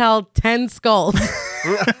Dolphin Hotel 10 skulls,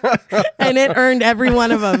 and it earned every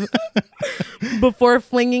one of them before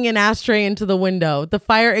flinging an ashtray into the window. The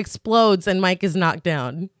fire explodes, and Mike is knocked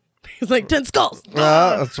down. He's like, 10 skulls.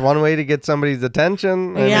 That's one way to get somebody's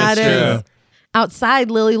attention. Yeah, it it's is. true. Outside,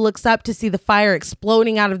 Lily looks up to see the fire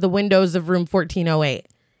exploding out of the windows of room 1408.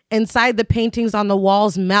 Inside, the paintings on the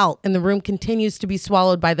walls melt, and the room continues to be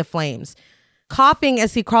swallowed by the flames. Coughing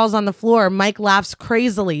as he crawls on the floor, Mike laughs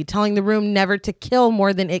crazily, telling the room never to kill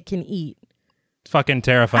more than it can eat. Fucking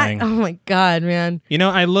terrifying. Oh my God, man. You know,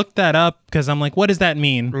 I looked that up because I'm like, what does that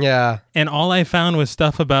mean? Yeah. And all I found was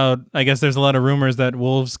stuff about, I guess there's a lot of rumors that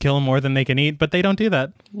wolves kill more than they can eat, but they don't do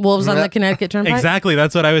that. Wolves on the Connecticut Turnpike? Exactly.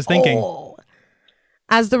 That's what I was thinking. Oh.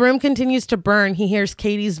 As the room continues to burn, he hears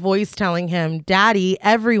Katie's voice telling him, Daddy,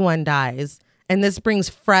 everyone dies. And this brings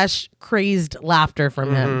fresh, crazed laughter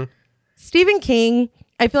from him. Stephen King,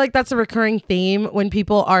 I feel like that's a recurring theme. When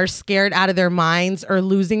people are scared out of their minds or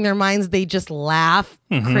losing their minds, they just laugh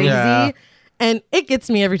crazy. Yeah. And it gets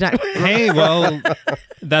me every time. Hey, well,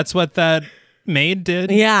 that's what that maid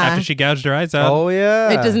did Yeah. after she gouged her eyes out. Oh,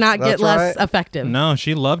 yeah. It does not get That's less right. effective. No,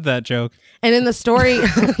 she loved that joke. And in the story,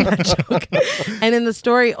 and in the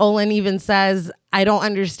story, Olin even says, I don't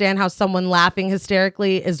understand how someone laughing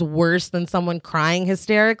hysterically is worse than someone crying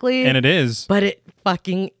hysterically. And it is. But it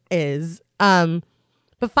fucking is.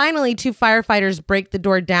 But finally, 2 firefighters break the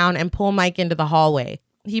door down and pull Mike into the hallway.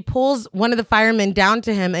 He pulls one of the firemen down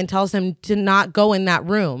to him and tells him to not go in that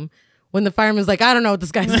room. When the fireman's like, I don't know what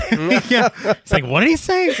this guy's saying. Yeah. It's like, what did he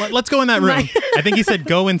say? Let's go in that room. I think he said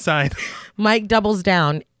go inside. Mike doubles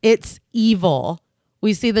down. It's evil.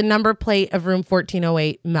 We see the number plate of room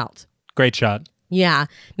 1408 melt. Great shot. Yeah.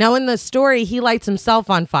 Now in the story, he lights himself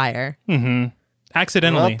on fire.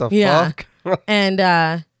 Accidentally. What the Yeah. fuck?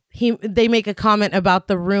 And they make a comment about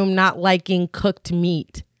the room not liking cooked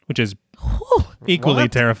meat. Which is equally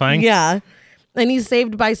terrifying. Yeah. And he's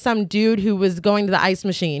saved by some dude who was going to the ice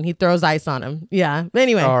machine. He throws ice on him. Yeah.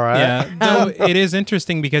 Anyway. All right. Yeah. Though it is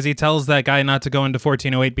interesting because he tells that guy not to go into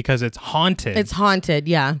 1408 because it's haunted. It's haunted.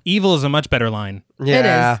 Yeah. Evil is a much better line.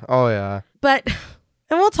 Yeah. is. Oh, yeah. But,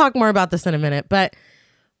 and we'll talk more about this in a minute, but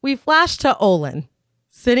we flash to Olin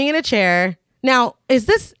sitting in a chair. Now, is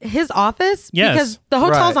this his office? Yes. Because the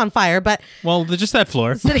hotel's Right. on fire, but Well, just that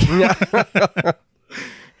floor. sitting,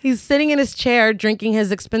 He's sitting in his chair drinking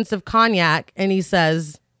his expensive cognac, and he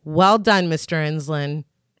says, "Well done, Mr. Insland.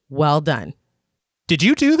 Well done." Did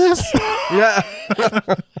you do this? Yeah.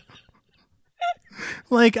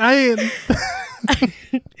 Like, I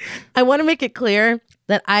want to make it clear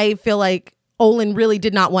that I feel like Olin really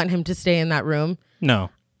did not want him to stay in that room No.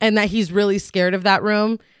 and that he's really scared of that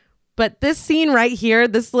room. But this scene right here,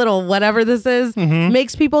 this little whatever this is,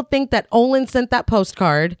 makes people think that Olin sent that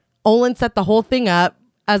postcard. Olin set the whole thing up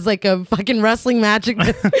as like a fucking wrestling match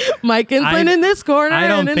against Mike Insland in this corner. I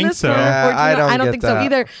don't and in think this so. corner. Yeah, I don't I don't get think so that.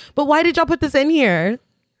 either. But why did y'all put this in here?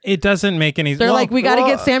 It doesn't make any sense. They're like, we got to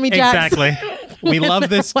get Sammy Jackson. Exactly. We love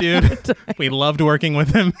this dude. We loved working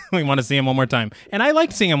with him. We want to see him one more time. And I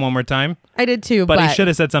liked seeing him one more time, I did too, but he should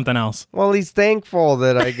have said something else. Well, he's thankful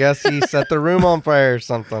that I guess he set the room on fire or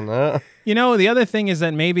something. Huh? You know, the other thing is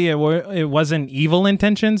that maybe it wasn't evil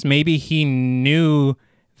intentions. Maybe he knew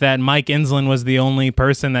that Mike Insland was the only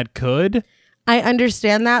person that could. I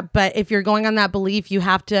understand that, but if you're going on that belief, you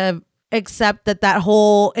have to accept that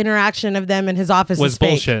whole interaction of them in his office Was is fake.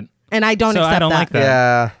 bullshit. And I don't So accept I don't that. like that.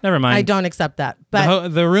 Yeah. Never mind. I don't accept that. But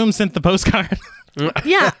The room sent the postcard.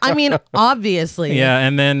 yeah, I mean, obviously. Yeah,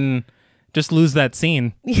 and then just lose that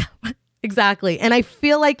scene. Yeah, exactly. And I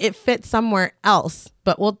feel like it fits somewhere else.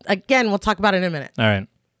 But we'll talk about it in a minute. All right.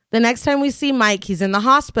 The next time we see Mike, he's in the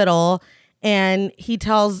hospital and he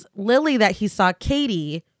tells Lily that he saw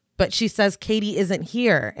Katie, but she says Katie isn't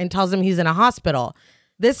here and tells him he's in a hospital.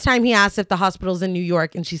 This time he asks if the hospital's in New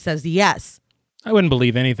York and she says yes. I wouldn't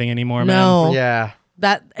believe anything anymore, man. No. Yeah.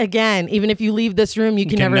 That, again, even if you leave this room, you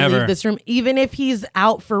can never leave this room. Even if he's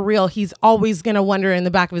out for real, he's always going to wonder in the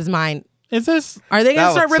back of his mind, Is this? are they going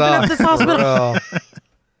to That start would ripping up suck. this hospital? Bro.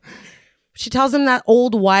 She tells him that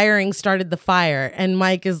old wiring started the fire. And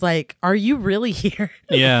Mike is like, are you really here?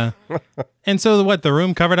 Yeah. And so what, the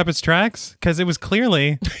room covered up its tracks? Because it was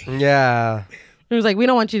clearly... Yeah. He was like, we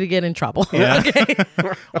don't want you to get in trouble. Yeah. Okay.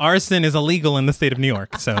 Arson is illegal in the state of New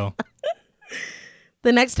York, so...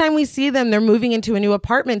 The next time we see them, they're moving into a new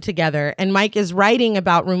apartment together. And Mike is writing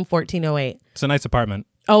about room 1408. It's a nice apartment.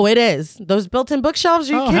 Oh, it is. Those built-in bookshelves,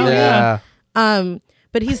 are you kidding hell me? Yeah.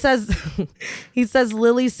 But he says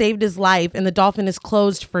Lily saved his life and the dolphin is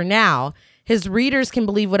closed for now. His readers can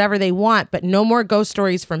believe whatever they want, but no more ghost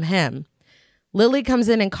stories from him. Lily comes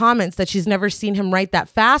in and comments that she's never seen him write that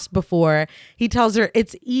fast before. He tells her,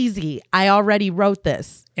 it's easy. I already wrote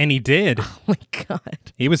this. And he did. Oh my God.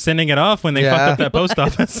 He was sending it off when they Yeah. fucked up that post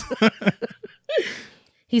office.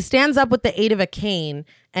 He stands up with the aid of a cane,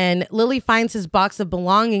 and Lily finds his box of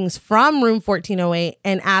belongings from room 1408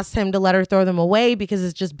 and asks him to let her throw them away because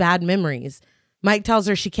it's just bad memories. Mike tells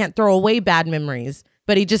her she can't throw away bad memories,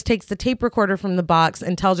 but he just takes the tape recorder from the box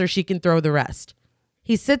and tells her she can throw the rest.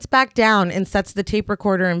 He sits back down and sets the tape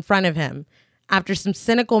recorder in front of him. After some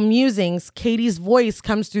cynical musings, Katie's voice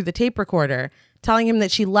comes through the tape recorder, telling him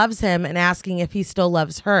that she loves him and asking if he still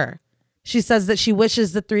loves her. She says that she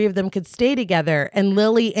wishes the three of them could stay together, and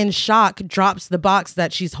Lily, in shock, drops the box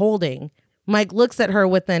that she's holding. Mike looks at her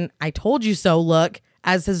with an "I told you so" look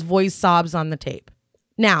as his voice sobs on the tape.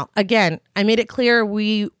 Now, again, I made it clear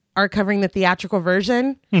we are covering the theatrical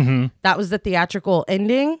version. Mm-hmm. That was the theatrical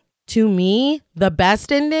ending. To me, the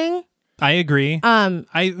best ending. I agree.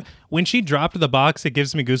 When she dropped the box, it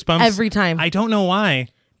gives me goosebumps. Every time. I don't know why,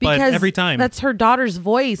 but Because every time. that's her daughter's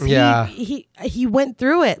voice. Yeah. He went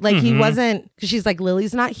through it. Like he wasn't, because she's like,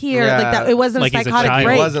 Lily's not here. Yeah. Like that. It wasn't Like a he's a psychotic child.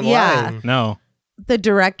 break. He wasn't yeah. lying. No. The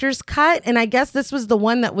director's cut, and I guess this was the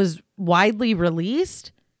one that was widely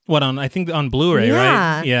released. What, I think on Blu-ray,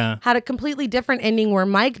 Yeah. right? Yeah. Had a completely different ending where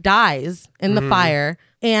Mike dies in the fire,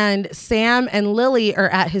 and Sam and Lily are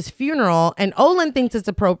at his funeral, and Olin thinks it's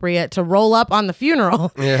appropriate to roll up on the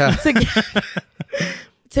funeral Yeah.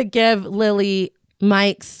 to give Lily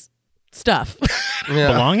Mike's stuff.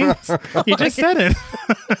 Yeah. Belongings? You just said it.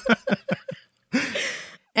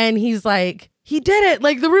 And he's like, he did it.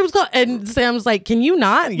 Like the room's closed. And Sam's like, can you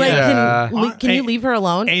not? Like, Yeah. can you leave her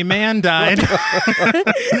alone? A man died.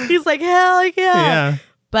 He's like, hell yeah. Yeah.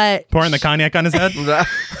 But Pouring the cognac on his head.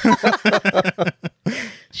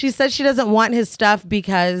 she says she doesn't want his stuff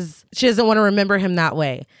because she doesn't want to remember him that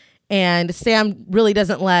way. And Sam really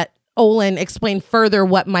doesn't let Olin explain further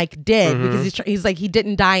what Mike did because he's like, he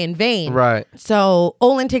didn't die in vain. Right. So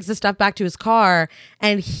Olin takes the stuff back to his car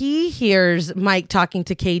and he hears Mike talking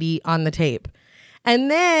to Katie on the tape. And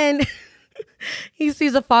then he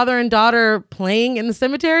sees a father and daughter playing in the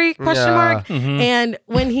cemetery, question mark. And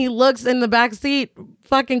when he looks in the back seat,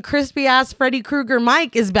 fucking crispy ass Freddy Krueger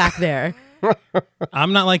Mike is back there.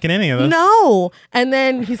 I'm not liking any of this. No. And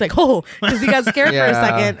then he's like, oh, because he got scared for a Yeah.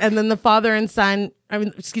 second. And then the father and son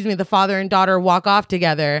the father and daughter walk off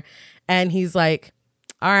together, and he's like,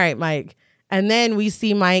 all right, Mike. And then we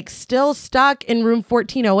see Mike still stuck in room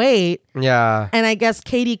 1408. Yeah. And I guess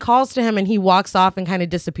Katie calls to him and he walks off and kind of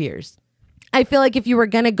disappears. I feel like if you were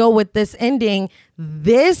going to go with this ending,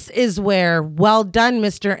 this is where well done,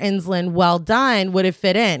 Mr. Insland, well done would have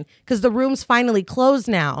fit in. Because the room's finally closed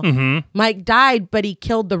now. Mike died, but he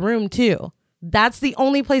killed the room too. That's the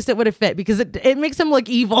only place it would have fit because it makes him look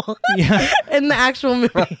evil in the actual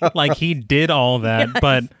movie. Like he did all that,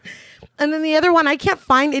 but... And then the other one, I can't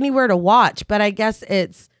find anywhere to watch, but I guess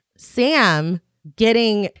it's Sam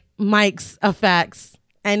getting Mike's effects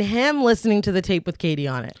and him listening to the tape with Katie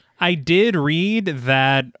on it. I did read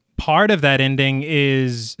that part of that ending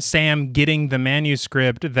is Sam getting the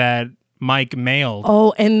manuscript that Mike mailed.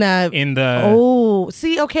 Oh,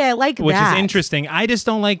 see, okay, I like which that. Which is interesting. I just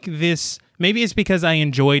don't like this. Maybe it's because I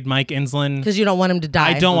enjoyed Mike Insland. Because you don't want him to die.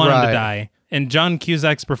 I don't want him to die. And John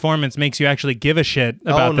Cusack's performance makes you actually give a shit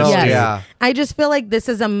about this dude. Yeah. I just feel like this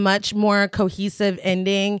is a much more cohesive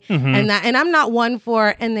ending. And I'm not one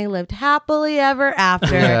for, and they lived happily ever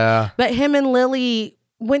after. Yeah. But him and Lily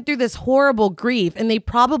went through this horrible grief, and they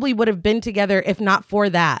probably would have been together if not for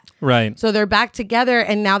that. Right. So they're back together,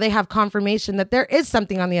 and now they have confirmation that there is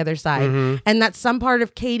something on the other side. And that some part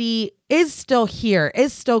of Katie is still here,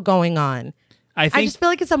 is still going on. I just feel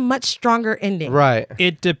like it's a much stronger ending. Right.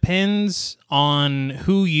 It depends on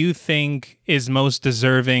who you think is most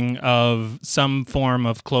deserving of some form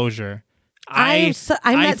of closure. I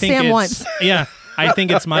met Sam once. Yeah. I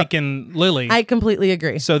think it's Mike and Lily. I completely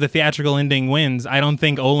agree. So the theatrical ending wins. I don't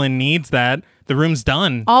think Olin needs that. The room's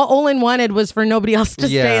done. All Olin wanted was for nobody else to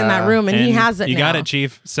stay in that room, and he has it now. You got it,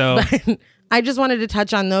 Chief. So I just wanted to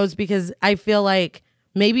touch on those because I feel like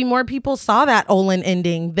maybe more people saw that Olin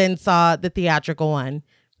ending than saw the theatrical one.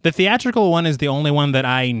 The theatrical one is the only one that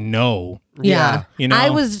I know. Yeah. You know? I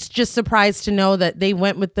was just surprised to know that they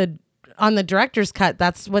went with on the director's cut.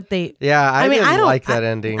 That's what they... Yeah, I didn't like that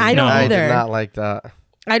ending. I don't either. I did not like that.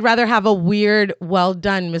 I'd rather have a weird, well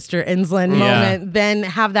done, Mr. Insland moment than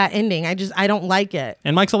have that ending. I don't like it.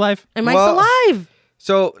 And Mike's alive. And Mike's alive.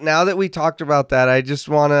 So now that we talked about that, I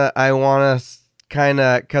want to kind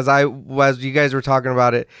of, because as you guys were talking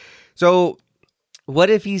about it, so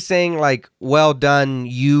what if he's saying like, well done,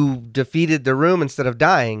 you defeated the room instead of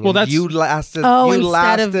dying? Well, that's... You lasted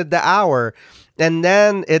the hour. And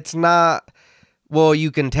then it's not, well, you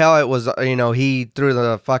can tell it was, he threw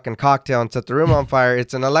the fucking cocktail and set the room on fire.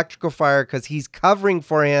 It's an electrical fire because he's covering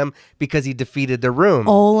for him because he defeated the room.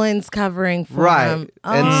 Olin's covering for him.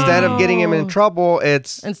 Instead of getting him in trouble,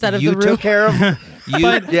 instead of you the room. took care of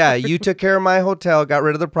you took care of my hotel, got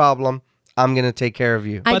rid of the problem. I'm gonna take care of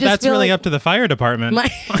you. But that's really up to the fire department.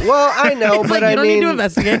 Well, I know, but you don't need to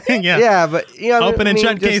investigate. Yeah, but open and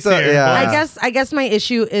shut case here. Yeah. I guess my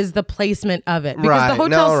issue is the placement of it because the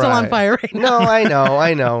hotel's still on fire right now. No,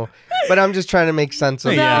 I know, but I'm just trying to make sense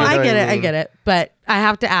of it. No, I get it. But I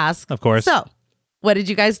have to ask, of course. So, what did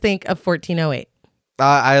you guys think of 1408?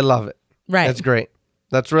 I love it. Right, it's great.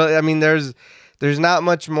 That's really. I mean, there's not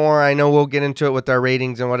much more. I know we'll get into it with our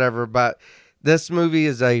ratings and whatever, but this movie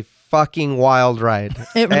is a fucking wild ride.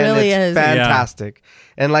 It really is fantastic.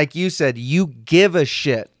 Yeah. And like you said, you give a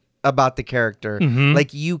shit about the character.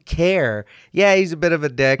 Like you care. Yeah, he's a bit of a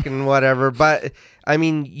dick and whatever, but I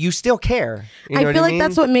mean, you still care. I feel like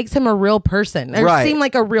that's what makes him a real person. Or seem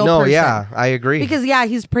like a real person. No, yeah, I agree. Because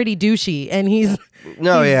he's pretty douchey and he's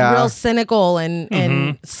real cynical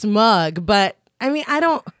and smug. But I mean, I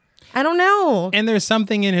don't know. And there's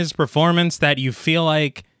something in his performance that you feel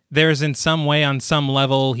like there's in some way, on some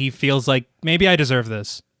level, he feels like maybe I deserve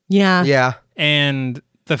this. Yeah. Yeah. And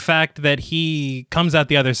the fact that he comes out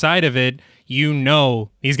the other side of it, he's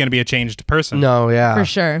going to be a changed person. No, yeah. For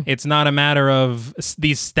sure. It's not a matter of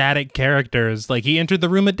these static characters. Like, he entered the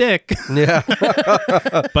room a dick. Yeah.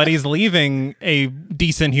 But he's leaving a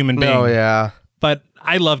decent human being. Oh, yeah. But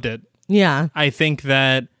I loved it. Yeah. I think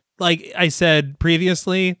that, like I said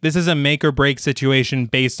previously, this is a make or break situation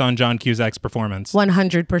based on John Cusack's performance.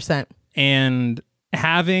 100%. And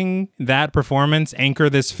having that performance anchor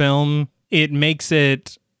this film, it makes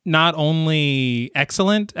it not only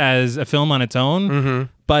excellent as a film on its own,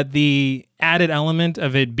 but the added element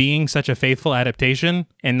of it being such a faithful adaptation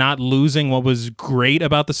and not losing what was great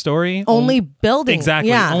about the story. Only building. Exactly.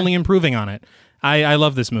 Yeah. Only improving on it. I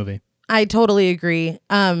love this movie. I totally agree.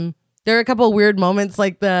 There are a couple of weird moments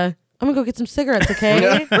like I'm gonna go get some cigarettes,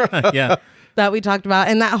 okay? Yeah. That we talked about.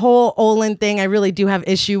 And that whole Olin thing, I really do have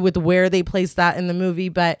issue with where they place that in the movie.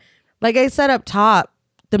 But like I said up top,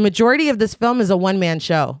 the majority of this film is a one-man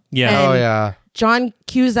show. Yeah. And oh, yeah. John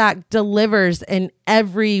Cusack delivers in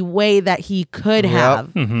every way that he could have.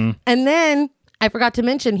 Mm-hmm. And then I forgot to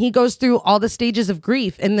mention, he goes through all the stages of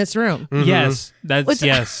grief in this room. Mm-hmm. Yes,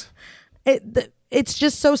 yes. It's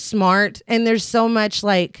just so smart, and there's so much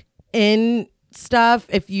like in stuff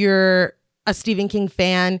if you're a Stephen King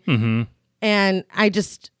fan. Mm-hmm. And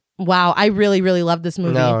wow, I really, really love this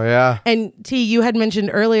movie. No, yeah. And T, you had mentioned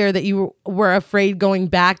earlier that you were afraid going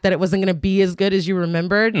back that it wasn't going to be as good as you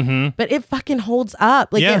remembered. Mm-hmm. But it fucking holds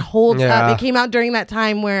up. Like, Yeah. it holds Yeah. up. It came out during that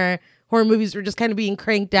time where horror movies were just kind of being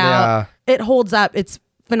cranked out. Yeah. It holds up. It's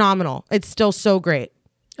phenomenal. It's still so great.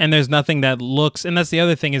 And there's nothing that looks, and that's the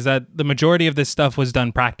other thing, is that the majority of this stuff was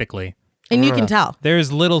done practically. And you can tell.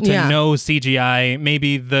 There's little to Yeah. no CGI,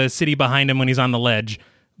 maybe the city behind him when he's on the ledge.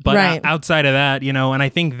 But Right. outside of that, you know, and I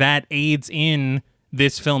think that aids in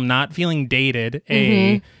this film not feeling dated,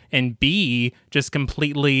 A, and B, just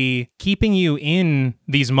completely keeping you in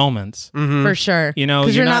these moments. For sure. You know,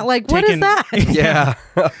 because you're not like, what is taking- that? Yeah.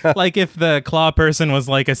 Like if the claw person was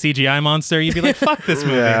like a CGI monster, you'd be like, fuck this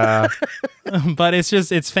movie. Yeah. But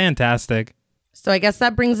it's fantastic. So I guess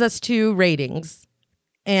that brings us to ratings.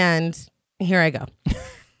 And here I go.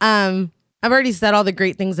 I've already said all the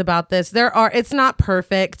great things about this. It's not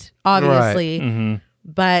perfect, obviously, Mm-hmm.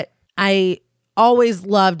 but I always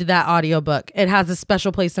loved that audiobook. It has a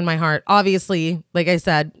special place in my heart. Obviously, like I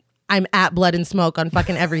said, I'm at Blood and Smoke on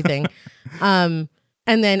fucking everything. And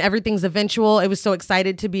then Everything's Eventual. I was so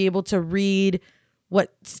excited to be able to read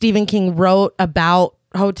what Stephen King wrote about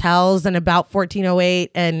hotels and about 1408,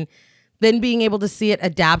 and then being able to see it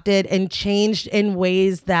adapted and changed in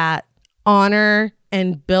ways that honor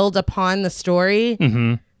and build upon the story.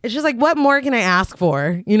 Mm-hmm. It's just like, what more can I ask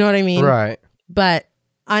for? You know what I mean? Right. But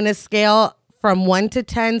on a scale from 1 to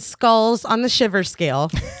 10 skulls on the shiver scale,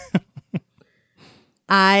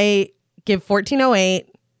 I give 1408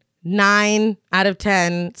 9 out of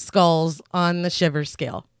 10 skulls on the shiver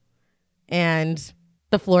scale. And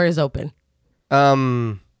the floor is open.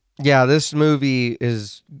 Yeah, this movie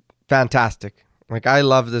is fantastic. Like, I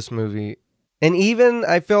love this movie. And even,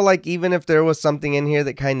 I feel like even if there was something in here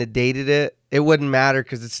that kind of dated it, it wouldn't matter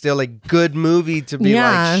because it's still a good movie to be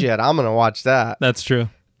Yeah. like, shit, I'm going to watch that. That's true.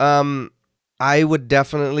 I would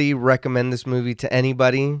definitely recommend this movie to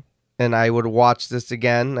anybody, and I would watch this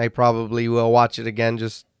again. I probably will watch it again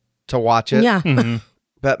just to watch it. Yeah. Mm-hmm.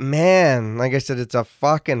 But man, like I said, it's a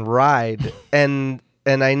fucking ride. and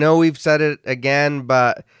I know we've said it again,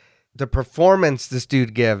 but the performance this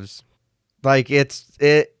dude gives, like it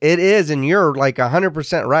is, and you're like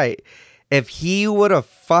 100% right. If he would have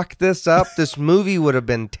fucked this up, this movie would have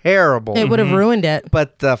been terrible. It would have ruined it.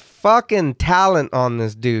 But the fucking talent on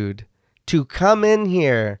this dude to come in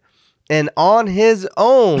here and on his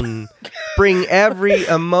own bring every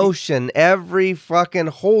emotion, every fucking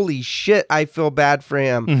holy shit, I feel bad for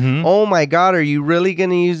him. Mhm. Oh my God, are you really going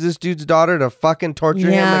to use this dude's daughter to fucking torture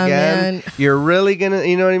Yeah, him again? man. You're really going to,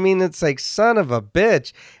 you know what I mean? It's like, son of a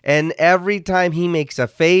bitch. And every time he makes a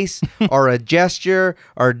face or a gesture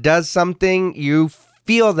or does something, you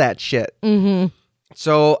feel that shit. Mm-hmm.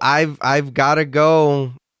 So I've got to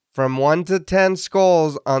go from 1 to 10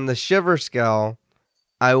 skulls on the shiver scale.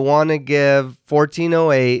 I want to give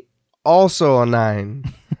 1408 also a 9.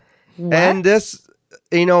 And this,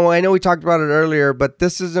 you know, I know we talked about it earlier, but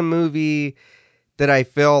this is a movie that I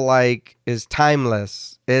feel like is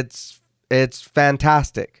timeless. It's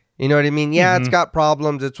fantastic. You know what I mean? Yeah, it's got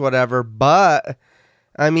problems, it's whatever, but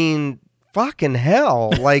I mean, fucking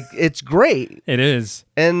hell, like it's great. It is.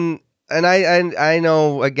 And I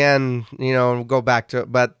know, again, you know, go back to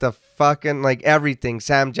it, but the fucking, like, everything,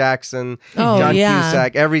 Sam Jackson, Oh, John yeah.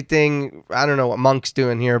 Cusack, everything, I don't know what Monk's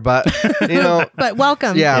doing here, but, you know, But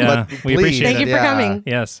welcome. yeah, Yeah, but we please, appreciate Thank you for yeah. coming.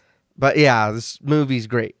 Yes. But yeah, this movie's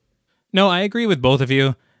great. No, I agree with both of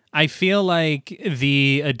you. I feel like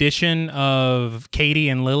the addition of Katie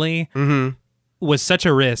and Lily was such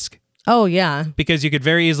a risk Oh, yeah. because you could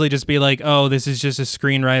very easily just be like, oh, this is just a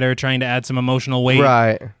screenwriter trying to add some emotional weight.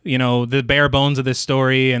 Right. You know, the bare bones of this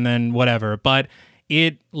story and then whatever. But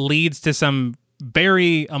it leads to some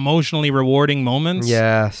very emotionally rewarding moments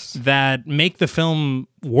Yes. that make the film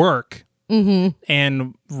work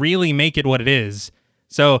and really make it what it is.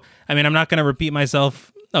 So, I mean, I'm not going to repeat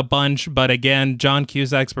myself a bunch, but again, John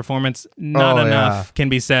Cusack's performance, not Oh, enough can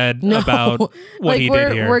be said No. about what like he we're,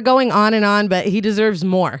 did here. We're going on and on, but he deserves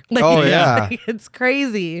more. Like, Oh, it's yeah. like, it's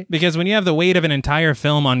crazy. Because when you have the weight of an entire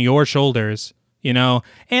film on your shoulders, you know,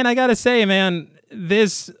 and I gotta say, man,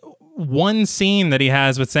 this one scene that he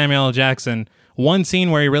has with Samuel L. Jackson, one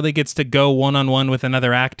scene where he really gets to go one-on-one with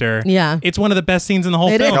another actor. Yeah. It's one of the best scenes in the whole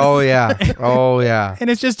film. Oh, yeah. Oh, yeah. And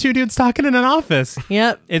it's just two dudes talking in an office.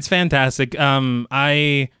 Yep. It's fantastic.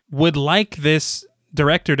 I would like this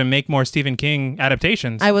director to make more Stephen King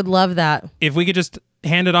adaptations. I would love that. If we could just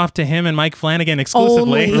hand it off to him and Mike Flanagan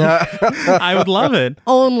exclusively, I would love it.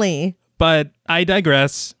 Only. But I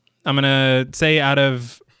digress. I'm going to say out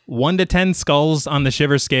of 1 to 10 skulls on the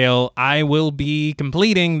Shiver scale, I will be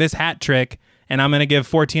completing this hat trick, and I'm going to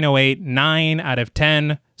give 1408 9 out of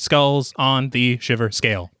 10 skulls on the Shiver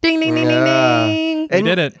scale. Ding, ding, ding, ding, ding. We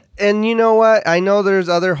did it. And you know what? I know there's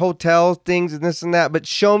other hotel things and this and that, but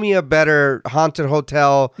show me a better haunted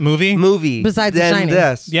hotel movie besides The than Shining.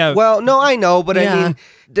 this. Yeah. Well, no, I know, but Yeah. I mean,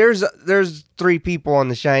 there's 3 people on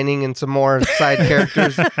The Shining and some more side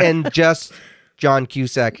characters, and just John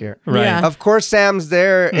Cusack here. Right. Yeah. Of course, Sam's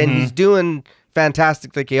there, and he's doing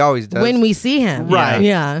fantastic like he always does. When we see him. Right.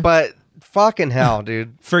 Yeah. But fucking hell,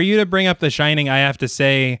 dude. For you to bring up The Shining, I have to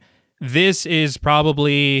say this is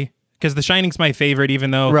probably, because The Shining's my favorite, even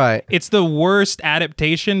though it's the worst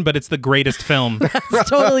adaptation, but it's the greatest film. It's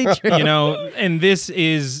totally true. You know, and this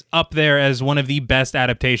is up there as one of the best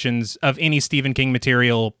adaptations of any Stephen King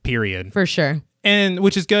material, period. For sure. And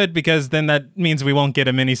which is good, because then that means we won't get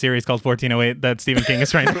a miniseries called 1408 that Stephen King is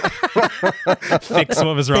trying to fix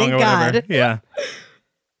what was wrong Thank or whatever. God. Yeah.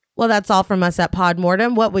 Well, that's all from us at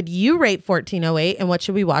Podmortem. What would you rate 1408 and what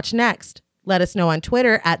should we watch next? Let us know on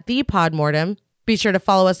Twitter at @ThePodmortem. Be sure to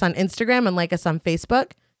follow us on Instagram and like us on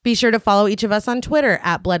Facebook. Be sure to follow each of us on Twitter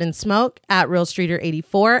at Blood and Smoke, at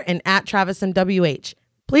RealStreeter84, and at TravisMWH.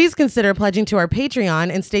 Please consider pledging to our Patreon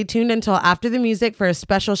and stay tuned until after the music for a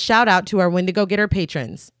special shout out to our Wendigo Getter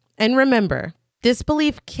patrons. And remember,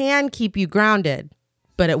 disbelief can keep you grounded,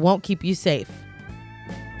 but it won't keep you safe.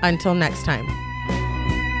 Until next time.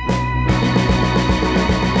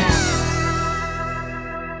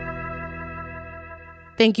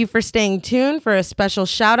 Thank you for staying tuned for a special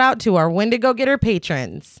shout out to our Wendigo Getter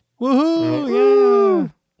patrons. Woohoo!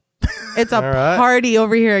 Yeah. It's a All right. party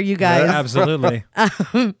over here, you guys. Absolutely.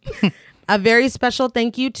 A very special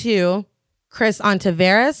thank you to Chris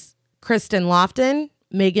Ontiveros, Kristen Lofton,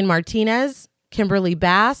 Megan Martinez, Kimberly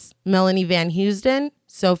Bass, Melanie Van Houston,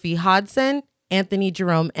 Sophie Hodson, Anthony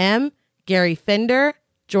Jerome M., Gary Fender,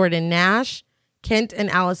 Jordan Nash, Kent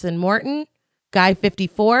and Allison Morton, Guy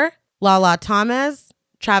 54, Lala Thomas,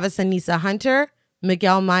 Travis and Nisa Hunter,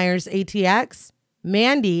 Miguel Myers ATX,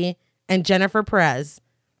 Mandy, and Jennifer Perez.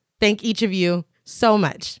 Thank each of you so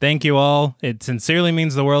much. Thank you all. It sincerely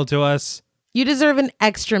means the world to us. You deserve an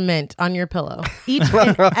extra mint on your pillow. Each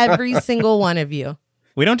and every single one of you.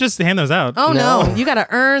 We don't just hand those out. Oh, No. no. You got to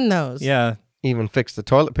earn those. Yeah. Even fix the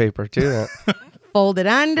toilet paper, too. Fold it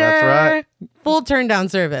under. That's right. Full turn down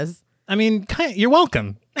service. I mean, you're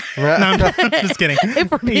welcome. No, I'm just kidding.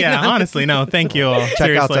 If we're being honest. Honestly, no. Thank you all.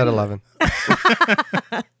 Check outs Seriously. at 11.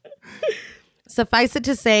 Suffice it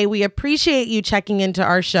to say, we appreciate you checking into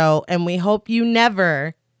our show and we hope you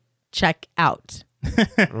never check out.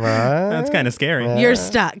 Right? That's kind of scary. You're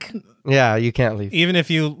stuck. Yeah, you can't leave. Even if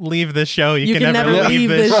you leave this show, you can never leave leave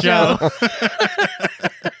this this show.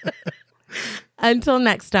 Until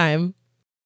next time.